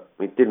down, but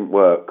it didn't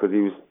work because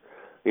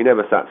he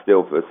never sat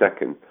still for a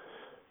second.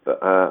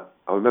 But I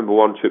remember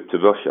one trip to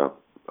Russia,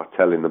 I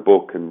tell in the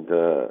book, and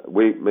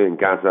me and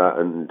Gazza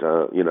and,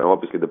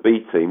 obviously the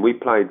B team, we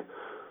played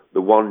the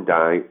one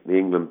day, the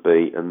England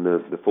B, and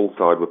the full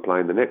side were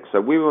playing the next.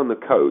 So we were on the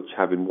coach,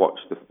 having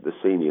watched the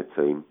senior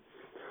team,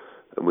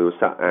 and we were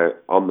sat out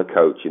on the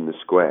coach in the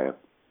square,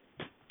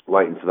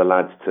 waiting for the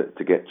lads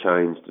to get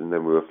changed, and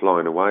then we were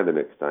flying away the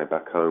next day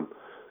back home.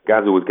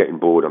 Gazza was getting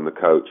bored on the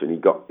coach, and he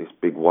got this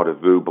big wad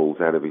of rubles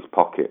out of his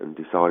pocket and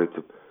decided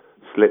to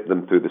slip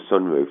them through the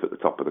sunroof at the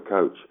top of the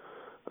coach.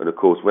 And of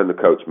course, when the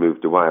coach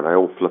moved away, they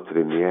all fluttered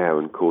in the air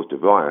and caused a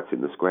riot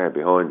in the square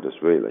behind us,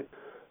 really.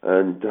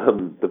 And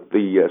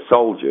the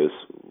soldiers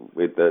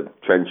with the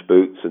trench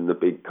boots and the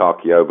big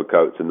khaki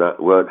overcoats and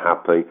that weren't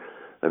happy.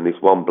 And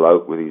this one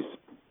bloke with his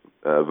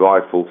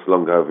rifle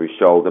slung over his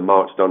shoulder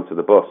marched onto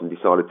the bus and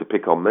decided to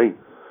pick on me.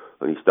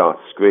 And he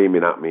started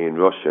screaming at me in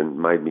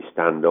Russian, made me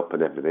stand up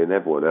and everything.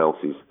 Everyone else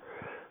is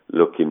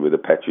looking with a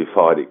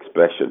petrified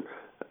expression.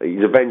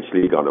 He's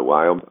eventually gone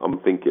away. I'm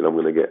thinking I'm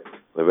going to get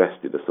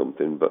arrested or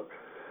something, but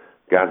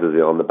Gazza's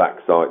on the back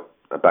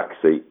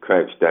seat,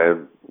 crouched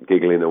down,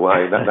 giggling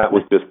away. That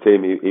was just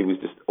him. He was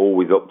just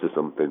always up to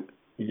something.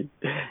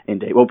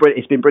 Indeed. Well,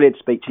 it's been brilliant to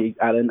speak to you,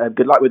 Alan.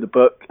 Good luck with the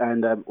book,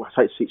 and we'll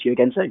hope to speak to you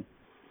again soon.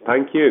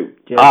 Thank you.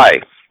 Cheers. Hi,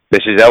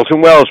 this is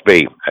Elton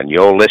Wellesby, and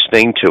you're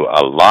listening to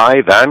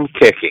Alive and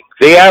Kicking,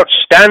 the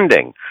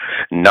outstanding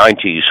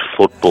 90s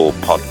football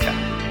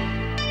podcast.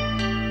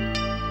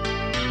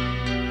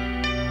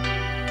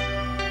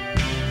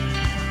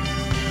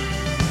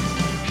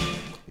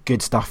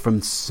 Good stuff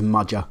from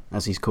Smudger,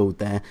 as he's called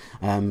there.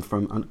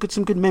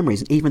 Some good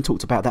memories, and even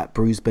talked about that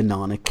bruised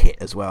banana kit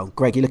as well.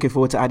 Greg, you looking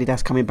forward to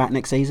Adidas coming back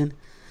next season?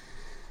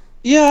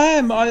 Yeah, I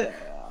am.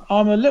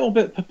 I'm a little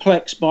bit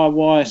perplexed by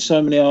why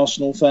so many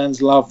Arsenal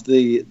fans love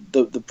the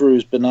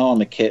bruised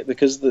banana kit,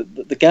 because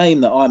the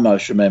game that I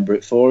most remember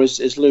it for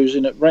is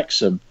losing at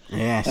Wrexham.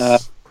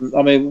 Yes.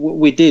 I mean,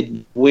 we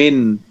did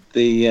win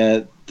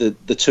the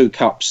two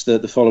cups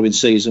the following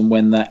season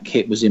when that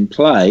kit was in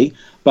play,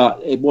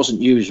 but it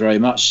wasn't used very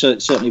much. So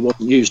it certainly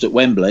wasn't used at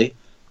Wembley.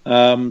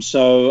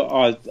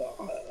 So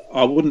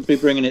I wouldn't be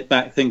bringing it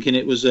back thinking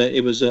it was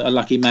a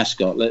lucky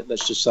mascot.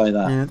 Let's just say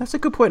that. Yeah, that's a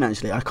good point,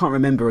 actually. I can't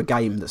remember a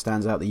game that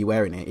stands out that you're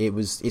wearing it.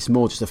 It's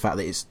more just the fact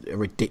that it's a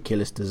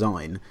ridiculous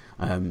design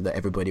that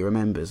everybody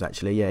remembers,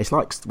 actually. Yeah, it's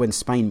like when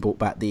Spain brought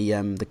back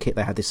the kit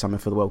they had this summer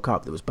for the World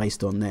Cup that was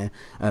based on their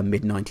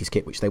mid-90s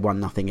kit, which they won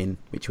nothing in,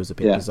 which was a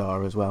bit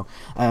bizarre as well.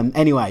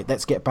 Anyway,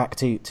 let's get back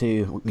to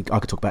I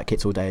could talk about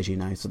kits all day, as you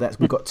know. So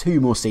we've got 2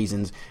 more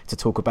seasons to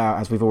talk about,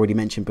 as we've already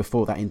mentioned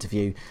before that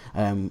interview.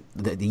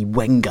 The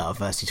Wenger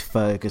versus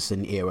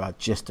Ferguson era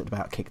just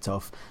about kicked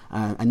off,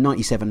 and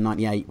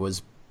 97-98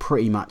 was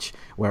pretty much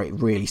where it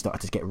really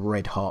started to get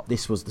red hot.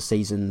 This was the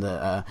season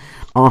that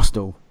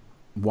Arsenal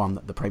won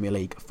the Premier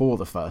League for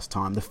the first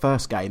time. The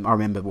first game, I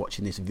remember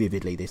watching this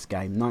vividly, this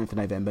game, 9th of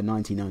November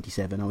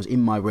 1997. I was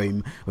in my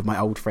room with my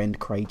old friend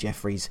Craig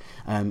Jeffries.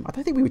 I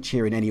don't think we were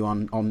cheering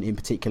anyone on in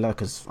particular,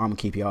 because I'm a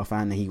QPR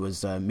fan, he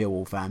was a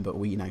Millwall fan, but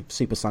we,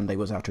 Super Sunday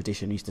was our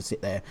tradition. We used to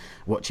sit there,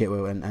 watch it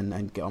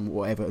and get on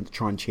whatever, and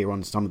try and cheer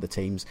on some of the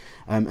teams.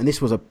 And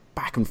this was a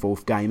back and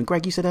forth game. And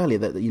Greg, you said earlier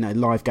that,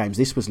 live games,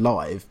 this was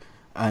live.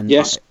 And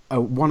yes.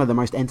 One of the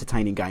most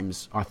entertaining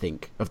games, I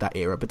think, of that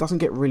era, but doesn't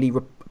get really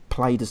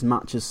played as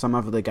much as some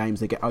of the games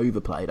that get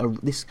overplayed.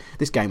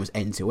 This game was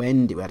end to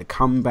end. It had a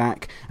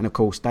comeback, and of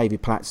course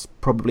David Platt's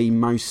probably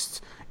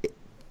most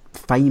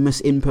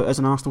famous input as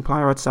an Arsenal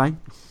player, I'd say.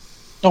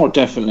 Oh,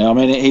 definitely. I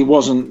mean, he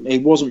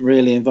wasn't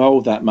really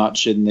involved that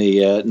much in the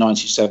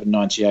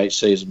 97-98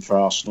 season for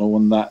Arsenal,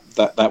 and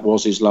that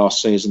was his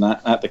last season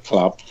at the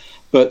club.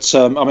 But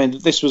I mean,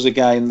 this was a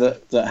game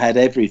that had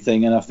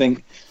everything, and I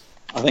think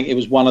it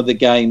was one of the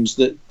games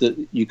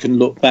that you can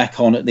look back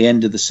on at the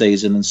end of the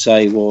season and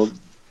say, well,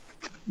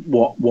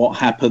 what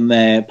happened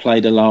there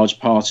played a large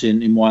part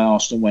in why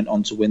Arsenal went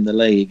on to win the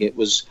league. It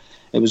was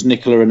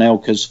Nicola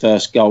Anelka's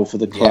first goal for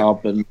the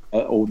club, and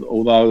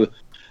although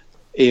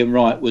Ian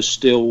Wright was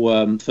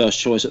still first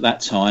choice at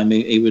that time,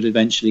 he would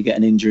eventually get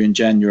an injury in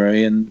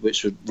January, and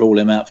which would rule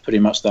him out for pretty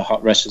much the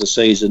rest of the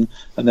season.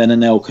 And then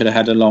Anelka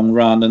had a long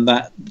run, and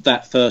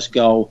that first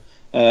goal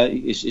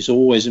it's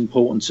always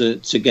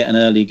important to get an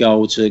early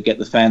goal to get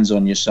the fans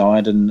on your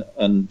side, and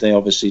they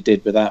obviously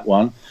did with that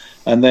one.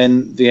 And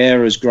then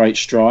Vieira's great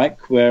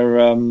strike, where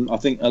I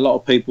think a lot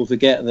of people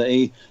forget that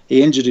he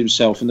injured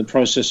himself in the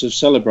process of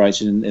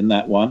celebrating in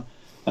that one.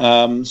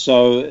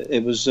 So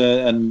it was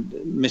and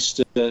missed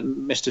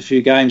a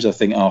few games, I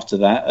think, after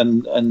that.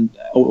 And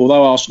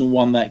although Arsenal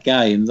won that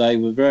game, they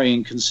were very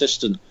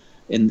inconsistent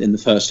in the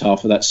first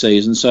half of that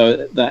season.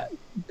 So that,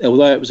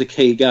 although it was a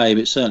key game,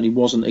 it certainly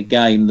wasn't a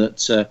game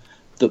that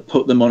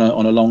put them on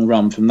a long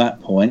run from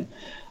that point.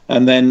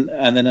 And then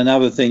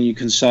another thing you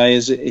can say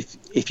is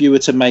if you were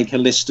to make a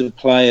list of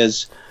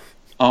players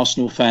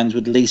Arsenal fans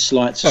would least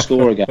like to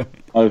score again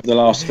over the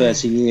last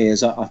 30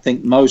 years, I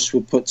think most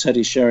would put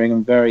Teddy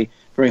Sheringham very,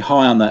 very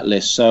high on that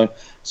list. So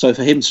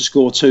for him to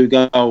score 2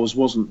 goals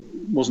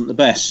wasn't the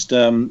best,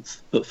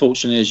 but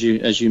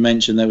fortunately, as you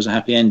mentioned, there was a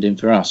happy ending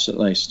for us at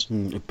least.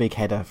 A big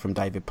header from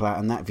David Platt,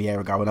 and that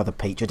Vieira goal, another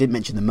peach. I did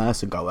mention the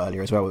Merson goal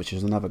earlier as well, which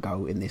was another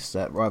goal in this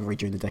rivalry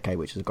during the decade,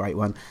 which is a great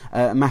one.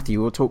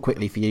 Matthew, we'll talk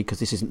quickly for you because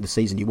this isn't the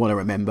season you want to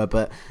remember,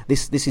 but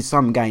this is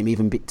some game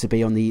even to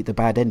be on the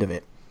bad end of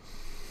it.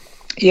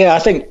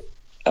 Yeah,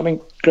 I mean,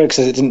 Greg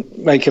said it didn't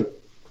make I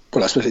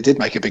suppose it did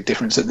make a big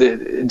difference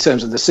in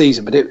terms of the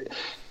season, but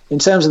in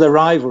terms of the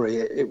rivalry,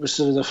 it was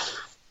sort of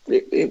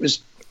it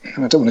was.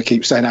 I don't want to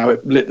keep saying how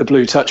it lit the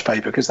blue touch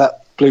paper, because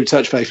that blue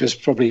touch paper is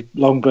probably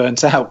long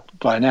burnt out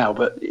by now.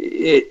 But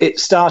it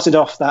started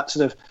off that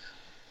sort of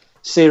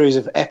series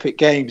of epic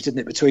games, didn't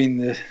it,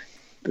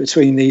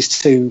 between these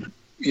two,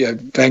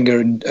 Wenger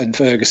and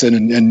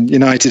Ferguson and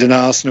United and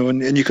Arsenal,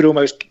 and you could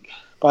almost,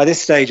 by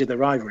this stage of the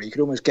rivalry, you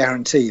could almost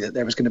guarantee that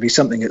there was going to be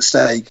something at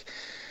stake.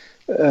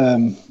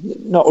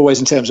 Not always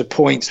in terms of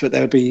points, but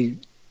there'd be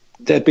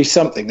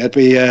something. There'd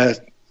be a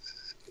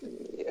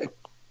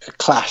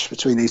clash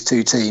between these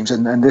two teams,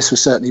 and this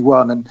was certainly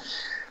one. And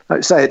like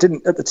I say, it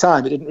didn't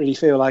really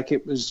feel like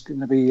it was going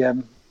to be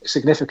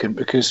significant,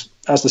 because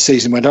as the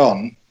season went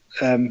on,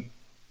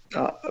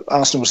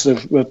 Arsenal sort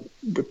of were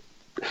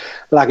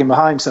lagging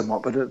behind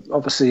somewhat. But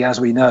obviously,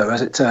 as we know,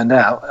 as it turned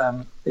out,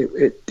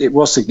 it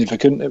was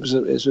significant. It was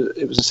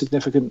a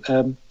significant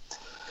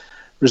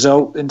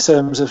result in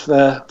terms of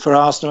for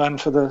Arsenal and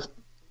for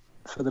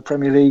the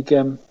Premier League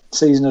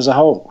season as a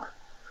whole.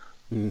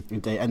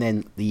 Indeed. And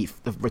then the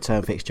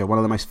return fixture, one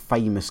of the most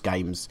famous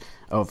games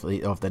of the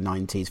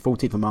 90s,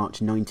 14th of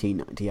March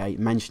 1998,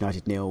 Manchester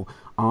United 0,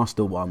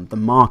 Arsenal 1, the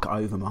Mark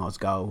Overmars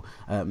goal.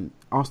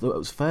 Arsenal, it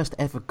was first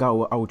ever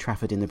goal at Old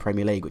Trafford in the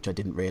Premier League, which I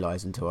didn't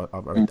realise until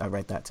I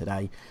read that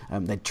today.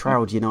 They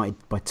trailed United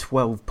by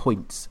 12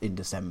 points in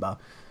December.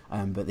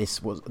 But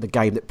this was the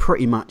game that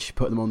pretty much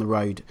put them on the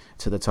road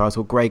to the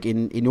title. Greg,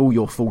 in all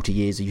your 40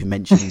 years you've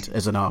mentioned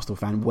as an Arsenal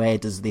fan, where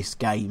does this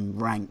game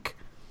rank?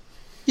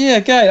 Yeah,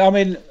 again, I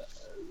mean,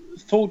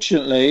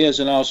 fortunately, as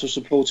an Arsenal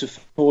supporter,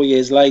 4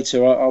 years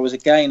later, I was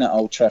again at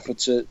Old Trafford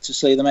to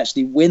see them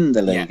actually win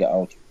the league at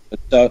Old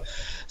Trafford.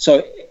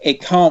 So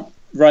it can't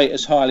rate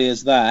as highly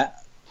as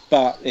that,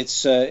 but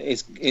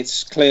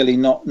it's clearly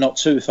not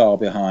too far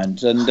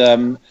behind,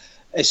 and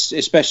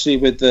especially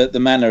with the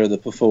manner of the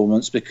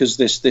performance, because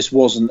this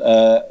wasn't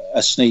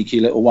a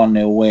sneaky little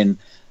 1-0 win.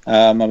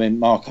 I mean,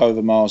 Mark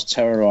Overmars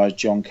terrorised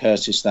John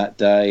Curtis that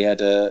day, had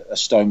a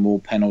Stonewall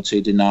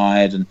penalty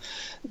denied, and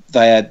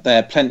they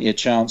had plenty of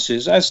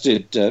chances, as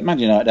did Man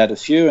United had a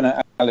few,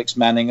 and Alex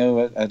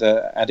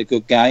Manninger had a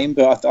good game.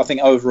 But I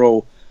think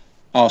overall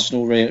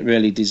Arsenal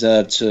really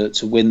deserved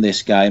to win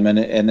this game, and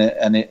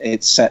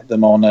it set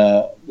them on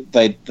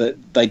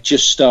they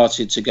just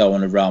started to go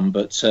on a run,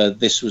 but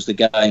this was the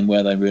game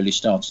where they really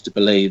started to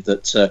believe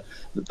that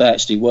they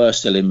actually were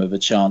still in with a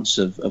chance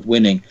of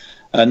winning.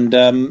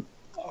 And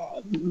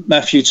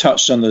Matthew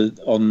touched on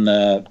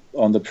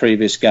the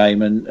previous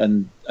game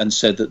and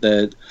said that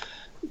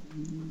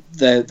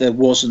there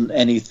wasn't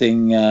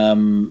anything,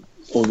 although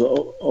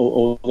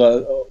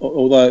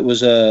it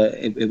was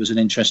an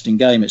interesting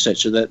game,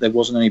 etc. That there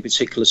wasn't any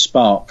particular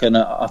spark, and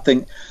I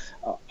think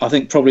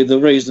probably the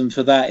reason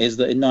for that is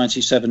that in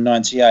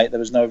 97-98 there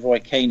was no Roy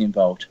Keane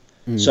involved.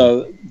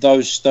 So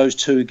those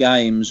two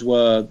games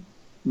were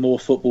more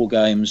football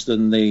games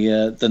than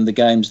the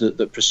games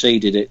that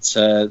preceded it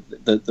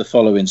the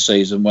following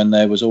season, when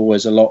there was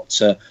always a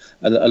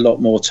lot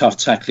more tough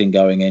tackling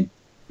going in.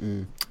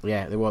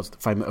 Yeah, there was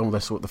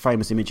the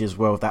famous images as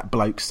well of that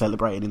bloke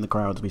celebrating in the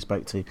crowd, as we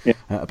spoke to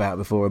about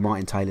before, and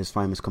Martin Taylor's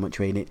famous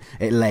commentary, and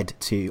it led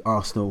to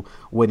Arsenal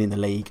winning the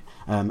league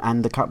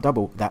and the cup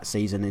double that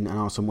season, and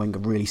Arsene Wenger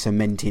really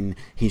cementing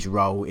his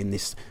role in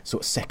this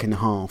sort of second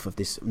half of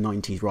this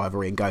 90s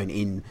rivalry and going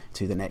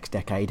into the next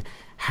decade.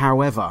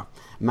 However,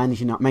 Man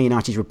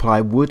United's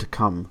reply would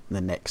come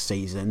the next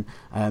season.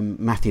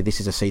 Matthew, this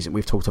is a season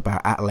we've talked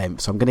about at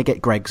length, so I'm going to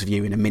get Greg's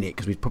view in a minute,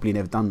 because we've probably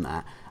never done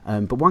that.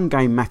 But one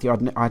game, Matthew,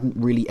 I hadn't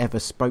really ever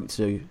spoke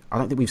to, I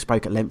don't think we've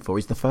spoke at length for,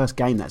 is the first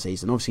game that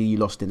season. Obviously, you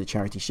lost in the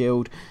Charity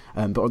Shield,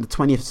 but on the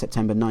 20th of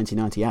September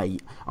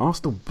 1998,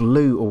 Arsenal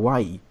blew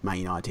away Man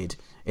United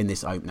in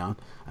this opener,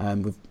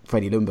 with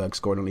Freddie Ljungberg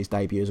scoring on his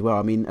debut as well.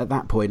 I mean, at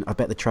that point, I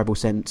bet the treble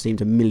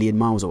seemed a million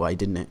miles away,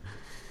 didn't it?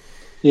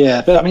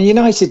 Yeah, but I mean,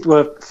 United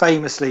were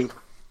famously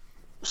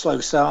slow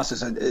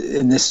starters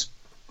in this,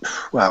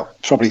 well,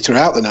 probably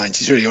throughout the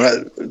 90s, really,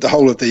 or the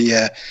whole of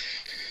the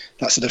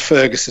that sort of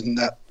Ferguson,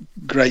 that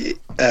great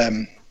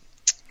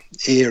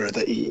era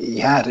that he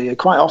had.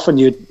 Quite often,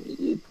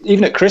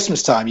 even at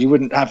Christmas time, you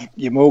wouldn't have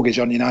your mortgage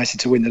on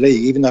United to win the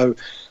league, even though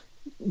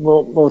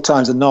more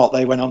times than not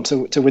they went on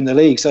to win the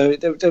league. So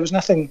there was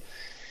nothing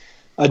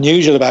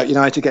unusual about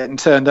United getting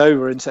turned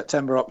over in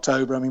September,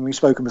 October. I mean, we've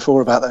spoken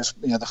before about those,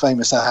 the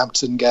famous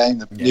Southampton game,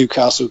 the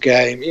Newcastle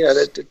game.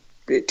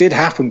 It did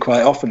happen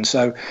quite often.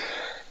 So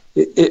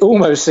it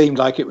almost seemed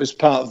like it was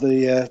part of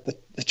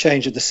the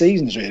change of the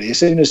seasons, really. As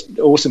soon as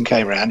autumn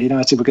came around,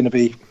 United were going to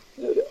be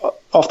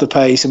off the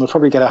pace and we'll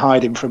probably get a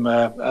hiding from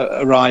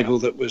a rival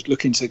that was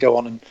looking to go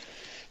on and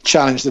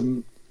challenge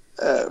them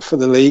for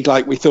the league,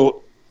 like we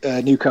thought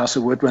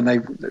Newcastle would when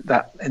in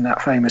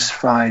that famous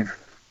 5-0,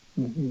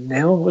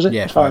 was it?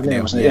 Yeah,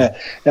 5-0, wasn't it?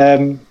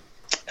 Yeah.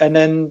 And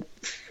then,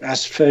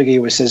 as Fergie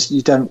always says,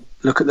 you don't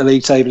look at the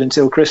league table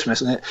until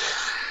Christmas, and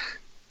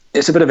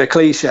it's a bit of a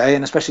cliche,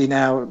 and especially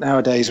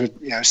nowadays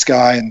with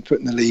Sky and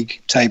putting the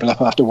league table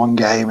up after one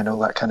game and all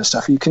that kind of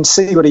stuff, you can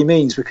see what he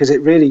means, because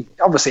it really,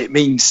 obviously, it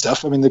means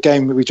stuff. I mean, the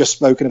game that we've just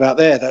spoken about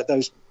there, that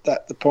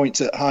the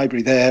points at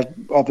Highbury there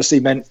obviously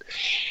meant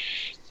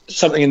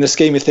something in the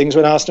scheme of things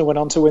when Arsenal went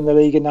on to win the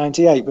league in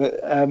 '98.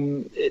 But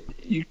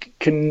you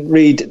can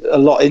read a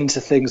lot into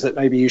things that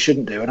maybe you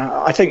shouldn't do. And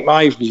I think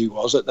my view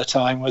was at the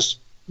time was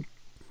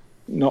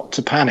not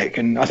to panic.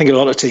 And I think a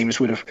lot of teams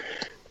would have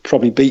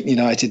probably beaten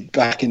United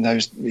back in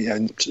those,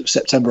 in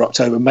September,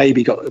 October,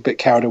 maybe got a bit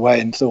carried away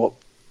and thought,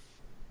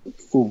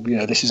 oh,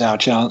 this is our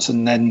chance,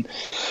 and then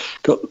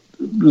got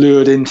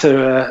lured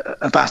into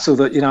a battle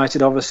that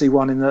United obviously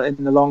won in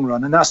the long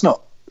run. And that's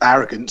not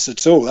arrogance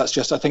at all. I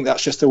think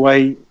that's just the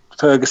way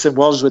Ferguson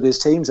was with his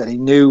teams, and he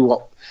knew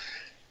what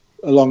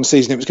a long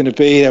season it was going to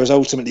be. There was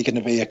ultimately going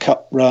to be a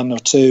cup run or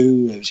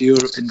two. There was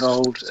Europe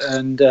involved,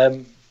 and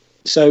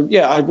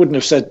I wouldn't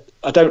have said.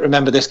 I don't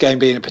remember this game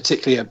being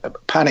particularly a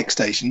panic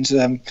stations,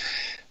 and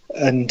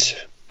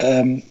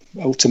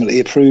ultimately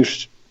it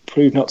proved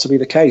not to be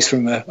the case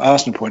from an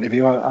Arsenal point of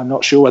view. I'm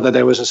not sure whether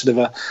there was a sort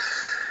of a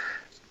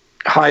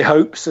high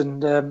hopes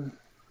and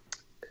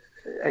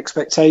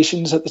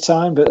expectations at the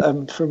time, but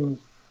from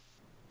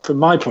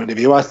my point of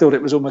view, I thought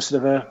it was almost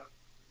sort of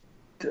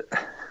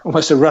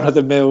a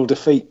run-of-the-mill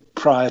defeat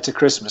prior to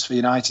Christmas for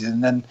United,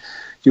 and then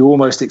you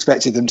almost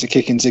expected them to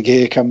kick into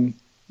gear come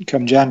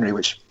January,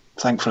 which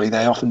thankfully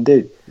they often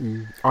do.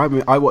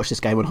 I watched this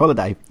game on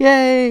holiday.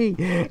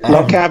 Yay!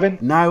 Log cabin?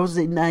 No, I was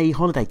in a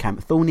holiday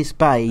camp, Thornis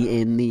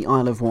Bay in the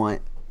Isle of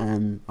Wight.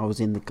 I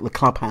was in the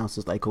clubhouse,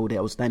 as they called it.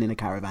 I was staying in a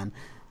caravan.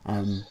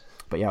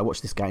 But yeah, I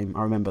watched this game.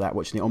 I remember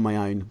watching it on my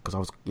own, because I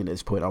was, at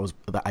this point, I was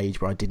at that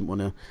age where I didn't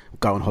want to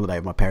go on holiday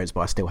with my parents,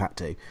 but I still had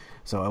to.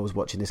 So I was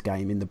watching this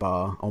game in the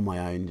bar on my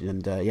own,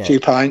 and a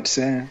few pints.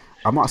 Yeah,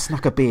 I might have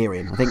snuck a beer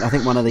in. I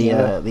think one of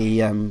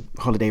the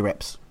holiday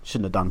reps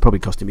shouldn't have done. Probably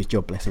cost him his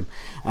job, bless him.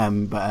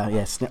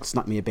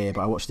 Snuck me a beer.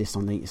 But I watched this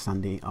on the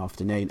Sunday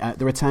afternoon.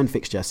 The return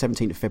fixture,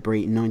 17th of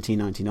February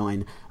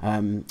 1999.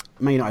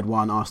 Man United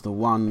won, Arsenal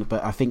won,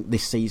 but I think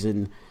this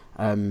season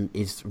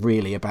is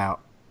really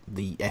about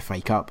the FA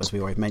Cup, as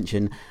we already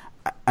mentioned.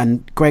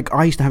 And Greg,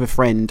 I used to have a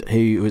friend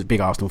who was a big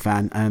Arsenal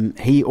fan.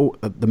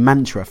 The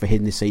mantra for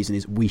him this season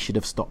is we should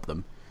have stopped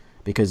them,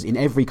 because in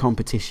every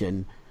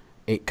competition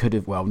it could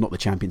have, well, not the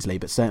Champions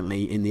League, but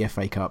certainly in the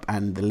FA Cup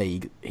and the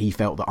league, he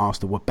felt that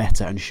Arsenal were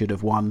better and should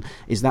have won.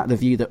 Is that the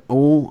view that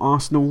all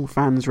Arsenal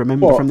fans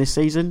remember from this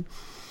season?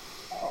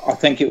 I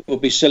think it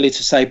would be silly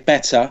to say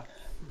better,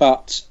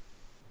 but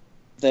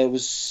there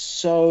was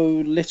so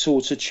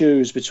little to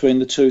choose between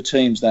the two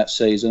teams that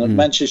season. And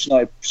Manchester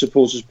United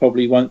supporters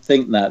probably won't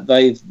think that.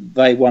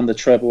 They won the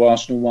treble,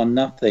 Arsenal won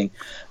nothing.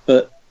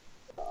 But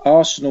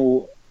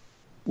Arsenal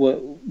were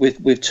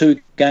with 2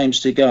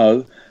 games to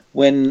go,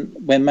 when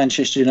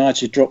Manchester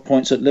United dropped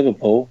points at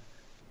Liverpool,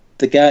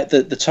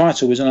 the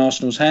title was in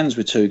Arsenal's hands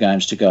with 2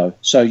 games to go.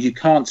 So you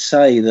can't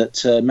say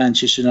that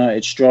Manchester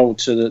United strolled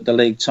to the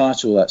league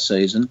title that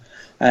season,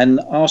 and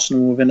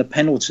Arsenal were within a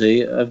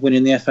penalty of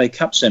winning the FA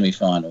Cup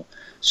semi-final.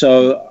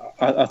 So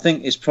I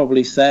think it's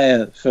probably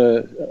fair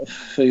for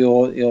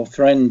your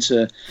friend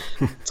to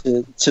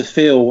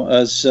feel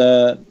as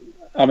the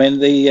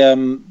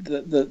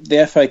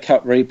FA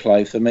Cup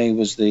replay for me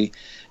was the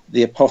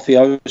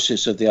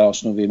apotheosis of the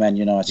Arsenal v Man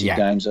United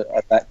games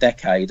at that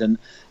decade, and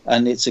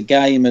it's a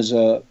game as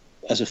a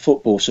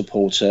football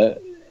supporter.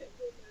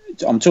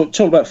 I'm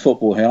talking about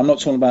football here. I'm not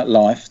talking about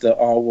life, that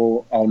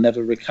I'll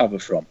never recover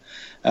from.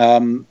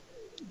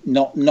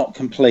 Not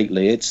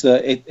completely. It's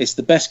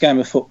the best game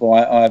of football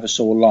I ever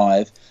saw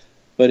live,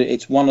 but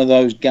it's one of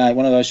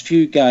those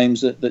few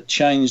games that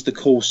changed the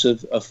course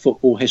of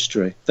football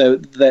history. There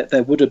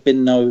would have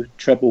been no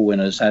treble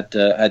winners had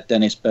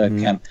Dennis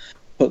Bergkamp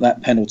put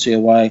that penalty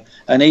away.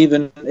 And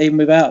even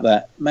without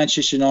that,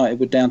 Manchester United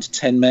were down to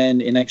 10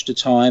 men in extra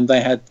time. They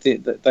had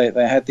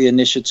the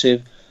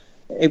initiative.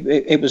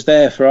 It was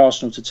there for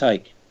Arsenal to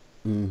take.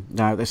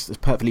 No, that's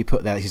perfectly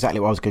put there. That's exactly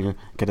what I was going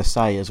to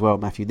say as well,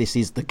 Matthew. This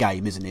is the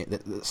game, isn't it,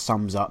 that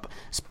sums up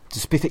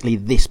specifically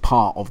this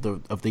part of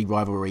the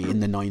rivalry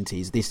in the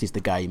 90s. This is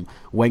the game.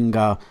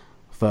 Wenger,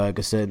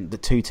 Ferguson, the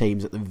two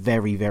teams at the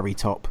very, very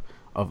top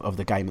of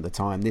the game at the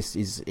time. This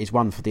is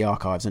one for the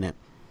archives, isn't it?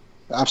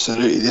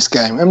 Absolutely, this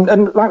game.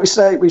 And like we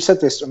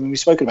said this, I mean, we've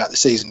spoken about the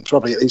season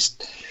probably at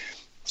least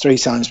 3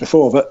 times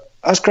before, but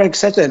as Craig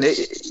said then,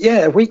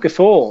 a week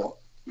before,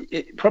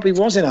 it probably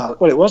was in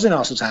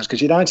Arsenal's hands,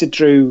 because United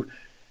drew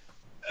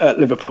at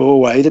Liverpool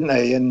away, didn't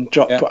they? And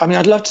dropped. Yeah. I mean,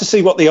 I'd love to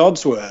see what the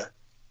odds were.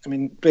 I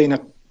mean, being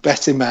a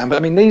betting man, but I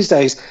mean, these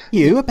days,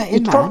 you a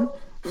betting man?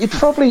 You'd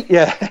probably,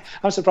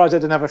 I'm surprised I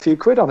didn't have a few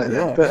quid on it.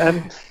 Yeah.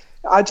 But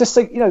I just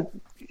think,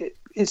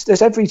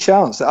 there's every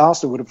chance that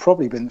Arsenal would have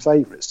probably been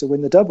favourites to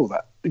win the double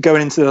that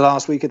going into the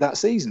last week of that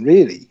season,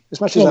 really.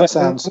 As much as that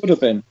sounds... It would have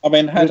been. I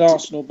mean, had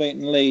Arsenal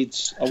beaten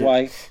Leeds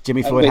away...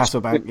 Jimmy Floyd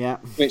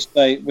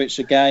Hasselbank, Which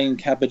again,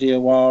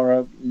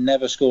 Kabadiawara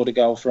never scored a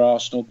goal for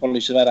Arsenal, probably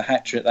should have had a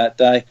hat-trick that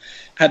day.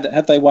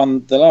 Had they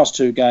won the last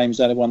 2 games,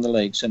 they'd have won the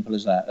league, simple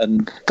as that.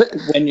 And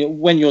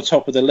when you're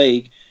top of the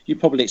league, you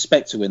probably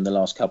expect to win the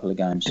last couple of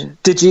games.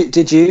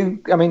 Did you?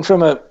 I mean,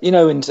 from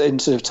in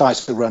sort of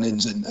title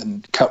run-ins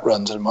and cup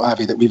runs and what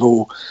have you that we've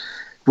all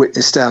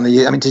witnessed down the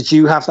year. I mean, did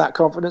you have that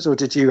confidence, or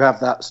did you have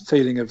that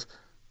feeling of,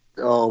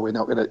 we're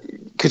not going to?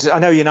 Because I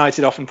know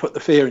United often put the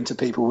fear into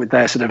people with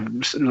their sort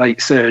of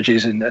late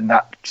surges and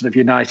that sort of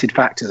United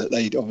factor that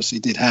they obviously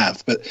did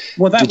have. But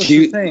that was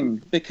the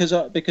thing, because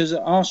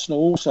Arsenal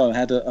also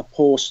had a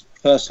poor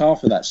first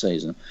half of that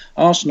season.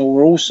 Arsenal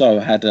also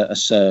had a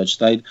surge.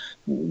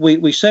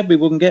 We said we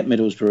wouldn't get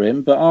Middlesbrough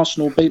in, but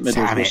Arsenal beat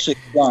Middlesbrough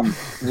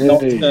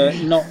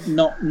 6-1.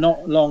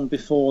 Not long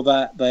before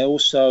that, they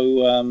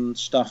also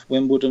stuffed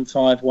Wimbledon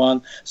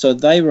 5-1. So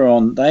they were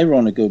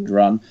on a good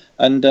run.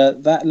 And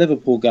that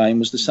Liverpool game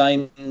was the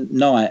same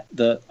night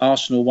that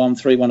Arsenal won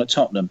 3-1 at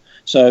Tottenham.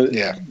 So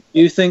do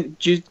you think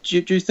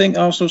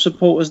Arsenal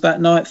supporters that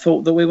night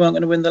thought that we weren't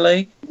going to win the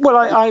league? Well,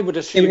 I would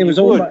assume it was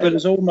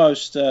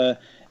almost.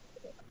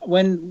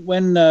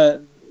 When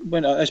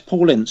it's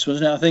Paul Ince,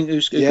 wasn't it? I think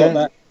who got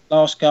that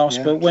last gasp.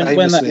 Yeah, but when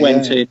that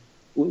went in,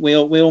 we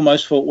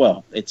almost thought,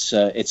 well, it's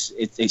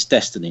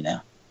destiny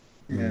now.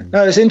 Yeah.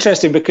 No, it's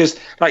interesting because,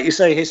 like you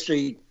say,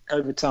 history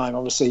over time,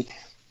 obviously,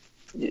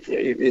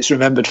 it's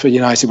remembered for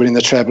United winning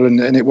the treble,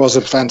 and it was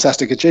a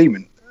fantastic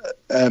achievement.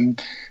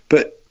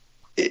 But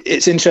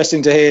it's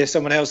interesting to hear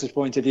someone else's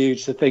point of view,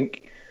 to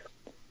think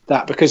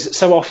that, because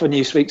so often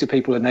you speak to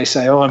people and they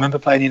say, I remember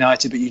playing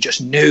United, but you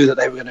just knew that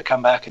they were going to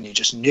come back and you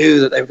just knew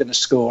that they were going to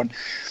score, and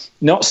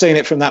not seeing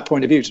it from that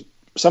point of view.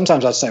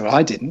 Sometimes I'd say, well,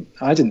 I didn't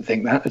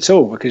think that at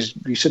all, because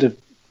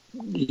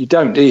you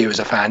don't, do you, as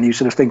a fan? You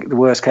sort of think the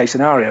worst case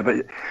scenario.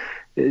 But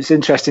it's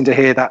interesting to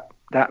hear that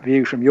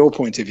view from your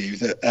point of view,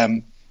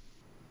 that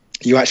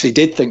you actually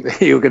did think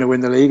that you were going to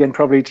win the league and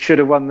probably should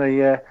have won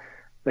the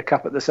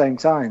cup at the same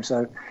time.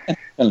 So,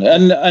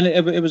 and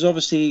it was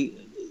obviously,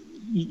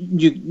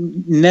 you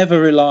never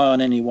rely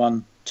on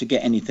anyone to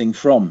get anything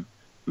from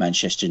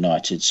Manchester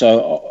United.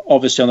 So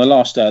obviously on the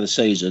last day of the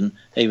season,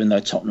 even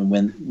though Tottenham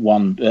went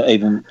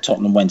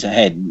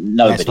ahead,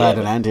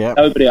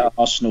 nobody at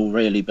Arsenal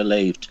really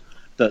believed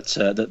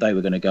that they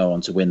were going to go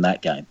on to win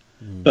that game.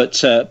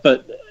 But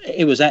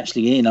it was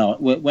actually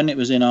when it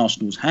was in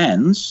Arsenal's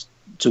hands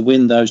to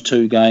win those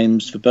 2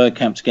 games, for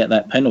Bergkamp to get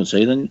that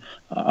penalty, then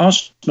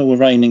Arsenal were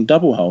reigning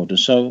double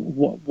holders. So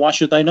why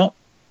should they not?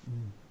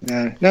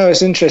 No,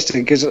 it's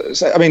interesting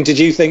because, I mean, did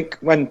you think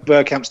when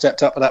Bergkamp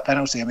stepped up for that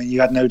penalty, I mean,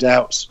 you had no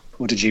doubts,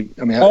 or did you?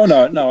 I mean,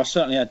 no, I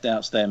certainly had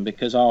doubts then,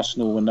 because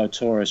Arsenal were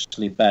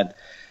notoriously bad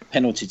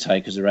penalty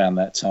takers around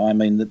that time.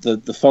 I mean,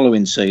 the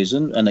following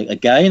season, and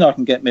again, I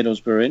can get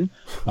Middlesbrough in.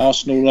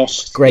 Arsenal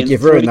lost. Greg,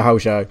 you've ruined the whole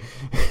show.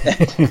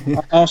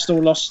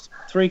 Arsenal lost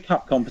 3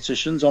 cup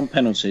competitions on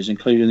penalties,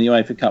 including the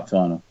UEFA Cup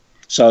final.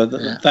 So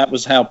that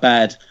was how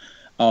bad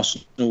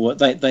Arsenal were.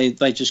 They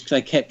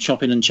kept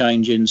chopping and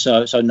changing.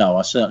 So no,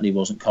 I certainly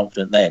wasn't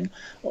confident then.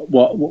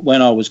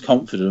 When I was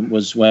confident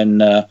was when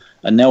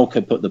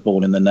Anelka put the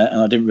ball in the net,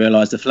 and I didn't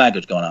realise the flag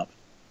had gone up.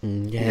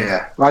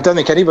 Yeah. Well, I don't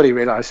think anybody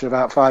realised for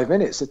about 5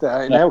 minutes that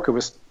Anelka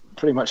was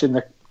pretty much in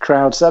the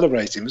crowd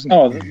celebrating, wasn't he?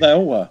 Oh, they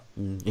all were.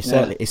 It's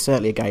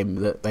certainly a game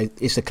that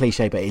it's a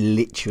cliche, but it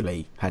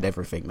literally had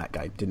everything, that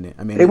game, didn't it?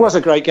 I mean, it was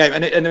a great game,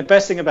 and the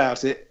best thing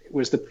about it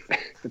was the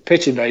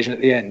pitch invasion at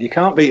the end. You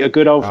can't beat a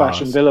good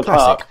old-fashioned Villa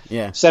Park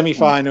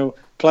semi-final,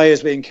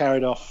 players being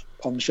carried off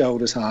on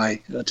shoulders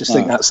high. I just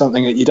think that's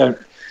something that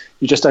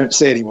you just don't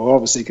see anymore,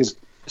 obviously, because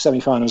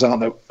semi-finals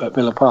aren't at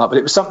Villa Park. But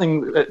it was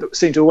something that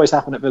seemed to always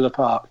happen at Villa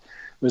Park,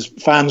 was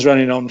fans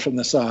running on from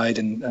the side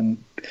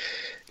and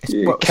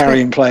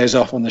carrying players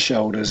off on the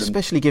shoulders.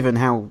 Especially given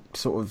how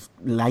sort of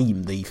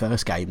lame the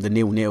first game, the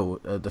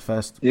 0-0, the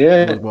first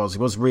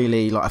was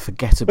really like a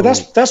forgettable.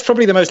 But that's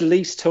probably the most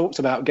least talked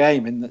about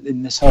game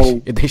in this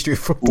whole in the history of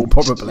football,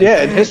 probably.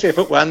 Yeah, in the history of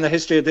football and the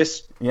history of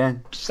this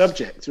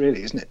subject,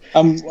 really, isn't it?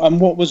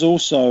 And what was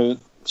also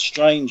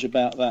strange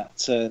about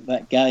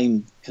that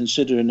game,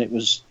 considering it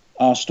was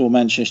Arsenal,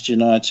 Manchester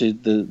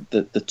United,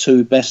 the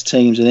two best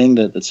teams in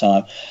England at the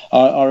time.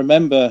 I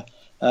remember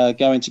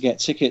going to get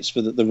tickets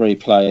for the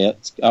replay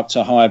up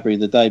to Highbury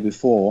the day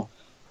before,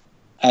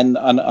 and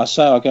I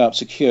go up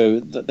to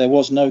queue. That there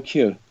was no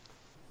queue.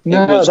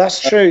 No,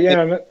 that's true.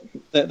 Yeah,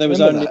 there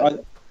was only.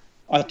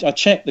 I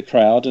checked the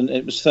crowd, and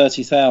it was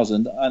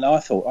 30,000, and I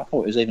thought it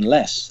was even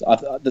less.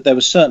 There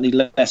was certainly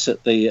less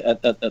at the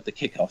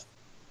kickoff.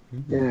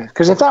 Yeah,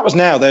 because if that was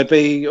now, there'd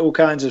be all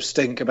kinds of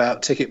stink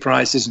about ticket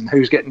prices and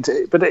who's getting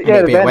to. But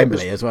it'd be at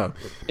Wembley as well.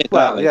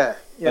 Well, yeah.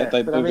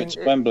 They moved it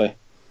to Wembley.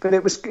 But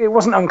it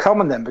wasn't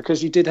uncommon then,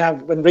 because you did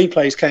have, when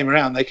replays came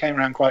around, they came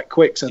around quite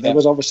quick. So there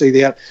was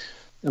obviously I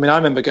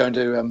remember going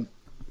to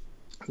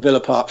Villa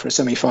Park for a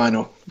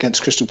semi-final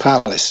against Crystal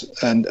Palace,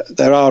 and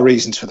there are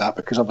reasons for that,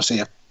 because obviously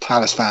a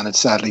Palace fan had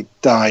sadly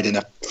died in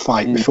a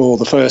fight before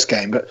the first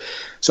game,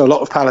 so a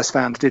lot of Palace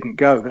fans didn't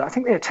go. But I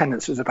think the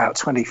attendance was about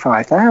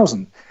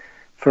 25,000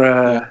 for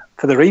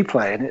the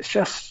replay, and it's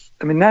just,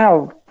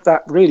 now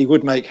that really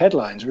would make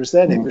headlines, whereas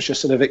then it was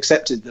just sort of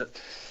accepted that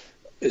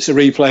it's a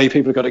replay,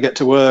 people have got to get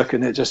to work,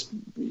 and it just,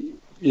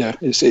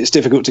 it's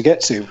difficult to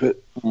get to.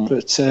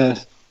 But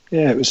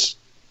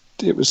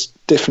it was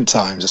different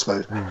times, I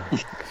suppose.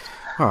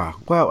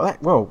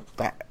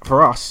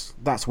 For us,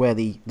 that's where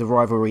the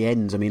rivalry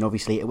ends.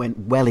 Obviously, it went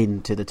well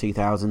into the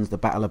 2000s, the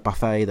Battle of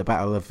Buffet, the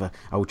Battle of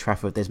Old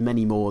Trafford. There's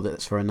many more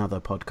that's for another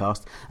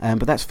podcast.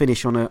 But let's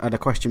finish on a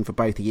question for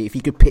both of you. If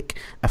you could pick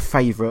a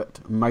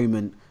favourite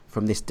moment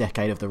from this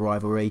decade of the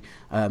rivalry,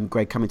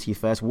 Greg, coming to you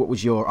first, what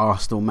was your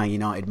Arsenal-Man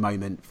United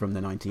moment from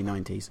the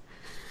 1990s?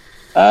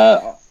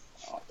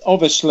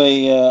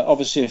 Obviously,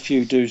 a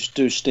few do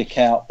stick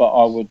out, but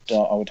I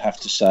would have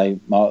to say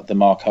the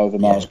Mark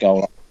Overmars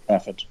goal at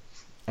Trafford.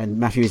 And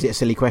Matthew, is it a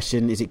silly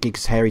question? Is it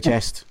Giggs' hairy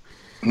chest?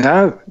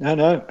 No.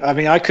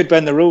 I could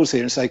bend the rules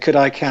here and say, could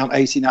I count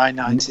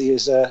 89-90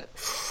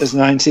 as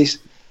 90s?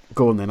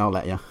 Go on then, I'll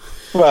let you.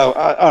 Well,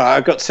 all right,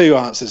 I've got two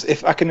answers.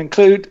 If I can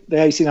include the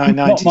 89-90 season.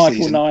 Not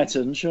Michael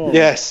Knighton, sure.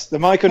 Yes, the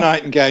Michael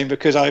Knighton game,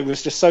 because I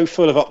was just so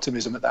full of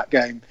optimism at that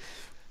game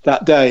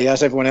that day,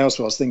 as everyone else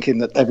was, thinking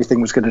that everything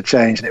was going to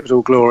change and it was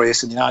all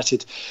glorious, and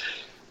United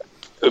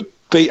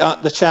beat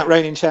the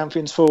reigning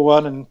champions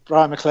 4-1, and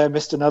Brian McClair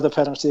missed another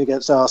penalty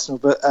against Arsenal.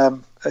 But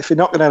if you're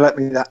not going to let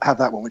me have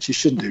that one, which you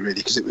shouldn't do really,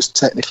 because it was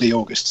technically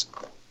August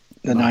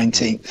the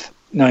 19th,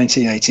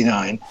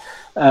 1989,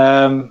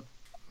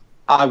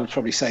 I would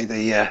probably say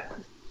the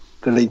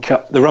League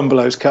Cup, the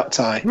Rumbelows Cup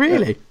tie.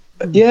 Really?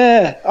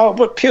 Yeah. Oh,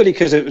 but purely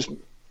because it was,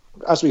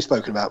 as we've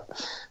spoken about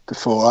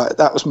before,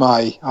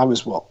 I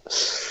was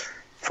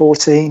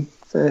 14,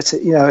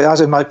 13. I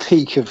was in my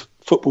peak of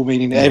football,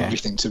 meaning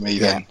everything to me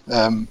then.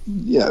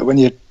 When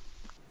you're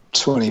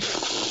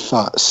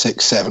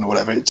 26, 7 or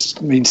whatever,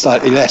 it means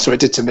slightly less, or it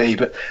did to me.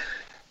 But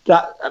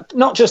that,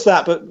 not just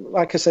that, but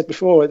like I said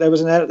before, there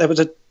was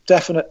a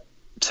definite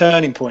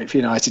turning point for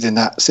United in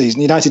that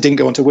season. United didn't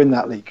go on to win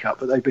that League Cup,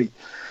 but they beat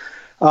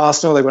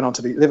Arsenal, they went on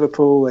to beat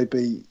Liverpool, they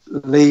beat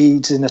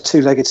Leeds in a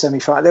two-legged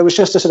semi-final. There was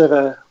just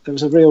a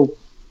real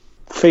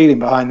feeling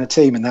behind the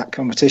team in that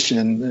competition,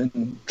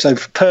 and so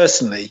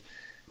personally,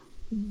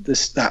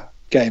 that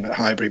game at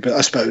Highbury. But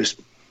I suppose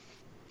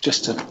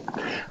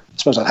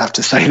I'd have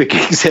to say the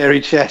Giggs'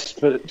 hairy chest,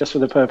 but just for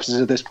the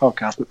purposes of this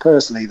podcast. But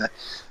personally,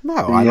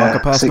 I like a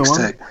personal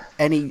one.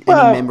 Any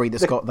memory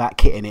that's got that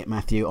kit in it,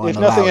 Matthew. If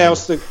nothing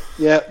else,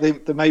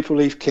 the Maple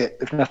Leaf kit.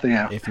 If nothing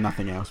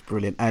else,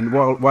 brilliant. And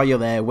while you're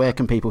there, where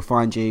can people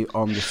find you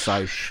on the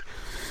social?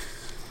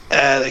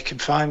 They can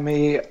find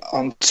me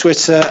on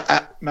Twitter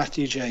at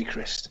Matthew J.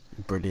 Christ.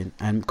 Brilliant.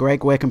 And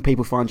Greg, where can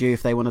people find you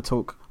if they want to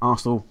talk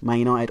Arsenal, Man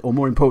United, or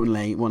more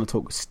importantly, want to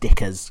talk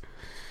stickers?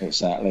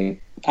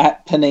 Exactly.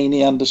 At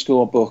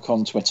Panini_book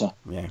on Twitter.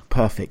 Yeah,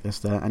 perfect.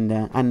 That's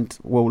and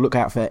we'll look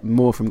out for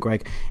more from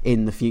Greg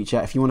in the future.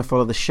 If you want to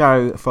follow the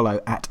show,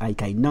 follow at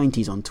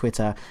AK90s on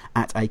Twitter,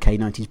 at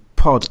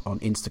AK90spod on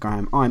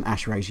Instagram. I'm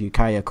Ash Rose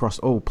UK across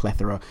all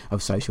plethora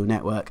of social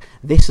network.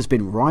 This has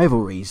been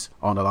Rivalries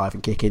on Alive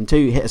and Kicking.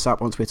 Hit us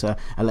up on Twitter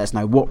and let us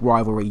know what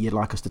rivalry you'd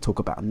like us to talk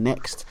about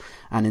next.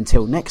 And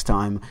until next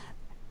time,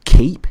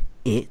 keep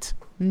it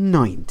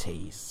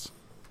 90s.